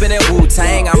crew deep in that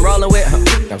Wu-Tang, I'm rolling with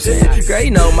her. I'm saying, girl,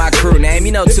 you know my crew name,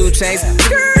 you know 2 Chainz.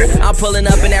 I'm pulling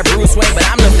up in that Bruce Wayne, but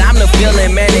I'm the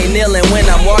feeling, man. They kneeling when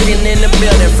I'm walking in the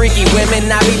building. Freaky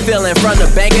women I be feeling from the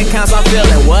bank accounts. I'm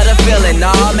feeling what a feeling.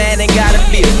 Nah, man, it gotta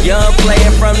be a young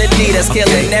player from the D that's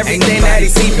killing everything that he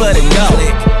see but it go.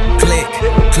 Click,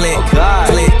 click,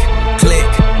 click, click.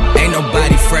 Ain't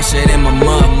nobody fresher than my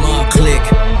mama. Click,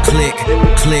 click,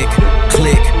 click,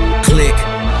 click, click.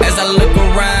 As I look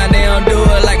around, they don't do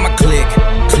it like my click,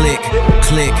 click,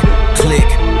 click, click,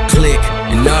 click.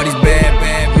 And all these bad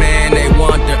man, they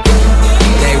want the.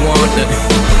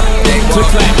 Click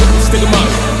clap, stick 'em up.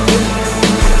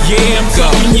 Yeah, I'm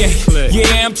talking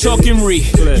yeah, I'm talking re.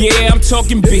 Yeah, I'm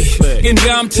talking B. And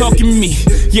I'm talking me.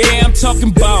 Yeah, I'm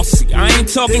talking bossy. I ain't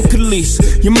talking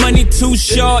Khalees. Your money too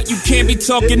short, you can't be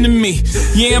talking to me.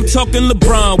 Yeah, I'm talking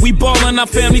LeBron. We ballin' our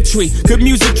family tree. Good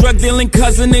music, drug dealing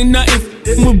cousin, ain't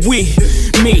nothing with we.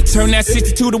 Me, turn that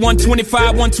 62 to 125,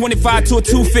 125 to a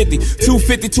 250,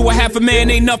 250 to a half a man,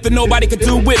 ain't nothing nobody could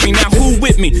do with me. Now who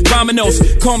with me? Vominos,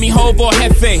 call me Hov or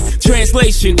Hefe.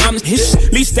 Translation, I'm the hish,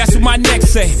 least that's what my neck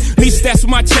say. Least that's what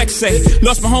my check say.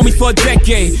 Lost my homie for a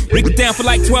decade. Rick it down for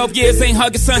like 12 years, ain't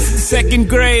hugging son since the 2nd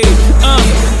grade.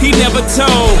 He never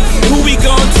told. Who we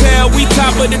gon' tell? We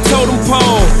top of the totem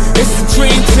pole. It's the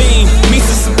dream team, meets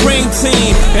the supreme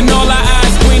team. And all our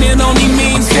eyes greening only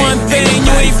means one thing.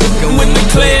 You ain't f***ing with the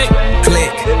click. Click,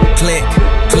 click,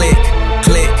 click,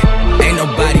 click. Ain't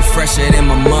nobody fresher than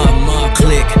my mama.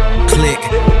 Click, click,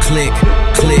 click,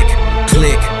 click,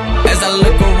 click. As I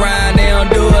look around, they don't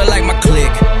do it like my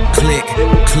click, click,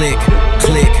 click,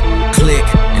 click, click.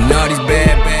 And all these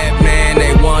bad man,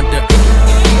 they want the.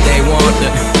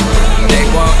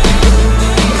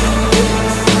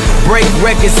 Break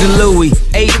records of Louis,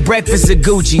 8 breakfasts of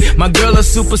Gucci. My girl a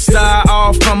superstar,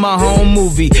 all from a home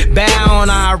movie. Bow on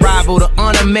our arrival, the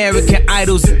un-American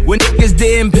idols. When niggas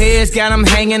didn't pay us, got them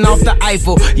hanging off the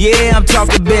Eiffel. Yeah, I'm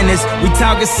talking business, we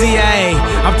talking CIA.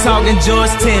 I'm talking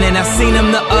George Tenet, I seen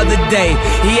him the other day.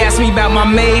 He asked me about my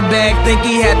Maybach, think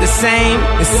he had the same.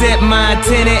 Except my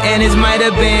tenant and his might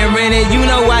have been rented. You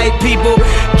know white people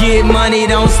get money,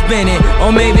 don't spend it.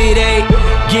 Or maybe they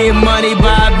get money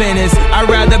by business. I'd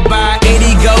rather buy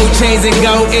 80 gold chains and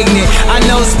go ignorant. I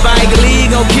know Spike Lee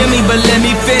gon' kill me, but let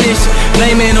me finish.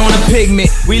 Blame it on a pigment,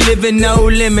 we live in no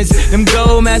limits. Them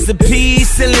gold masterpiece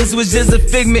ceilings was just a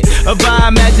figment of our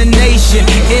imagination.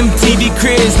 MTV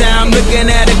cribs, now I'm looking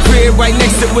at a crib right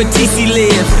next to where TC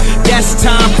live. That's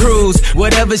Tom Cruise,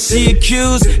 whatever she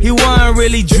accused. He wasn't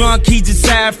really drunk, he just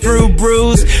had fruit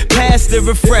brews. Pass the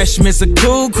refreshments, a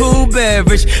cool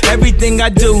beverage. Everything I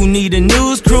do need a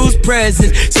news cruise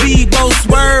presence. Speedboat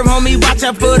swerve, homie, watch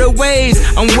out for the waves.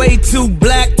 I'm way too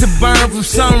black to burn from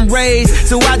sun rays.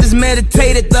 So I just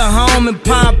meditated the home in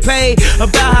Pompeii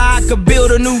about how I could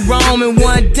build a new Rome in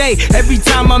one day. Every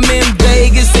time I'm in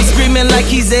Vegas, they screaming like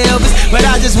he's Elvis. But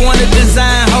I just wanna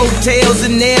design hotels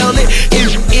and nail it.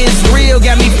 It's real,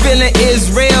 got me feeling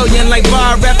Israelian like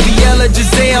Bar Raphael or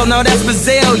Giselle. No, that's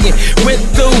Brazilian. Went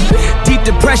through deep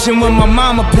depression when my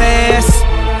mama passed.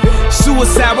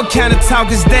 Suicide, what kind of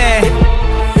talk is that?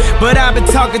 But I've been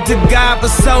talking to God for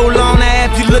so long. Now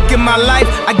if you look at my life,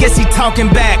 I guess he talking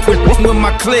back with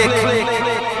my click.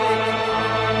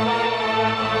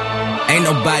 Ain't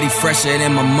nobody fresher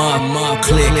than my mama.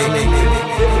 Click.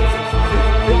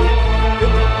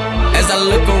 As I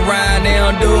look around, they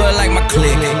don't do it like my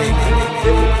click.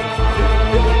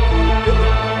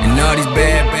 And all these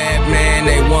bad man,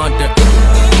 they want the.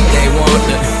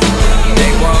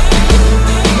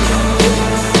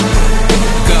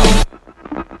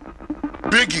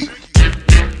 Biggie.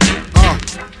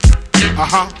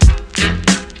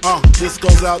 This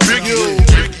goes out to you.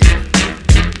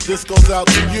 This goes out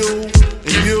to you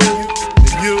and you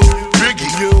and you and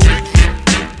you.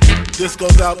 This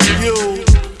goes out to you.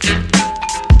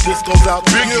 This goes out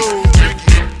to you.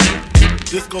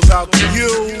 This goes out to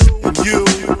you and you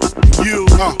and you.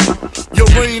 Your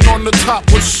reign on the top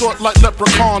was short like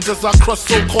leprechauns as I crush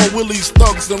so-called willies,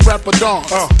 thugs, and rapadons.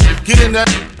 Get in that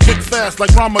quick fast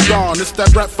like Ramadan. It's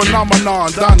that rap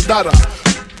phenomenon, Don Dada.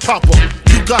 Papa,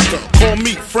 you gotta call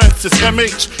me Francis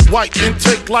MH. White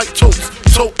intake like toast.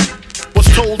 So was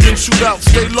told in shootout,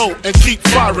 stay low and keep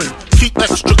firing. Keep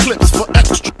extra clips for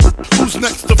extra. Who's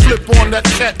next to flip on that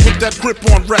cat with that grip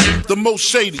on rap? The most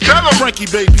shady, Frankie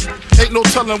baby. Ain't no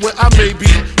telling where I may be.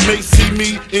 May see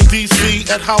me in DC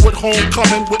at Howard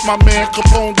Homecoming with my man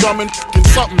Capone drumming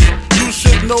something. You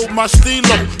should know my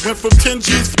stilo. Went from 10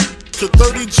 G's to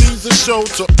 30 G's a show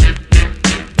to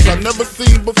I never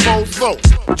seen before. So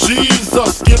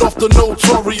Jesus, get off the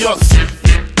notorious.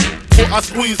 before I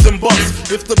squeeze and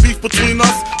bust. If the beef between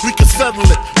us, we can settle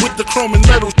it with the chrome and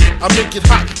metal. I make it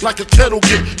hot like a kettle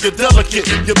get. You're delicate,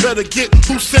 you better get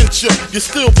who sent you. You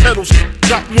still pedal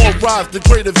got more rides, the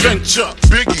great adventure.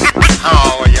 Biggie,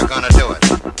 how are you gonna do it?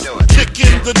 Do it. Kick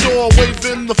in the door,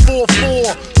 waving the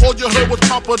 4-4. All you heard was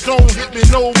Papa, don't hit me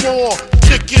no more.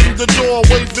 Kick in the door,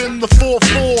 waving the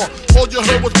 4-4. All you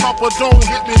heard was Papa, don't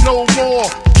hit me no more.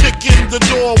 Kick in the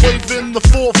door, waving the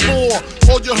 4-4.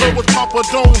 All you heard was Papa,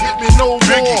 don't hit me no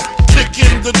more. Kick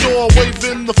in the door,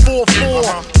 waving the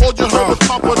 4-4. All you heard was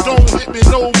Papa, don't hit me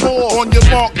no more. On your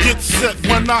mark, get set.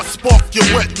 When I spark you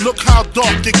wet, look how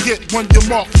dark it get when you're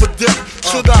marked for death.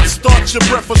 Should I start your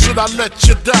breath or should I let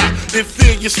you die? In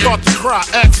fear you start to cry,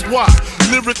 ask why.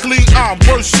 Lyrically I'm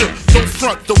worship, don't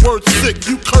front the word sick.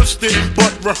 You cursed it,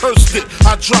 but rehearsed it.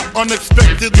 I drop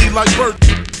unexpectedly like bird.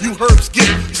 You herbs get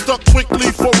stuck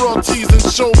quickly for royalties and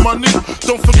show money.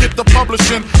 Don't forget the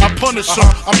publishing, I punish them.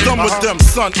 I'm done with them,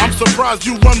 son. I'm surprised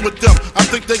you run with them. I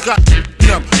think they got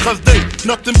them, cause they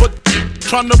nothing but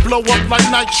trying to blow up like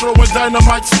nitro and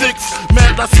dynamite sticks.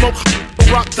 Mad I smoke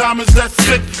rock diamonds, that's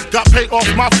sick. Got paid off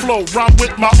my flow, rhyme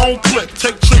with my own clip.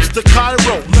 Take trips to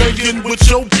Cairo, laying with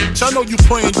your bitch. I know you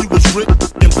praying you was rich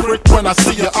and prick. When I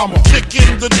see you, I'ma kick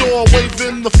in the door,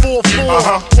 waving the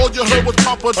 4-4. All you heard was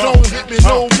Papa, don't hit me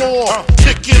no more.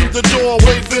 Kick in the door,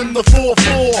 waving the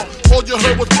 4-4. All you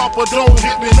heard was Papa, don't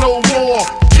hit me no more.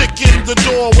 Kick in the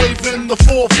door, waving the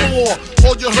 4-4.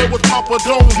 All you heard was Papa,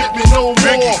 don't hit me no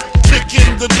more. Kick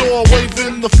in the door,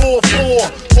 waving the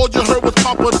 4-4. All you heard was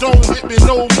Papa, don't hit me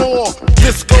no more.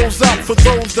 This goes out for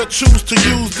those that choose to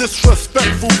use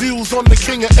disrespectful views on the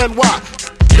king of NY.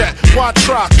 That, why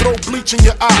try, throw bleach in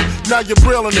your eye. Now you're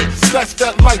brilling it, snatch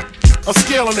that light, I'm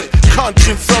scaling it.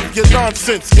 Conscience of your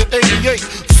nonsense. In 88,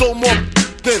 so more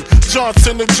than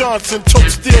Johnson & Johnson, took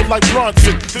steel like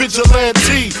Bronson.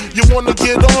 Vigilante, you wanna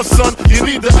get on, son? You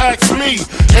need to ask me.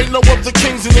 Ain't no other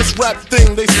kings in this rap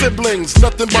thing. They siblings,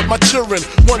 nothing but my children.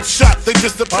 One shot, they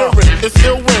disappearing. It's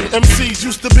ill when MCs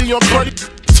used to be on credit.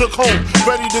 Took home,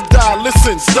 ready to die.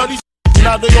 Listen, study.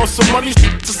 Now they on some money,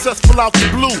 successful out the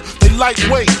blue. They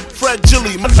lightweight, fragile.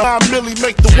 My 9 milli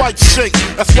make the white shake.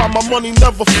 That's why my money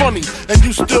never funny, and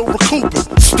you still recouping.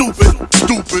 Stupid.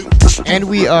 And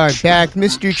we are back.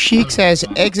 Mr. Cheeks has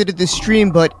exited the stream,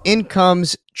 but in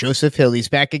comes Joseph Hill. He's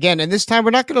back again, and this time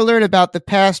we're not going to learn about the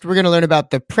past. We're going to learn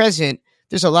about the present.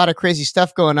 There's a lot of crazy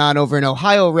stuff going on over in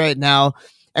Ohio right now,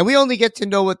 and we only get to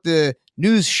know what the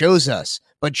news shows us.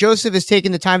 But Joseph has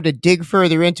taken the time to dig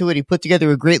further into it. He put together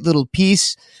a great little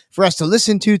piece for us to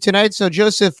listen to tonight. So,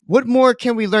 Joseph, what more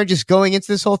can we learn just going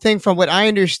into this whole thing? From what I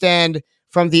understand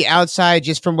from the outside,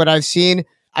 just from what I've seen,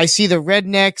 I see the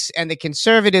rednecks and the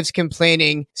conservatives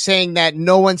complaining, saying that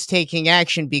no one's taking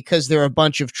action because they're a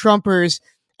bunch of Trumpers.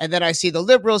 And then I see the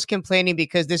liberals complaining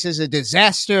because this is a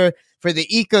disaster for the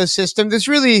ecosystem. There's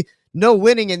really no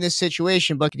winning in this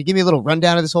situation. But can you give me a little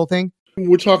rundown of this whole thing?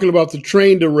 We're talking about the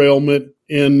train derailment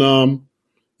in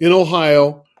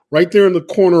Ohio, right there in the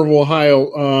corner of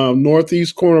Ohio,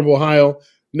 northeast corner of Ohio,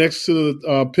 next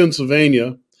to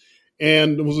Pennsylvania.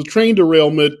 And it was a train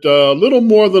derailment a little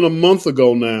more than a month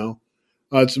ago now.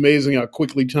 It's amazing how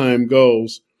quickly time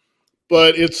goes.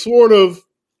 But it sort of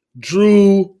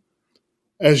drew,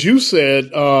 as you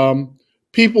said,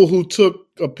 people who took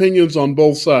opinions on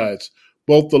both sides,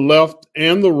 both the left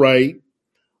and the right.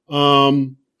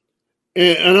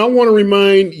 And I want to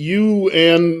remind you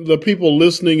and the people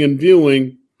listening and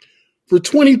viewing, for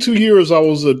 22 years I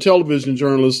was a television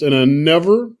journalist, and I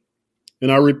never,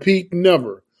 and I repeat,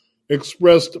 never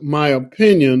expressed my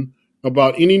opinion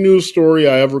about any news story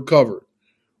I ever covered.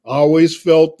 I always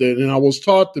felt that, and I was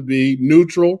taught to be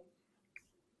neutral,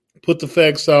 put the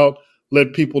facts out,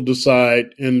 let people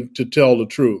decide, and to tell the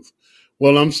truth.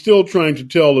 Well, I'm still trying to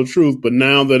tell the truth, but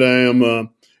now that I am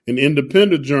an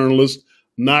independent journalist,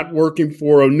 not working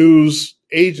for a news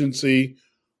agency,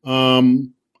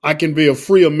 I can be a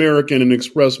free American and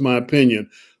express my opinion.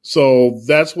 So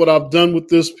that's what I've done with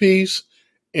this piece.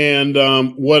 And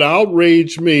what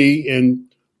outraged me, and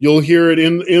you'll hear it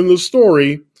in the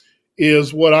story,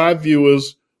 is what I view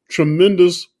as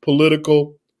tremendous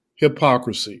political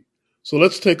hypocrisy. So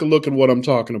let's take a look at what I'm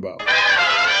talking about.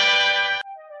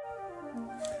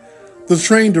 The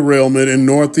train derailment in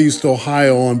Northeast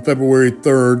Ohio on February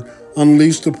 3rd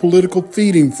unleashed a political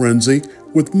feeding frenzy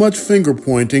with much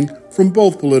finger-pointing from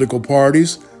both political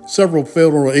parties, several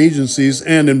federal agencies,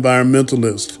 and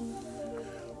environmentalists.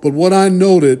 But what I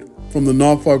noted from the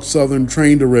Norfolk Southern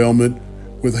train derailment,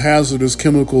 with hazardous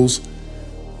chemicals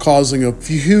causing a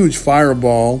huge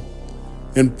fireball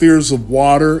and fears of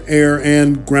water, air,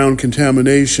 and ground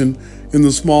contamination, in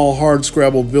the small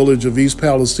hardscrabble village of East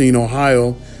Palestine,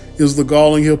 Ohio, is the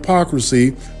galling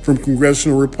hypocrisy from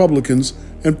congressional Republicans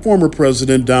and former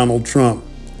President Donald Trump.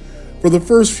 For the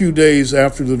first few days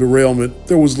after the derailment,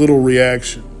 there was little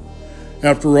reaction.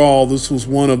 After all, this was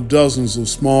one of dozens of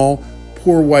small,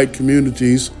 poor white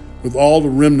communities with all the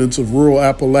remnants of rural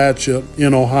Appalachia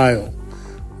in Ohio.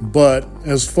 But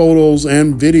as photos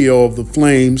and video of the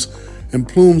flames and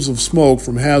plumes of smoke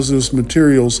from hazardous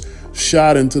materials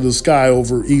shot into the sky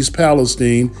over East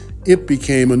Palestine, it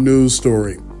became a news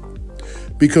story.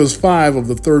 Because 5 of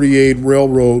the 38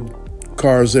 railroad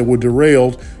cars that were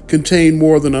derailed contained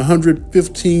more than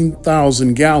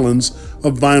 115,000 gallons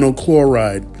of vinyl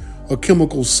chloride, a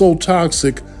chemical so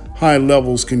toxic high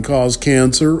levels can cause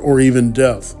cancer or even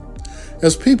death.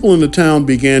 As people in the town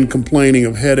began complaining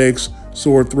of headaches,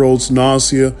 sore throats,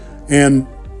 nausea, and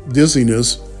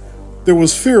dizziness, there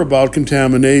was fear about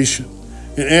contamination.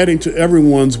 And adding to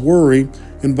everyone's worry,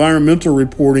 environmental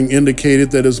reporting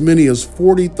indicated that as many as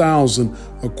 40,000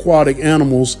 aquatic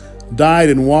animals died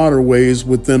in waterways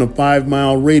within a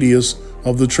 5-mile radius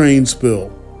of the train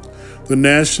spill. The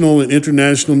national and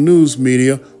international news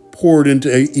media poured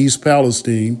into East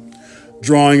Palestine,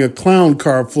 drawing a clown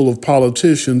car full of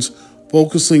politicians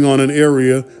focusing on an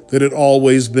area that had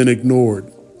always been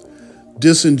ignored.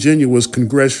 Disingenuous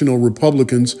congressional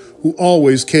Republicans who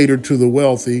always catered to the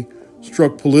wealthy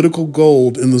struck political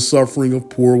gold in the suffering of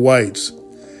poor whites.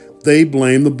 They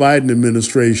blamed the Biden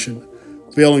administration,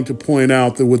 failing to point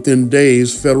out that within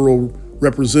days, federal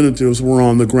representatives were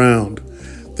on the ground.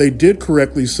 They did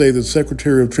correctly say that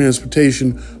Secretary of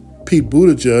Transportation Pete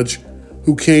Buttigieg,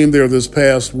 who came there this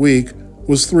past week,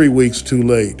 was 3 weeks too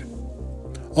late.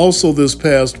 Also this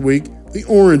past week, the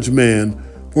Orange Man,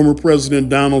 former President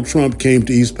Donald Trump, came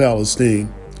to East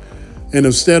Palestine. And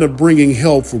instead of bringing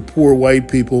help for poor white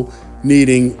people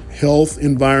needing health,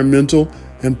 environmental,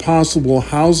 and possible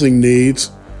housing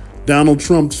needs, Donald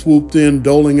Trump swooped in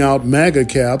doling out MAGA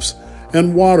caps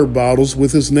and water bottles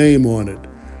with his name on it.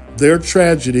 Their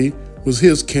tragedy was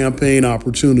his campaign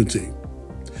opportunity.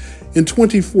 In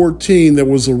 2014, there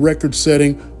was a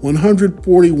record-setting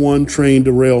 141 train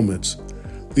derailments.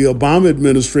 The Obama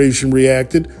administration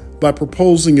reacted by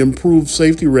proposing improved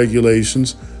safety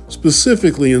regulations,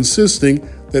 specifically insisting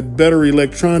that better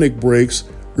electronic brakes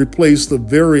replace the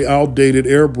very outdated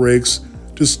air brakes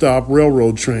to stop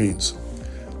railroad trains.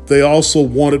 They also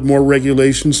wanted more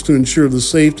regulations to ensure the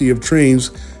safety of trains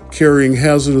carrying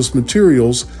hazardous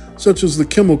materials, such as the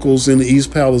chemicals in the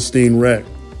East Palestine wreck.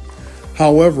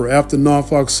 However, after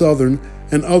Norfolk Southern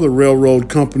and other railroad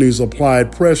companies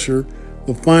applied pressure,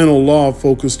 the final law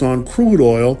focused on crude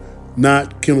oil,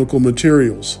 not chemical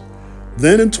materials.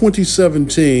 Then in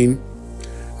 2017,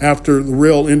 after the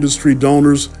rail industry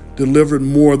donors delivered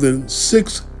more than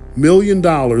 $6 million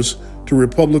to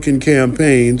Republican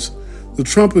campaigns, the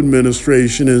Trump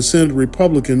administration and Senate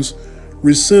Republicans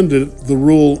rescinded the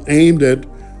rule aimed at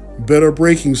better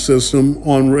braking system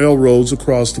on railroads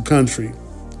across the country.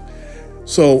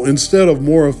 So instead of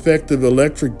more effective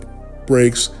electric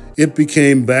brakes, it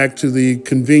became back to the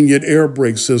convenient air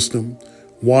brake system.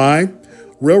 Why?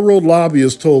 Railroad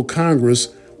lobbyists told Congress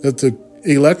that the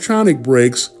electronic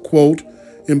brakes, quote,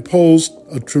 imposed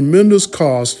a tremendous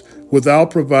cost without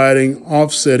providing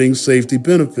offsetting safety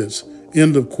benefits,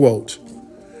 end of quote.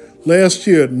 Last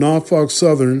year, Norfolk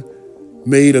Southern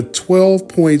made a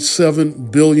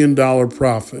 $12.7 billion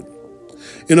profit.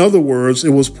 In other words, it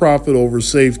was profit over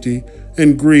safety,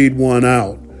 and greed won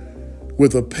out,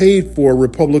 with a paid-for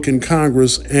Republican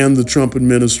Congress and the Trump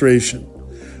administration.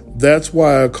 That's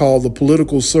why I call the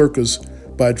political circus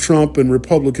by Trump and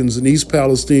Republicans in East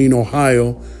Palestine,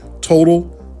 Ohio,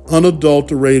 total,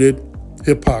 unadulterated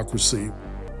hypocrisy.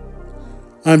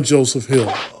 I'm Joseph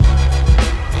Hill.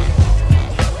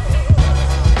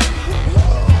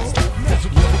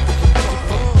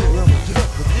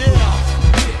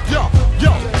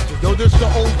 This the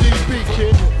ODB,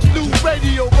 kid. New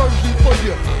radio version for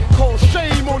you, called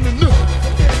Shame on the New.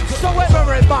 So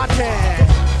everybody,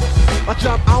 I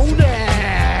jump on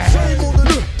there. Shame on the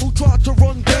new, who tried to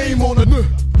run game on the new.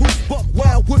 Who's buck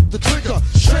wild with the trigger.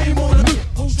 Shame on the new,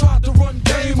 who's tried to run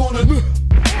game on the new.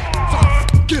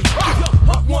 Get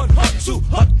hot 1, hot 2,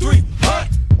 hot 3, hot.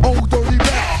 Old dirty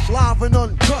rap, live and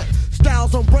uncut.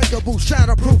 Styles unbreakable,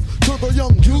 shatterproof. To the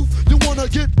young youth, you wanna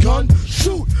get gun?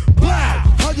 Shoot, blow.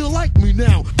 How you like me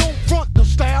now? Don't front the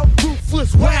style,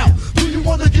 ruthless, wow. Do you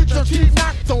wanna get your teeth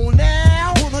knocked on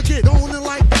now? Wanna get on it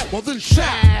like that? Well then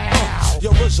shout.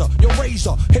 Yo, RZA, your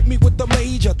razor, hit me with the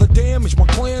major. The damage, my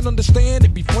clan understand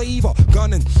it be flavor.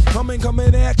 Gunning,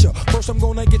 coming at ya. First I'm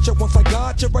gonna get ya, once I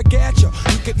got ya, I got ya.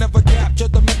 You could never capture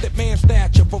the method man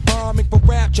stature. For rhyming, for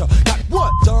rapture. Got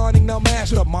what? Donning now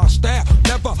master, my staff.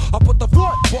 Never, I put the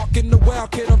foot, walk in the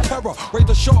wild kid of terror.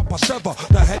 Razor sharp, I sever.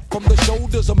 The head from the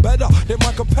shoulders, I'm better than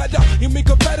my competitor. You mean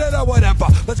competitor, whatever.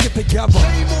 Let's get together.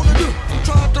 Shame on the dude who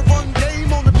tried to run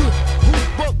game on the dude. Who's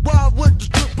buck wild with the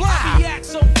strip black? The act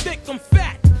so thick, I'm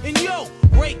fat. And yo,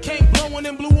 Ray came blowing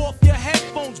and blew off your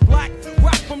headphones black.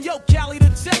 Rock from yo, Cali to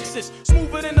Texas.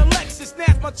 Smoother than a Lexus.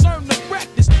 Now's my turn to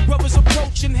practice. Brothers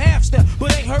approaching half step,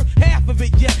 but ain't heard half of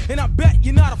it yet. And I bet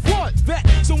you're not a front vet.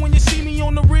 So when you see me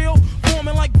on the real,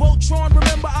 forming like Voltron,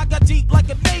 remember I got deep like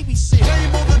a Navy SEAL.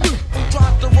 Shame on the dude who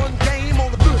tried to run game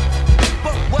on the dude.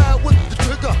 Buck wild with the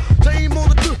trigger. Shame on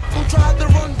the dude who tried to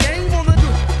run game on the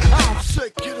dude. I'm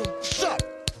sick, get him, shut.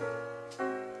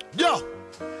 Yo,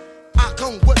 I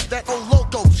come with that old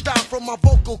loco style from my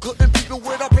vocal. Couldn't people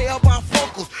with a pair of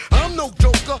bifocals. I'm no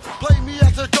joker, play me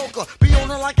as a joker. Be on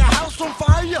it like a house on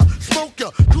fire.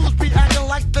 Smoker, crews be acting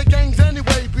like the gangs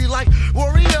anyway. Be like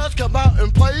warriors, come out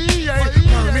and play.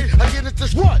 Heard me, I get it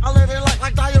this what? I let it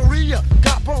like diarrhea.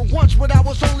 Got burned once when I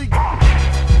was only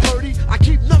 30. I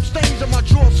keep enough stains in my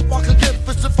drawer so I can get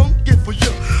fist and funky for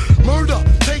you. Murder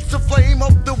takes the flame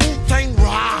of the Wu-Tang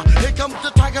Rah. Here comes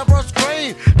the Tiger Brush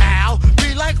Crane. Ow,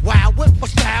 be like wow with my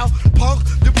style. Punk,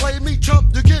 to play me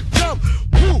chump to get jumped.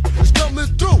 Woo, it's coming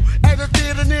through at a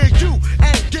theater near you.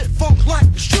 And get funk like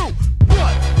it's true.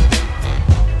 What?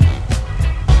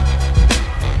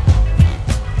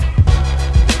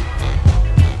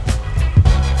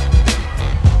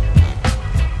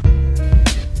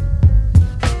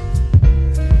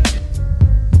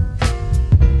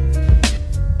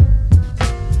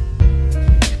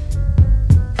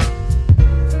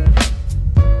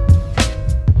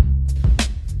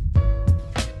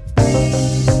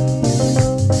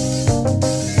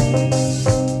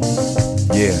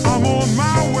 I'm on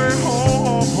my way home.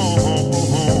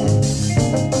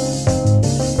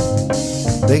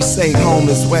 They say home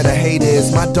is where the hate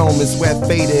is, my dome is where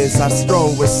fate is. I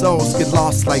stroll where souls get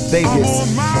lost like Vegas,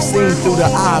 seen through the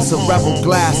eyes of rebel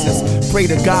glasses. Pray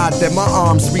to God that my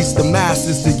arms reach the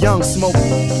masses. The young smoke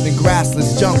in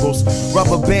grassless jungles,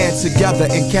 rubber band together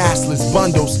in cashless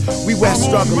bundles. We wear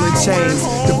struggle in chains,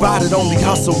 divided only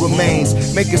hustle remains.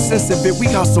 Making sense of it, we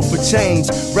hustle for change.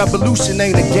 Revolution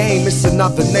ain't a game, it's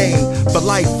another name for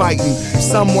life fighting.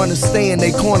 Some wanna stay in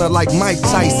their corner like Mike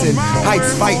Tyson.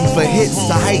 Heights fighting for hits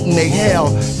to heighten they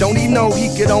hell. Don't he know he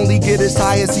could only get as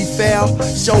high as he fell?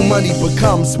 Show money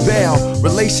becomes bail,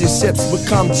 relationships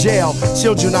become jail.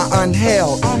 Children are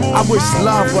unheld. I wish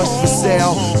love was for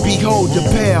sale. Behold the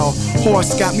pale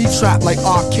horse got me trapped like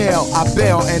Arkell. I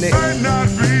bail and it might not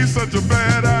be such a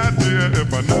bad idea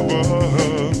if I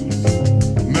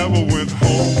never went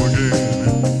home again.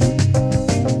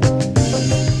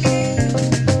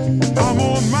 I'm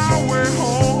on my way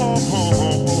home.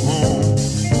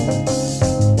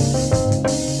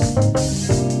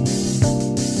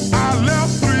 I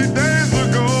left 3 days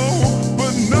ago,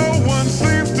 but no one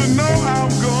seems to know I'm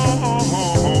gone.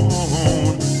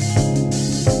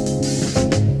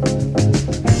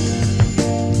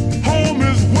 Home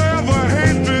is where the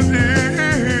hatred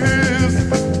is.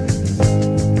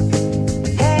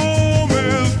 Home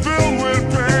is filled with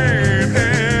pain,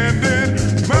 and it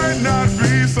might not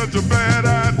be such a bad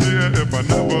idea if I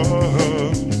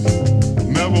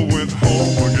never went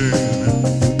home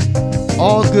again.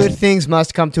 All good things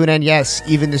must come to an end, yes,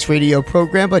 even this radio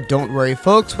program, but don't worry,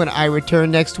 folks. When I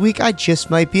return next week, I just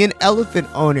might be an elephant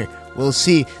owner. We'll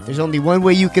see. There's only one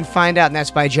way you can find out, and that's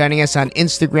by joining us on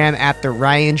Instagram at The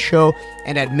Ryan Show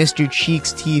and at Mr.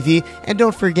 Cheeks TV. And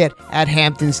don't forget, at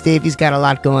Hamptons Dave, he's got a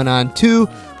lot going on, too.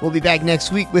 We'll be back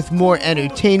next week with more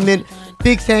entertainment.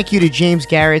 Big thank you to James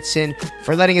Garretson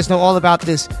for letting us know all about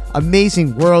this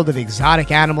amazing world of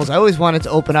exotic animals. I always wanted to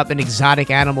open up an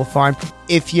exotic animal farm.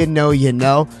 If you know, you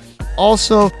know.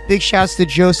 Also, big shouts to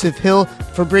Joseph Hill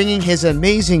for bringing his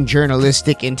amazing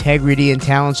journalistic integrity and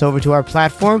talents over to our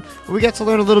platform, where we get to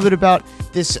learn a little bit about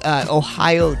this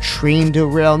Ohio train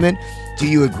derailment. Do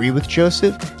you agree with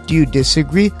Joseph? Do you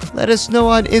disagree? Let us know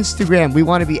on Instagram. We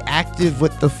want to be active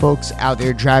with the folks out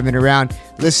there driving around,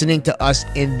 listening to us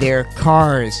in their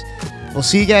cars. We'll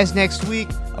see you guys next week.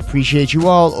 Appreciate you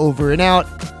all. Over and out.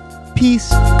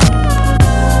 Peace.